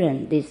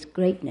experience this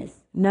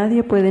greatness.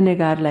 Nadie puede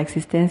negar la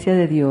existencia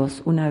de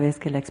Dios una vez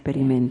que la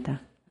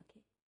experimenta.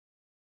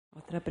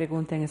 Otra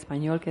pregunta en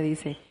español que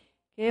dice,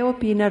 ¿qué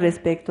opina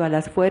respecto a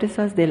las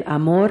fuerzas del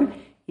amor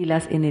y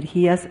las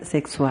energías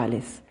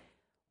sexuales?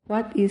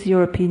 What is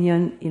your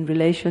opinion in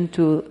relation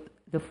to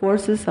the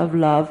forces of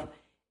love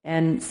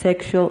and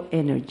sexual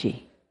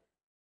energy?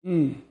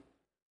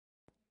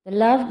 The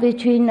love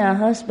between a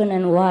husband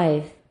and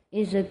wife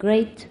is a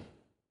great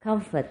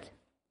comfort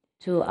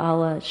to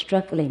our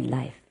struggling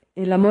life.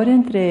 El amor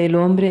entre el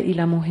hombre y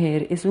la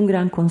mujer es un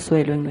gran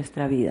consuelo en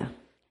nuestra vida.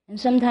 And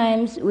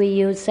sometimes we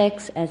use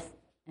sex as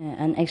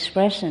an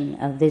expression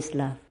of this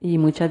love. Y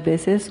muchas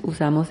veces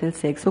usamos el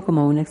sexo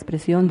como una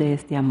expresión de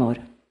este amor.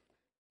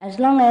 As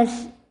long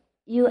as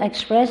you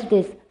express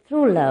this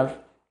through love,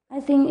 I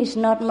think it's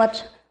not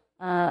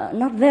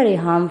very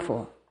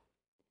harmful.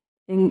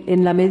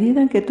 En la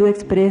medida en que tú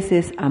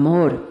expreses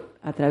amor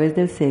a través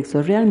del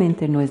sexo,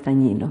 realmente no es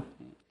dañino.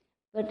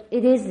 But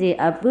it is the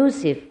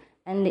abusive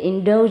and the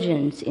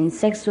indulgence in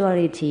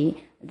sexuality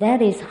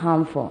that is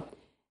harmful.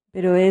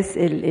 Pero es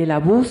el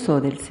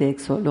abuso del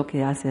sexo lo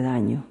que hace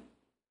daño.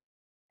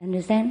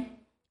 Understand?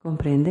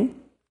 ¿Comprende?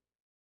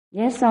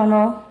 Yes or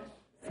no?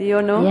 ¿Sí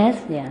o no? Yes,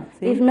 yeah.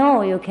 Sí. If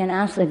no, you can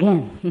ask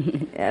again.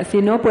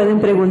 Si no, pueden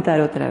preguntar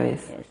otra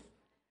vez. Yes.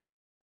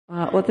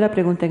 Otra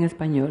pregunta en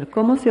español.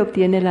 ¿Cómo se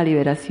obtiene la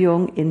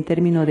liberación en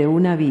términos de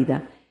una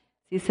vida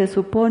si se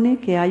supone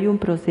que hay un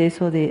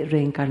proceso de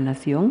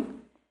reencarnación?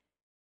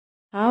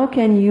 How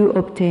can you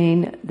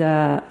obtain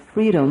the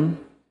freedom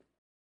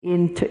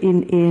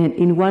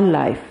in one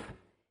life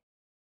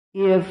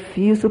if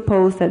you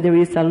suppose that there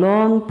is a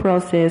long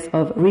process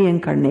of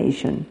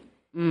reincarnation?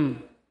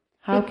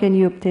 How can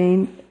you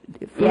obtain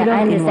freedom Yeah,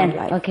 I in one understand.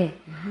 life? Okay.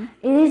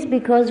 It is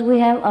because we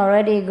have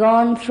already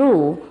gone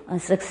through a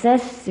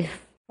successive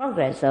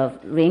progress of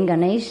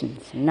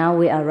reincarnations. Now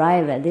we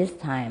arrive at this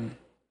time.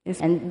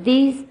 Es- And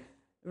these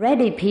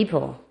ready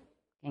people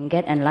can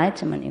get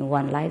enlightenment in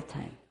one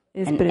lifetime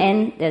Es and pre-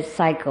 end the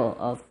cycle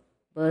of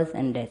birth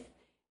and death.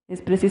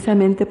 Es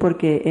precisamente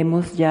porque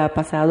hemos ya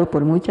pasado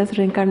por muchas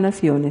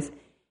reencarnaciones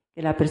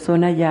que la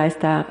persona ya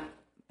está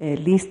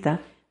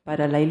lista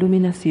para la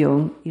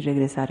iluminación y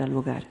regresar al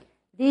hogar.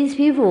 These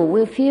people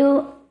will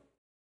feel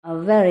a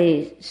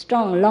very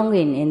strong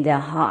longing in their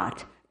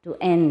heart to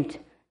end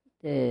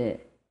the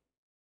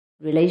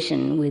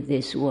relation with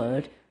this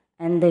world,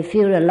 and they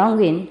feel a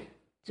longing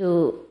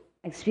to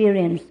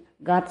experience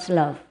God's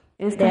love.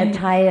 They're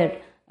tired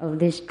of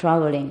this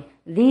traveling.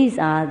 These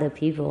are the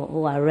people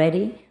who are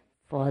ready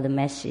for the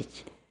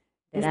message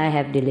that I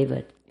have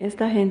delivered.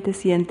 Esta gente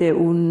siente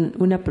un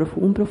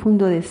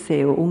profundo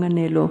deseo, un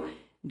anhelo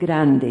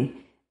grande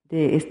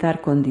de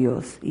estar con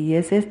Dios, y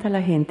es esta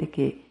la gente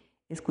que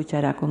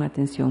escuchará con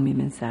atención mi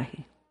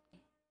mensaje.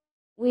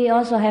 We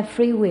also have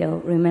free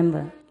will,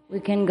 remember. We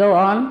can go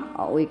on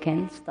or we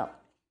can stop.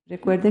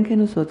 Recuerden que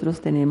nosotros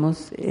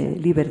tenemos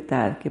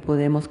libertad, que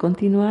podemos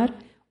continuar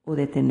o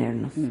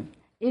detenernos.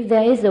 If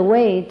there is a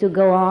way to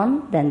go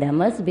on, then there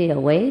must be a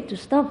way to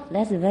stop.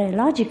 That's very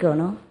logical,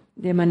 no?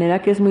 De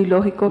manera que es muy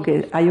lógico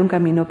que hay un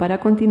camino para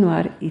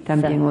continuar y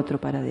también otro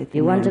para If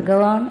you want to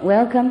detenernos. go on,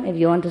 welcome. If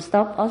you want to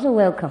stop, also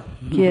welcome.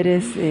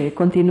 ¿Quieres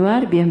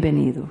continuar?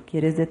 Bienvenido.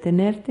 ¿Quieres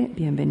detenerte?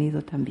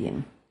 Bienvenido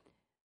también.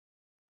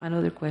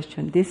 Another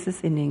question. This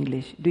is in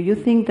English. Do you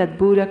think that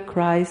Buddha,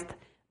 Christ,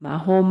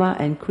 Mahoma,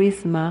 and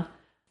Krishna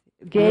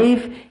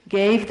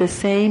gave the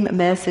same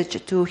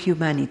message to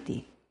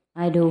humanity?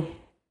 I do.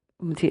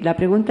 Sí, la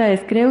pregunta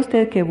es, ¿cree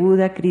usted que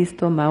Buda,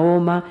 Cristo,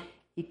 Mahoma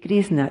y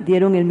Krishna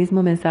dieron el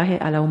mismo mensaje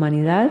a la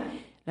humanidad?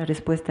 La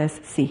respuesta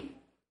es sí.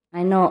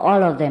 I know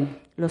all of them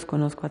Los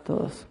conozco a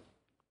todos.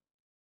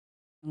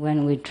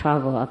 when we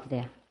travel up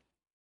there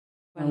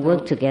and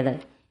work together.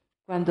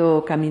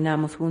 Cuando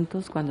caminamos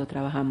juntos, cuando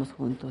trabajamos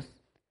juntos.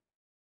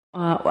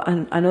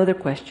 Another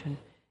question,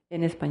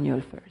 en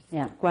español first.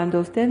 Yeah. Cuando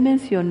usted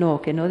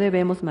mencionó que no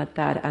debemos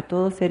matar a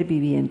todo ser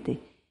viviente,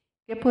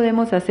 ¿qué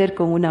podemos hacer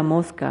con una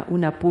mosca,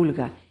 una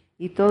pulga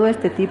y todo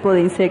este tipo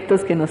de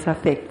insectos que nos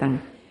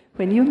afectan?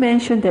 When you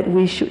mentioned that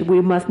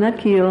we must not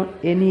kill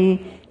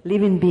any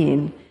living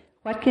being,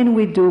 what can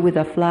we do with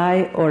a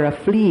fly or a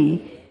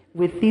flea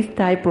with these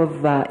type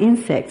of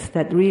insects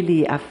that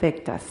really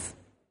affect us?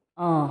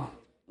 Oh,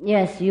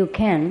 yes, you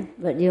can,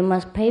 but you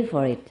must pay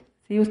for it.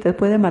 Sí, usted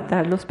puede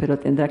matarlos, pero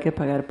tendrá que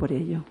pagar por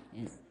ello.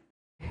 Yes.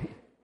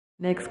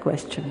 Next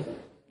question.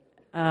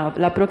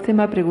 La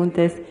próxima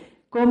pregunta es,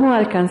 ¿cómo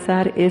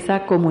alcanzar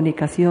esa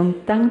comunicación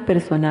tan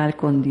personal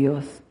con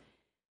Dios?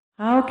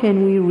 How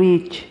can we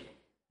reach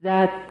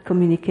that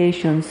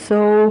communication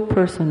so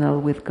personal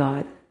with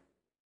God?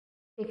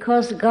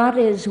 Because God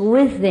is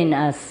within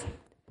us.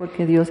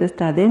 Porque Dios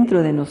está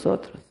dentro de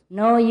nosotros.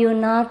 Know you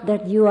not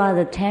that you are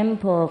the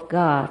temple of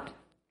God,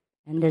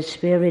 and the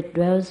Spirit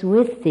dwells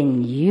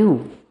within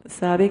you.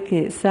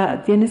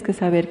 Tienes que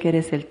saber que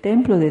eres el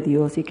templo de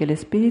Dios y que el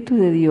Espíritu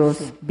de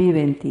Dios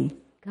vive en ti.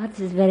 God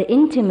is very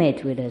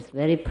intimate with us,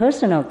 very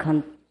personal.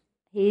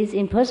 He is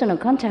in personal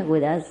contact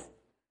with us.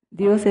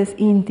 Dios es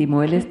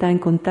íntimo, Él está en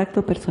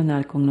contacto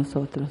personal con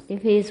nosotros.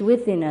 If He is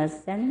within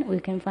us, then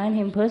we can find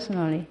Him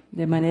personally.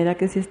 De manera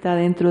que si está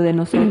dentro de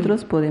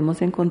nosotros,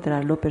 podemos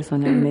encontrarlo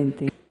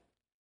personalmente.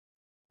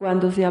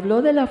 Cuando se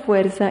habló de la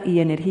fuerza y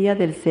energía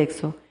del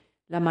sexo,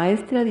 la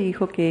maestra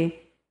dijo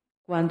que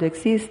cuando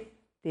existe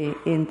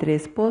entre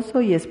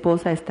esposo y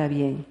esposa está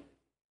bien.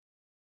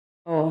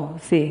 Oh,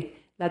 sí.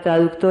 La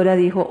traductora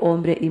dijo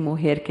hombre y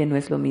mujer, que no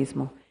es lo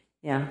mismo.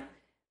 Yeah.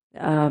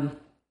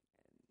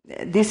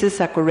 This is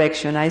a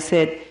correction. I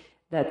said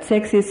that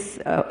sex is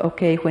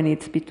okay when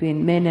it's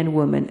between men and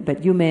women,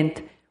 but you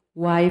meant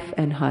wife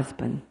and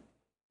husband.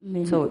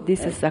 So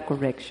this is a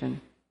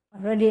correction.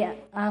 Already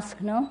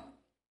asked, no?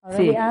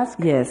 Already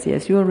asked? Yes,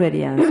 you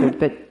already answered,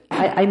 but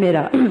I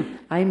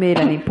made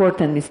an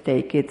important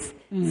mistake. It's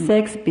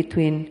sex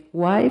between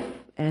wife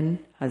and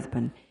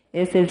husband.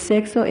 Es el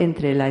sexo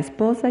entre la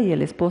esposa y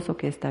el esposo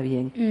que está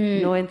bien,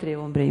 no entre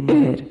hombre y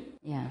mujer.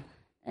 Yeah.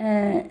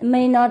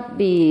 May not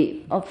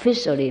be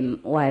officially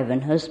wife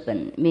and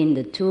husband, mean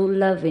the two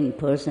loving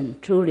person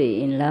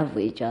truly in love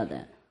with each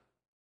other.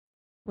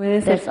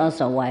 That's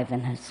also wife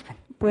and husband.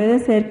 Puede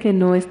ser que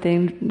no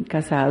estén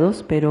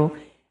casados, pero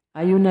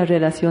hay una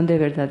relación de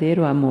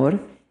verdadero amor.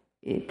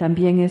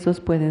 También esos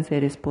pueden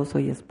ser esposo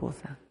y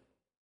esposa.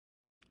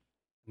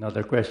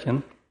 Another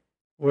question.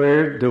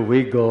 Where do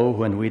we go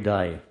when we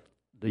die?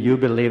 Do you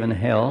believe in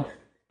hell?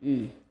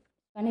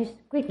 Finish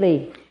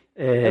quickly.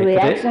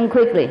 Reaction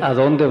quickly. ¿A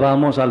dónde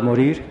vamos al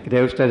morir?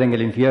 ¿Cree usted en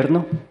el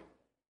infierno?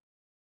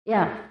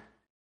 Yeah.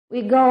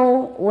 We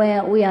go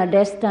where we are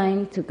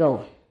destined to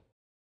go.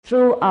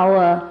 Through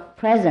our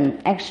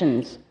present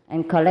actions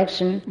and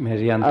collection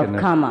of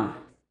karma.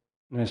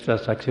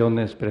 Nuestras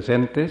acciones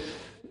presentes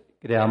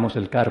creamos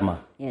el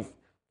karma. Yes.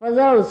 For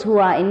those who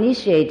are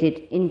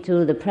initiated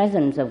into the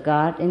presence of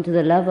God, into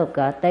the love of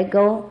God, they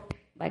go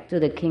back to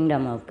the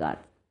kingdom of God,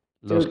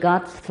 to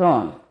God's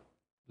throne.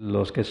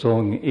 Los que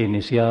son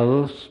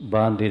iniciados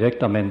van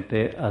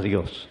directamente a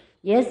Dios.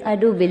 Yes, I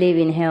do believe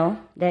in hell.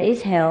 There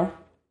is hell.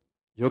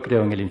 Yo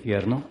creo en el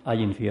infierno.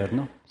 Hay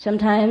infierno.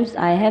 Sometimes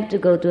I have to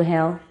go to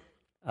hell.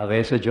 A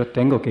veces yo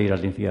tengo que ir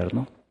al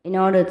infierno. In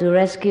order to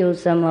rescue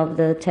some of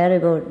the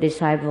terrible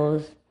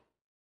disciples,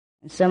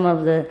 some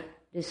of the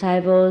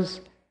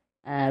disciples'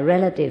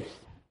 relatives.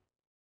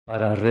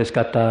 Para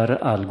rescatar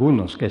a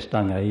algunos que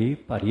están ahí,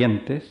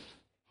 parientes.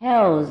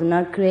 Hell is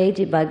not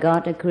created by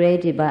God, but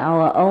created by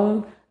our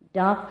own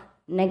dark,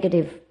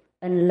 negative,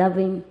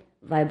 unloving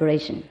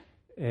vibration.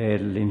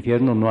 El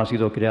infierno no ha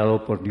sido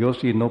creado por Dios,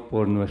 sino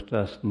por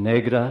nuestras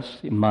negras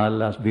y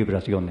malas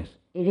vibraciones.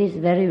 It is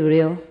very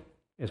real.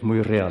 Es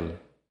muy real.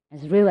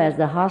 As real as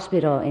the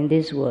hospital in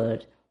this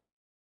world.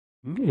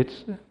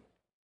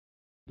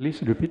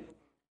 Please repeat.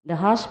 The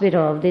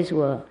hospital of this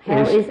world.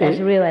 Hell is as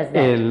real as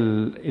that.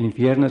 El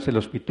infierno es el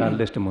hospital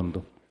de este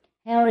mundo.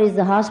 Hell is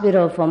the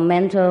hospital for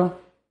mental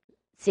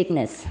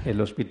sickness.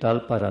 El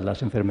hospital para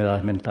las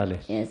enfermedades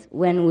mentales. Yes,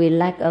 when we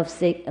lack of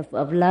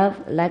love,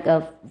 lack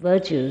of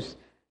virtues,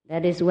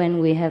 that is when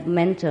we have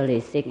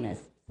mentally sickness.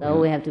 So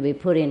we have to be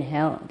put in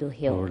hell to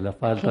heal. Por la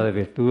falta de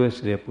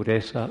virtudes y de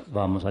pureza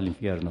vamos al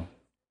infierno.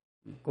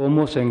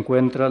 ¿Cómo se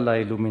encuentra la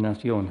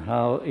iluminación?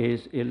 How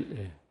is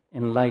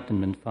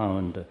enlightenment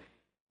found?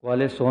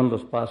 ¿Cuáles son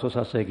los pasos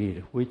a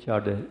seguir? Which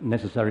are the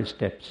necessary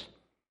steps?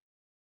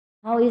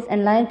 How is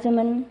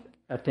enlightenment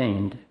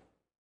attained?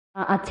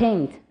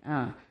 attained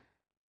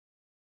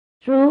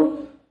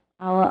through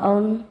our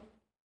own,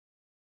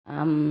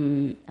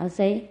 I'll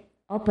say,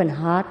 open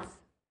hearts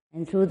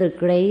and through the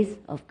grace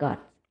of God.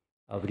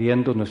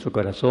 Abriendo nuestro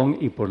corazón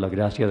y por la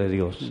gracia de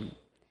Dios.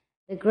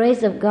 The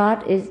grace of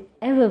God is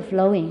ever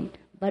flowing,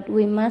 but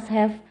we must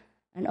have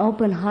an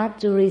open heart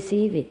to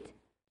receive it.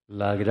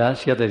 La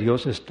gracia de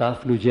Dios está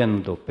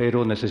fluyendo,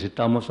 pero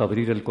necesitamos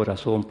abrir el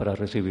corazón para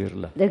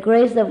recibirla. The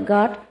grace of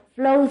God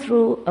flow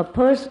through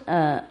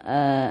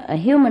a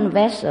human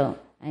vessel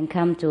and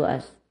come to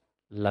us.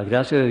 La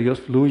gracia de Dios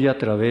fluye a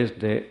través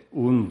de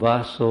un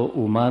vaso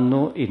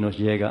humano y nos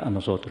llega a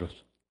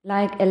nosotros.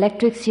 Like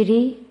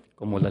electricity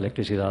Como la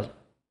electricidad.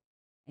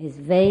 is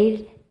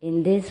veiled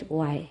in this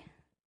way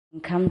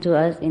and come to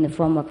us in the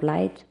form of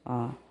light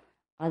or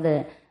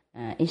other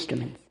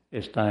instruments.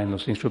 Está en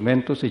los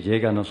instrumentos y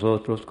llega a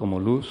nosotros como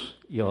luz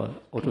y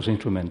otros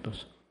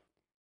instrumentos.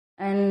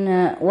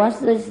 And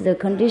what is the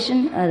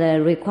condition or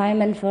the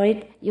requirement for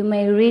it? You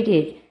may read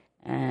it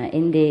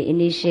in the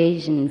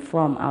initiation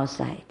form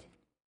outside.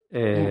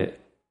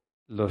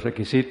 Los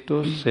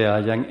requisitos se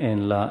hallan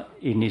en la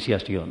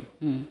iniciación.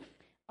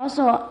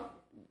 Also,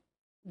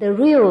 the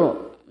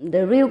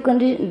real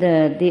condition,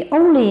 the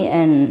only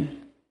and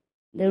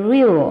the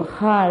real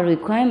hard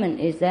requirement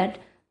is that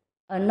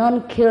a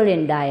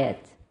non-killing diet.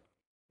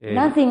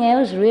 Nothing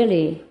else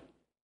really.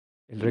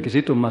 El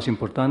requisito más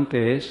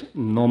importante es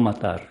no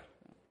matar.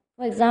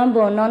 For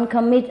example,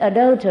 non-commit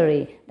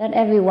adultery, that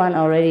everyone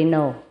already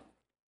know.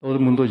 Todo el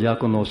mundo ya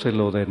conoce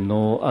lo de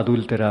no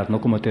adulterar,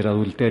 no cometer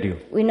adulterio.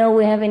 We know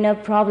we have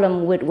enough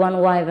problem with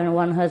one wife and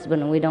one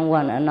husband. We don't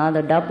want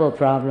another double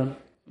problem.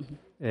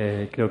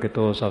 Creo que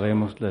todos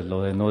sabemos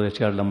lo de no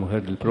desear la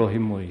mujer del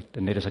prójimo y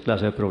tener esa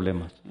clase de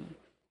problemas.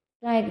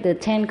 Like the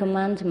 10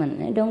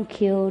 Commandments, don't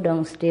kill,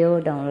 don't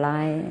steal, don't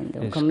lie,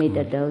 don't commit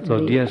adultery.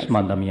 Los 10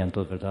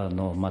 mandamientos, ¿verdad?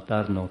 No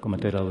matar, no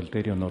cometer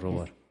adulterio, no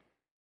robar.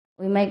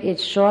 We make it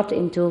short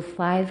into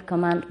 5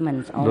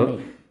 commandments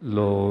only.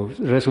 Lo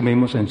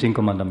resumimos en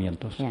 5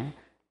 mandamientos. Yeah.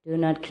 Do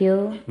not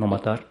kill. No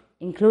matar.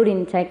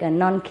 Including take a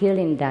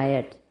non-killing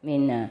diet. I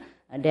mean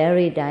a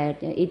dairy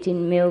diet,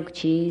 eating milk,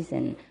 cheese,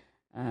 and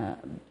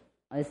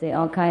I say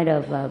all kind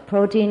of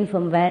protein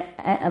from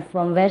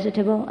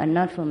vegetable and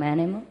not from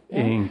animal.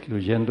 Yeah?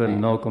 Incluyendo el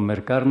no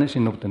comer carne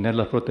sin obtener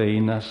las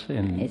proteínas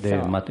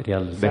de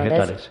materiales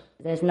vegetales.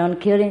 There's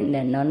non-killing,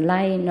 then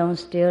non-lying,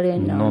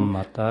 non-stealing, no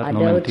matar,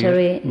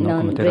 adultery,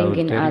 no mentir, no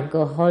non-drinking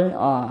alcohol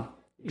or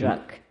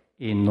drug.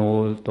 Y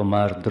no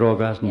tomar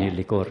drogas ni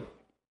licor.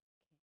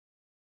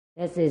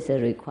 That is a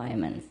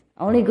requirement.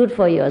 Only good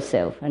for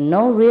yourself and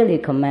no really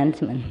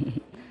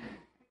commandment.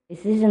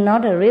 This is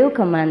not a real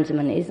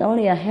commandment. It's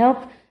only a help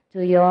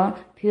to your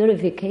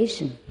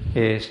purification.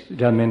 Es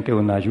realmente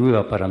una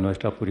ayuda para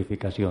nuestra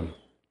purificación.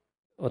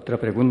 Otra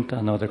pregunta,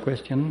 another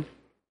question.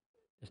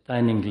 Está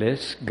en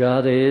inglés.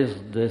 God is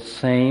the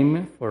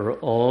same for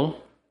all,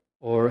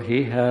 or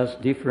He has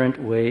different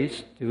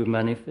ways to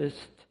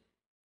manifest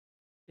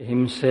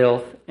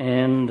Himself,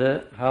 and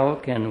how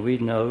can we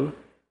know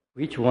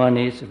which one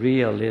is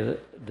really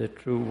the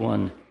true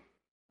one?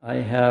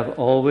 I have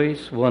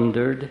always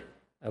wondered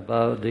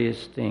about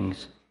these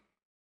things.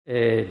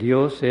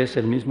 ¿Dios es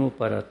el mismo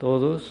para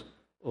todos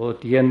o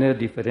tiene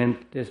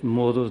diferentes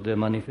modos de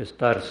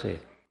manifestarse?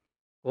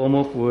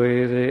 ¿Cómo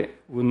puede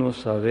uno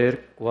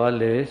saber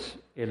cuál es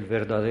el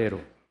verdadero?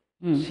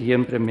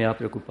 Siempre me ha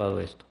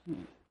preocupado esto.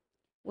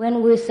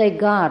 When we say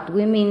God,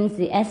 we mean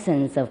the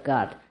essence of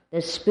God,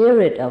 the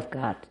Spirit of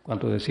God.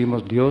 Cuando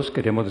decimos Dios,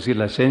 queremos decir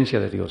la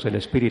esencia de Dios, el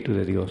Espíritu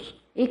de Dios.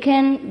 He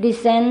can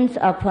descend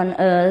upon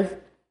earth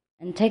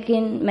and take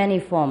in many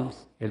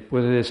forms. Él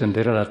puede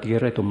descender a la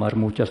tierra y tomar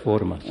muchas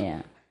formas.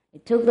 Yeah.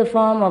 It took the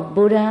form of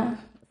Buddha,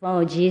 the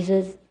form of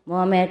Jesus,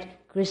 Mohammed,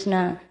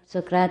 Krishna,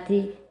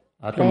 Socrates,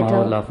 Ha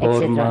tomado Plato, la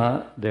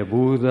forma de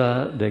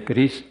Buda, de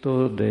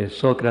Cristo, de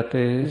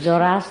Sócrates,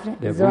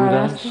 de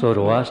Buda,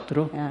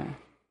 Zoroastro. Yeah.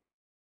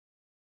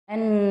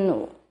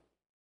 And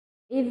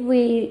if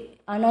we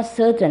are not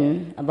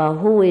certain about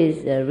who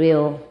is the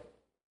real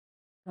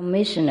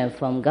commissioner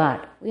from God,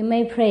 we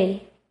may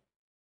pray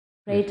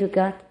to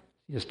God.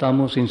 Si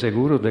estamos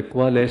inseguros de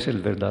cuál es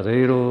el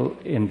verdadero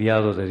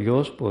enviado de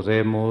Dios,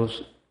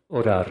 podemos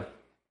orar.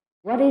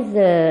 What is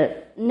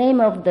the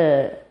name of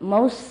the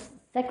most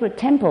sacred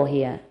temple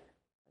here?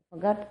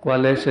 Forgot.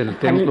 ¿Cuál es el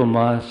templo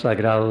más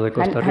sagrado de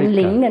Costa Rica? 很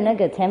灵的那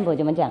个 temple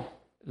怎么讲？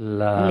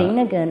 La 很灵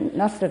那个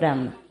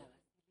Nostradam.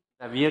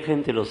 La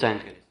Virgen de los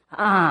Ángeles.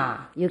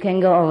 You can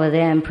go over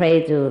there and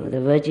pray to the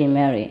Virgin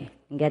Mary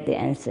and get the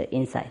answer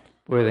inside.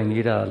 Pueden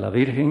ir a la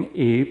Virgen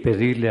y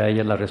pedirle a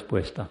ella la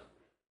respuesta.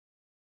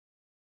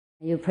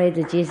 You pray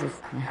to Jesus.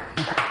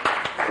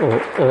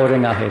 O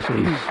oren a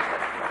Jesús.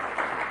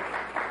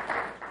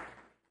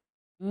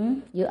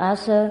 You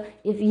ask her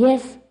if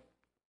yes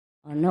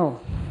or no.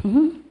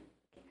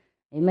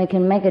 You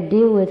can make a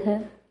deal with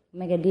her,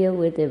 make a deal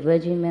with the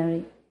Virgin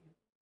Mary.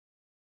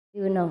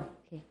 You will know.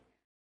 Okay.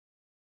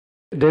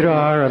 There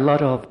are a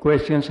lot of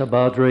questions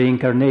about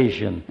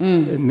reincarnation.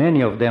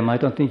 Many of them, I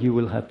don't think you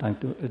will have time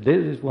to. There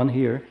is one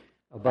here.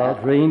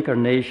 About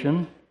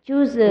reincarnation,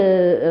 Choose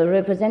a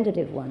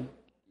representative one.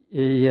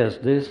 yes,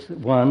 this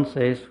one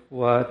says,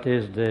 what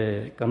is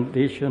the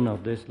condition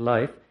of this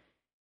life?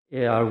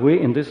 Are we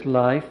in this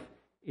life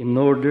in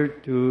order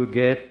to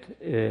get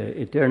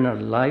eternal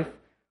life,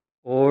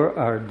 or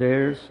are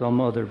there some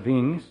other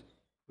beings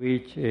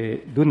which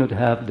do not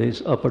have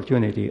this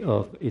opportunity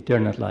of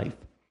eternal life?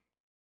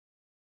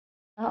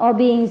 Are all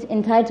beings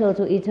entitled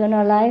to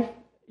eternal life?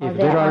 Or If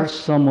there are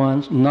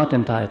someone not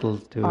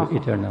entitled to Uh-huh.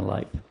 eternal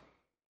life.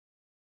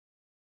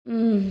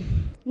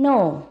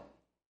 No.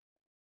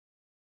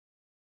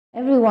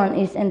 Everyone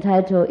is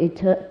entitled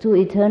to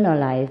eternal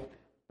life,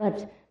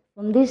 but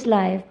from this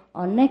life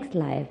or next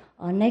life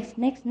or next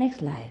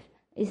life,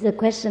 it's a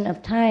question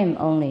of time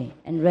only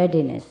and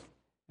readiness.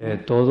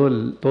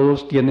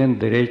 Todos tienen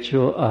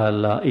derecho a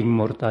la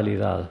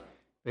inmortalidad,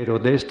 pero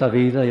de esta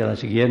vida y a la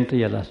siguiente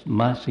y a las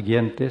más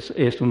siguientes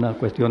es una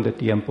cuestión de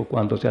tiempo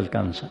cuando se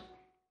alcanza.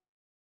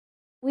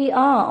 We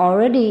are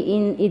already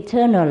in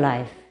eternal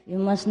life, you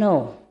must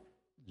know.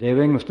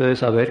 Deben ustedes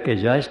saber que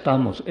ya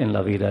estamos en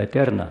la vida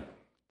eterna.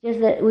 Just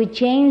that we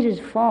change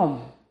its form.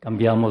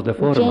 Cambiamos de We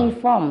forma. change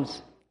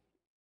forms.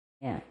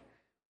 Yeah.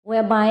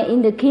 Whereby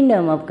in the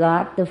kingdom of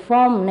God, the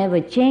form never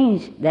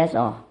changes, that's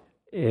all.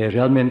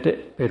 Realmente,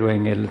 pero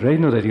en el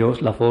reino de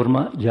Dios la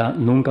forma ya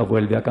nunca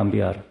vuelve a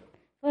cambiar.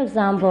 For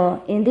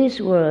example, in this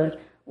world,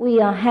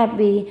 we are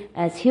happy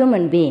as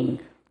human beings.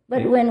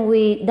 But when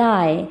we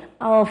die,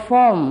 our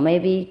form may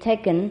be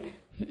taken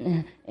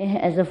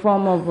as a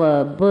form of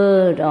a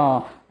bird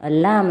or a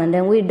lamb, and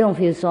then we don't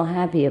feel so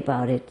happy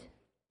about it.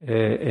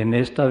 En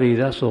esta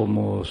vida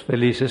somos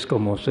felices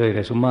como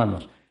seres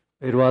humanos,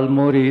 pero al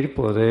morir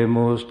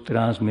podemos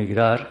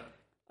transmigrar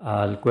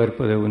al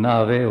cuerpo de un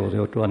ave o de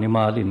otro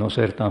animal y no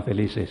ser tan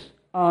felices.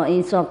 Or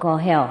in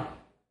so-called hell.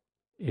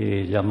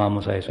 Y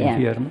llamamos a eso Yeah.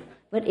 infierno.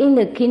 But in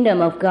the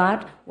kingdom of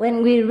God,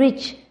 when we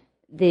reach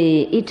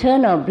the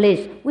eternal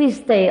bliss, we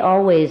stay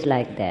always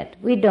like that.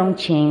 We don't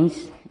change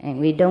and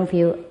we don't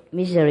feel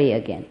misery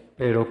again.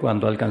 Pero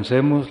cuando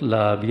alcancemos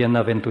la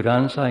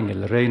bienaventuranza en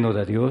el reino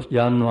de Dios,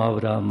 ya no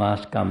habrá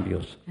más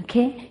cambios.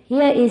 Okay?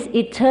 Here is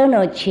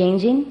eternal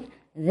changing,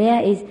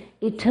 there is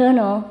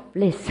eternal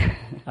bliss.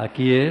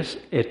 Aquí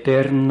es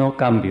eterno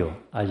cambio,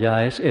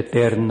 allá es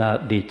eterna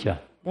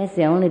dicha. That's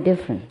the only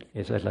difference.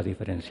 Esa es la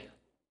diferencia.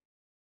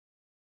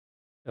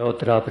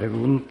 Otra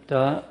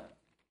pregunta.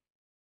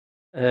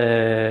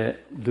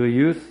 Do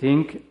you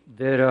think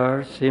there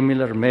are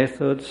similar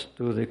methods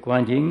to the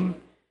Kuan Yin?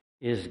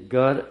 Is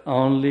God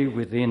only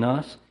within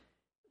us?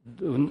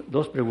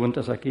 Dos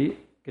preguntas aquí.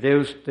 ¿Cree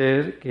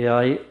usted que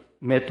hay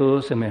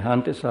métodos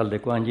semejantes al de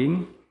Kuan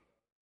Yin?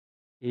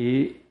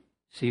 Y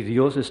si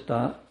Dios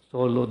está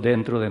solo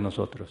dentro de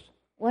nosotros.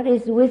 What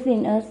is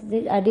within us?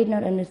 I did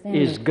not understand.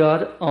 Is it.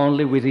 God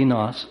only within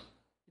us?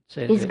 It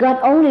says Is it. God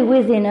only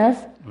within us?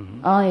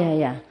 Oh,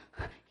 yeah.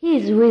 He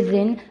is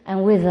within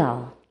and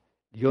without.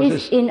 Dios He's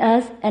es- in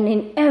us and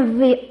in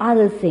every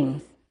other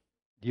thing.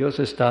 Dios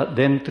está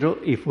dentro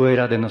y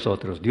fuera de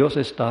nosotros. Dios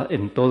está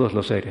en todos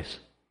los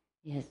seres.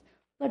 Yes.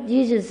 But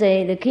Jesus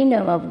said the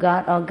kingdom of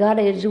God or God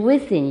is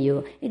within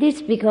you. It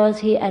is because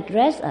He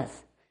addressed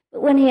us.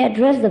 But when He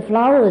addressed the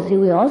flowers, He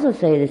will also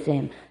say the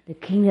same. The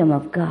kingdom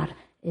of God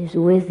is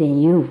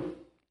within you.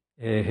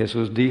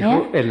 Jesús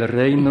dijo, el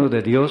reino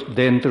de Dios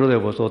dentro de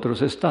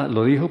vosotros está.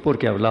 Lo dijo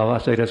porque hablaba a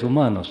seres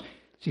humanos.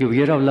 Si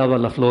hubiera hablado a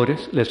las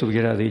flores, les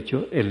hubiera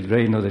dicho, el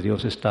reino de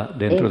Dios está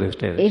dentro de If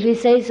ustedes. He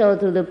says so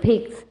to the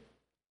pigs,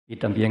 Y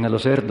también a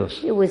los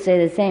cerdos, He will say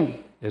the same.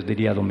 les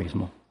diría lo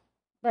mismo.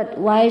 But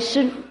why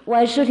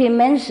should He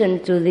mention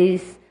to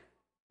these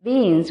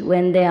beings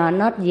when they are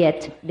not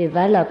yet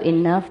developed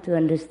enough to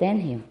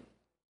understand Him?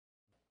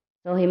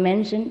 So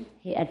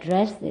He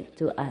addressed it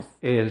to us.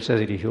 Él se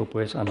dirigió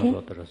pues a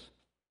nosotros.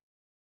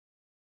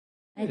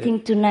 I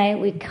think tonight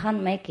we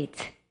can't make it.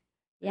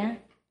 Yeah?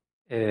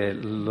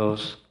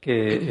 Los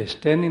que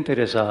estén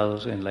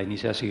interesados en la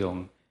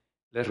iniciación,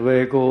 les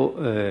ruego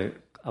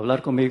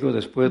hablar conmigo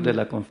después de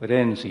la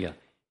conferencia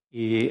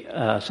y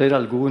hacer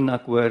algún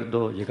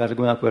acuerdo, llegar a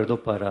algún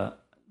acuerdo para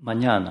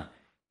mañana.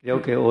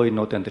 Creo que hoy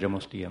no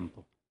tendremos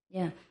tiempo.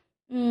 Yeah.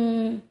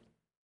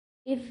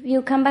 If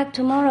you come back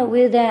tomorrow,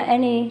 will there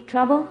any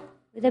trouble?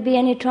 Will there be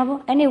any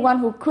trouble? Anyone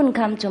who couldn't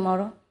come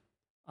tomorrow?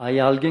 ¿Hay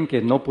alguien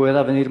que no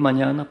pueda venir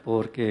mañana?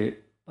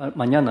 Porque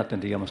mañana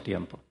tendríamos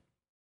tiempo.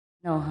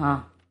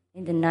 No,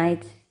 in the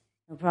night,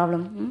 no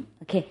problem.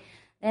 Okay.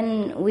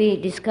 Then we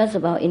discuss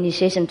about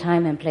initiation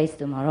time and place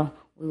tomorrow.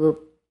 We will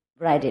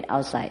write it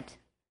outside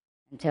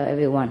and tell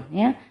everyone,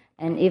 yeah?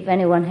 And if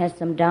anyone has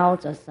some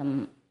doubts or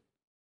some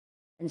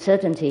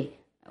uncertainty,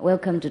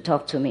 welcome to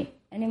talk to me.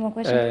 Any more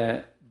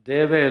questions?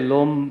 ¿Debe el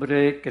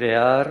hombre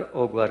crear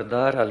o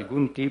guardar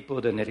algún tipo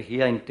de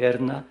energía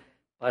interna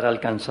para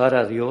alcanzar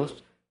a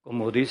Dios,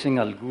 como dicen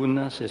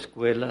algunas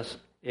escuelas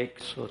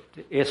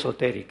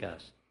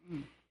esotéricas?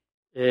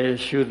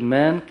 Should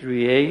man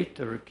create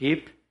or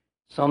keep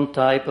some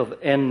type of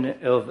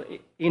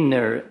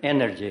inner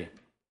energy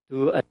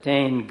to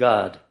attain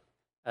God,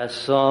 as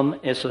some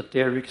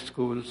esoteric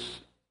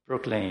schools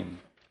proclaim?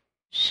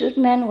 Should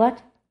man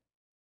what?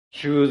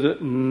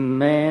 Should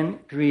man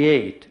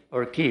create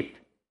or keep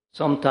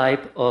some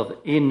type of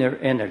inner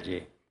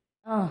energy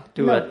Oh,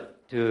 to, no.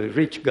 to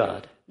reach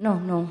God?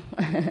 No.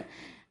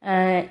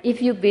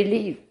 If you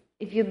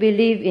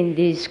believe in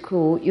this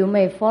school, you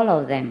may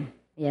follow them,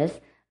 yes.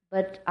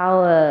 But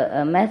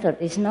our method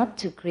is not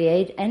to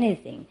create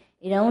anything.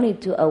 It's only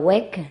to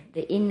awaken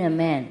the inner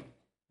man,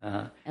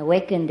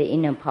 awaken the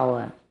inner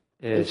power.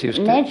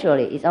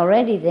 Naturally, it's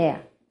already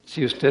there.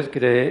 Si usted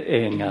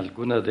cree en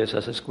algunas de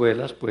esas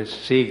escuelas, pues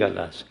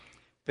sígalas.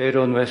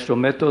 Pero nuestro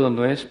método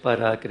no es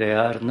para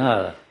crear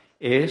nada,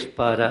 es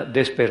para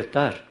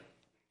despertar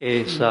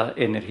esa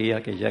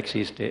energía que ya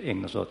existe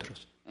en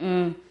nosotros.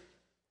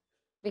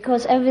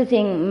 Because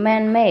everything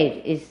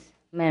man-made is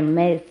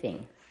man-made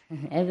thing.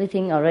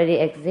 Everything already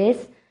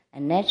exists,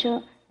 and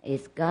nature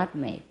is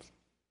God-made.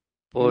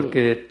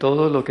 Porque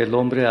todo lo que el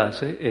hombre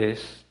hace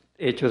es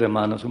hecho de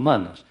manos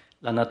humanas.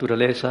 La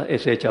naturaleza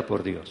es hecha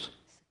por Dios.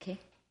 Okay.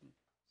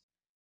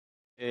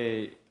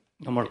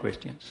 No more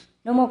questions.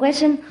 No more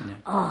question? Yeah.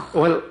 Oh.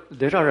 Well,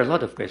 there are a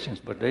lot of questions,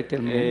 but they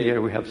tell me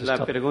here we have to La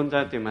stop.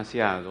 pregunta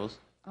demasiados,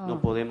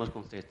 no podemos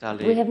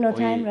contestarle. We have no hoy-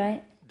 time,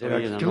 right? There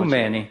hoy en are la too noche.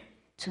 many.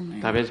 Too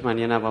many. Tal vez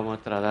mañana vamos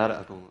a tratar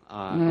a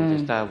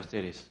contestar a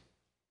ustedes.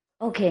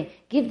 Okay,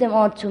 give them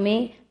all to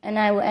me, and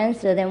I will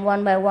answer them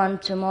one by one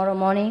tomorrow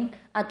morning.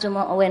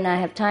 Tomorrow when I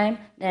have time,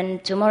 then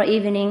tomorrow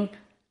evening,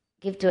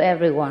 give to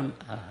everyone.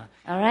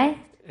 All right?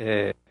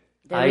 The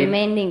Hay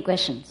remaining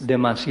questions.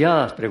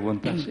 demasiadas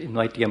preguntas y no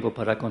hay tiempo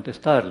para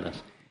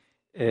contestarlas.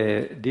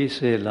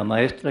 Dice la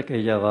maestra que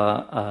ella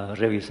va a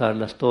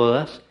revisarlas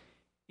todas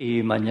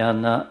y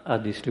mañana a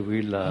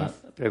distribuir la,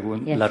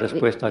 Yes, la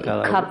respuesta a we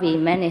cada, copy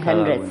many cada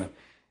hundreds, una.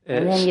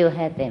 and then you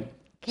have them.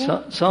 Okay?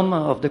 Some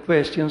of the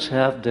questions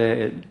have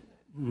the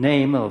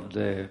name of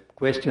the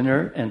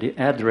questioner and the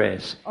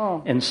address,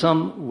 Oh. and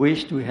some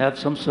wish to have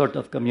some sort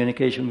of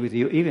communication with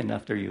you even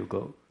after you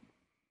go.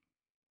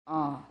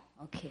 Oh,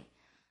 okay.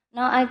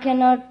 Now I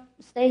cannot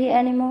stay here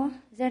anymore.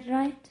 Is that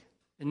right?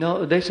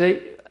 No, they say,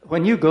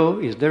 when you go,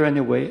 is there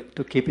any way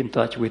to keep in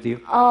touch with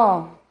you?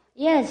 Oh,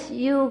 yes.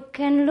 You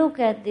can look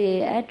at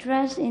the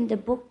address in the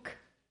book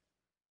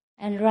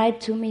and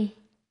write to me.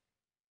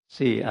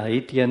 Sí,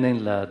 ahí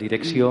tienen la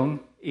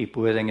dirección y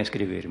pueden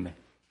escribirme.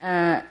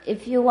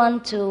 If you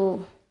want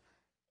to,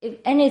 if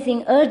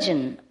anything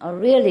urgent or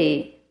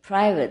really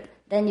private,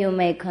 then you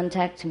may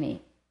contact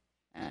me.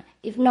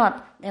 If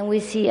not, then we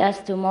see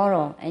us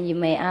tomorrow, and you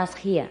may ask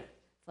here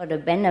for the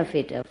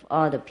benefit of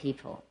all the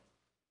people.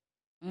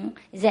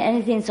 Is there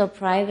anything so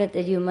private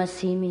that you must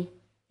see me?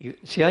 Y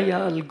si hay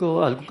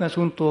algo, algún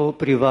asunto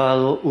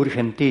privado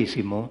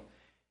urgentísimo,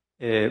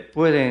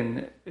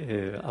 pueden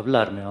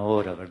hablarme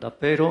ahora, ¿verdad?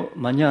 Pero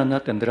mañana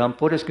tendrán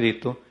por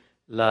escrito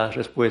las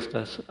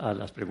respuestas a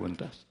las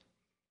preguntas.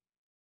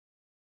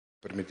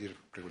 Permitir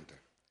preguntar.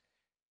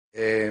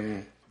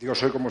 Digo,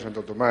 soy como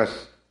Santo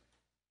Tomás.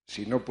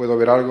 Si no puedo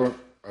ver algo,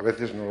 a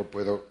veces no lo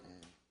puedo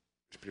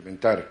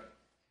experimentar.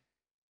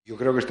 Yo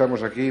creo que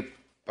estamos aquí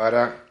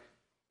para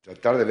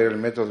tratar de ver el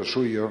método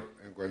suyo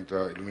en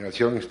cuanto a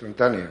iluminación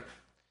instantánea.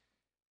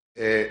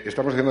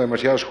 Estamos haciendo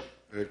demasiadas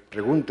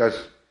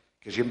preguntas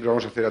que siempre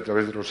vamos a hacer a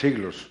través de los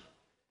siglos.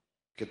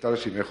 ¿Qué tal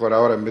si mejor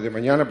ahora en vez de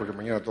mañana? Porque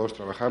mañana todos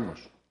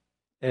trabajamos.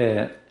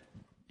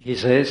 He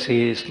says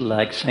he's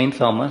like Saint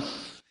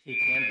Thomas. He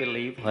can't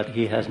believe what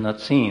he has not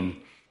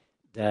seen.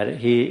 That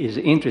he is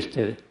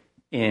interested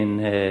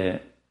in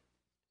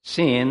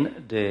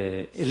seeing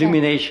the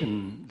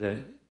illumination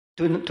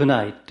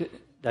tonight.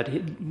 That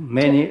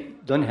many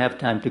don't have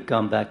time to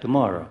come back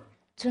tomorrow.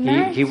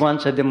 Tonight? He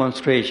wants a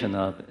demonstration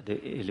of the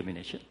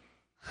illumination.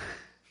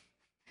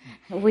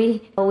 We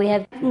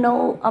have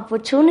no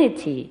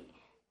opportunity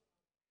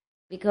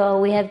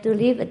because we have to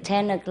leave at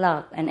 10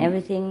 o'clock and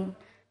everything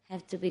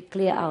has to be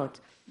clear out.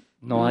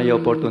 No hay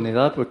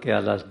oportunidad porque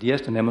a las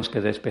 10 tenemos que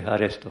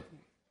despejar esto.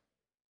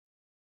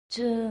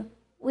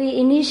 We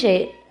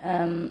initiate,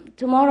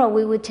 tomorrow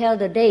we will tell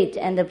the date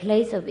and the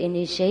place of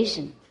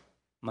initiation.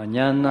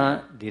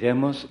 Mañana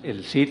diremos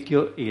el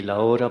sitio y la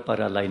hora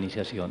para la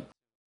iniciación.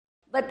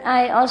 But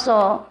I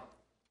also,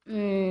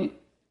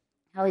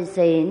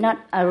 not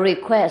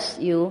request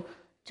you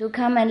to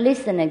come and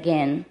listen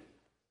again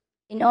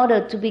in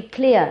order to be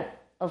clear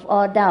of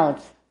all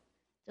doubts,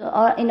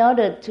 in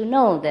order to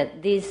know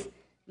that this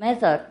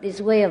method,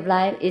 this way of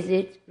life, is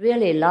it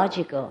really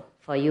logical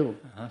for you,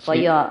 for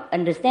your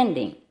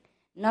understanding,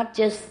 not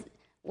just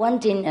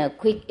wanting a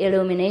quick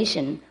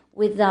illumination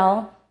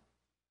without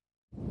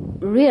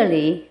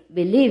really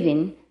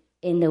believing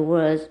in the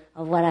words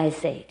of what I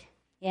said.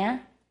 Yeah?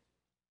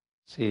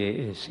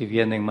 Si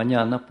vienen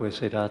mañana, pues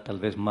será tal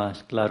vez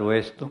más claro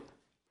esto.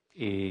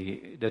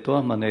 Y de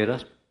todas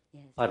maneras,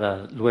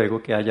 para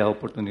luego que haya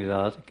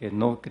oportunidad, que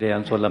no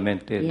crean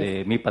solamente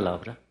de mi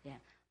palabra. Yeah.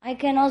 I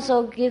can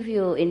also give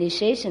you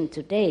initiation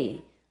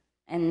today,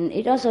 and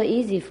it's also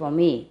easy for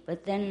me.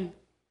 But then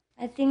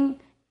I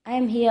think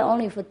I'm here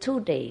only for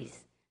 2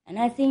 days, and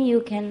I think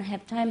you can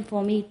have time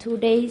for me 2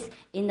 days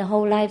in the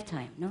whole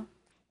lifetime, no?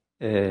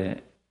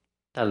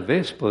 Tal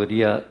vez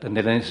podría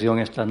tener la iniciación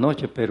esta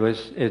noche, pero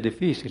es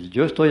difícil.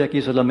 Yo estoy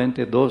aquí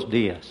solamente 2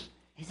 días.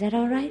 Is that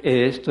all right?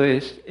 Esto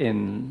es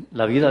en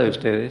la vida de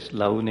ustedes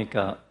la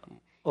única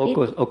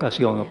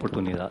ocasión,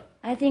 oportunidad.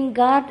 I think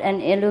God and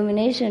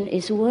illumination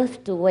is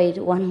worth to wait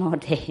one more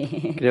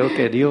day. Creo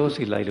que Dios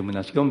y la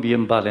iluminación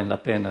bien valen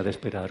la pena de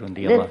esperar un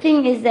día The más.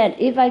 thing is that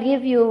if I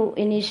give you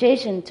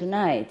initiation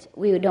tonight,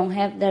 we don't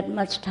have that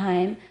much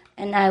time,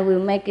 and I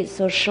will make it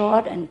so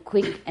short and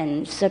quick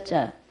and such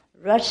a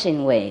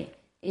rushing way.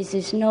 It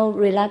is no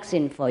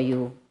relaxing for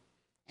you,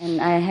 and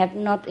I have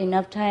not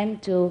enough time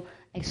to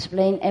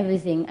explain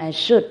everything I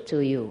should to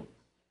you.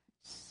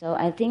 So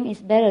I think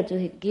it's better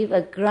to give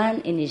a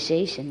grand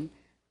initiation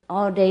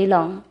all day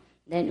long.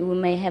 Then we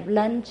may have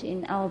lunch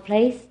in our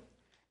place,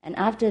 and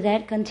after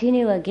that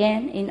continue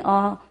again in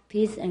all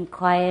peace and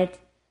quiet.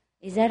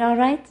 Is that all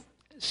right?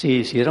 Si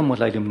hiciéramos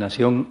la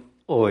iluminación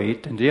hoy,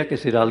 tendría que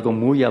ser algo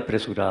muy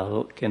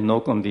apresurado que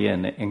no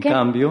conviene. En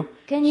cambio,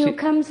 Can you si-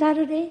 come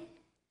Saturday?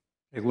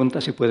 pregunta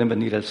si pueden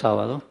venir el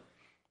sábado.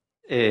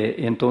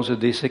 Y entonces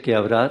dice que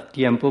habrá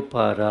tiempo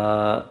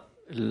para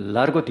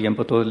largo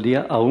tiempo, todo el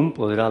día, aún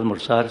podrá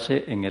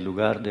almorzarse en el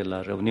lugar de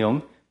la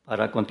reunión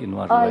para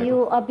continuar Or luego.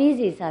 you are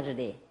busy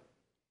Saturday?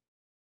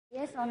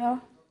 Yes or no?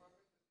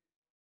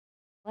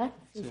 What?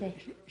 He say?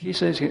 He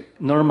says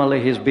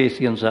normally he's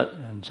busy on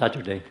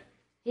Saturday.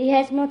 He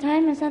has no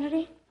time on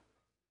Saturday?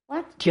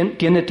 What?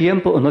 ¿Tiene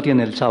tiempo o no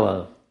tiene el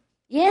sábado?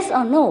 Yes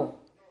or no?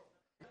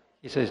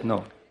 He says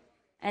no.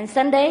 And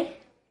Sunday?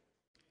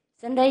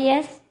 Sunday,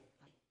 yes?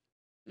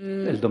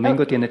 El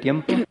domingo tiene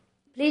tiempo.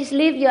 Please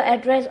leave your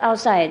address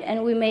outside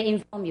and we may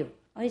inform you.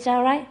 Oh, is that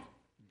all right?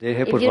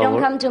 Deje, If por you don't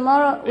favor, come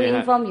tomorrow, we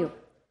inform you.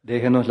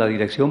 déjenos la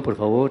dirección, por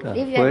favor,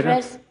 Leave your afuera.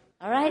 address,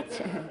 all right?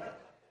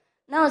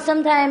 No,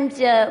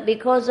 sometimes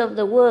because of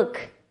the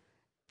work,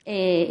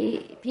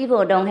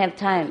 people don't have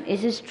time.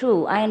 It is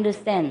true, I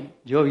understand.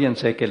 Yo bien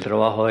sé que el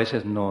trabajo a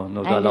veces no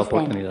nos I da la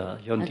understand. oportunidad.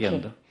 Yo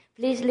entiendo. Okay.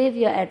 Please leave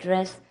your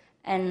address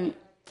and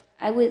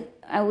I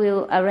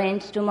will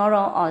arrange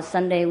tomorrow or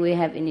Sunday we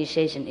have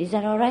initiation. Is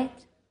that all right?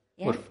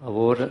 Yeah? Por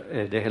favor,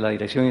 deje la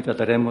dirección y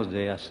trataremos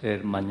de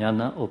hacer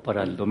mañana o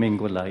para el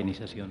domingo la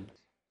iniciación.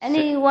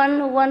 Anyone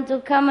who want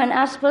to come and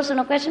ask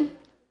personal question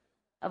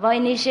about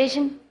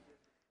initiation?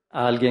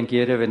 ¿Alguien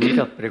quiere venir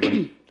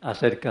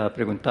a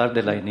preguntar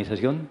de la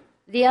iniciación?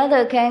 The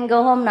other can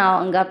go home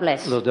now and God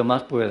bless. Los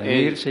demás pueden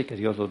irse, que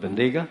Dios los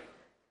bendiga.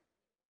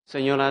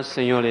 Señoras,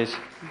 señores,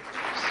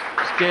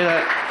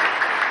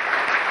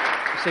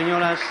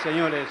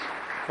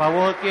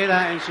 favor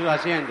queda en sus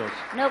asientos.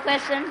 No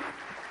question?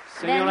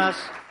 Señoras,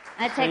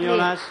 Then I take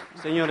leave.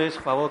 señores,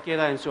 favor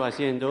queda en su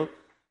asiento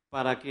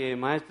para que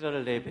maestra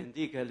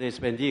les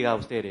bendiga a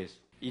ustedes.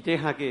 Y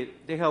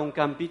deja un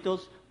campito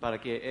para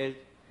que él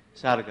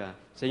salga.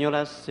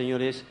 Señoras,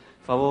 señores,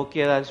 favor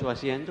queda en sus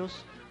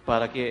asientos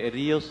para que el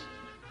Dios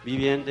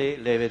viviente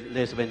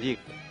les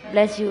bendiga.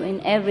 Bless you in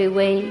every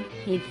way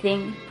he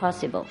think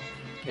possible.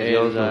 Que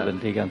Dios los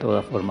bendiga en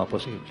toda forma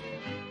posible.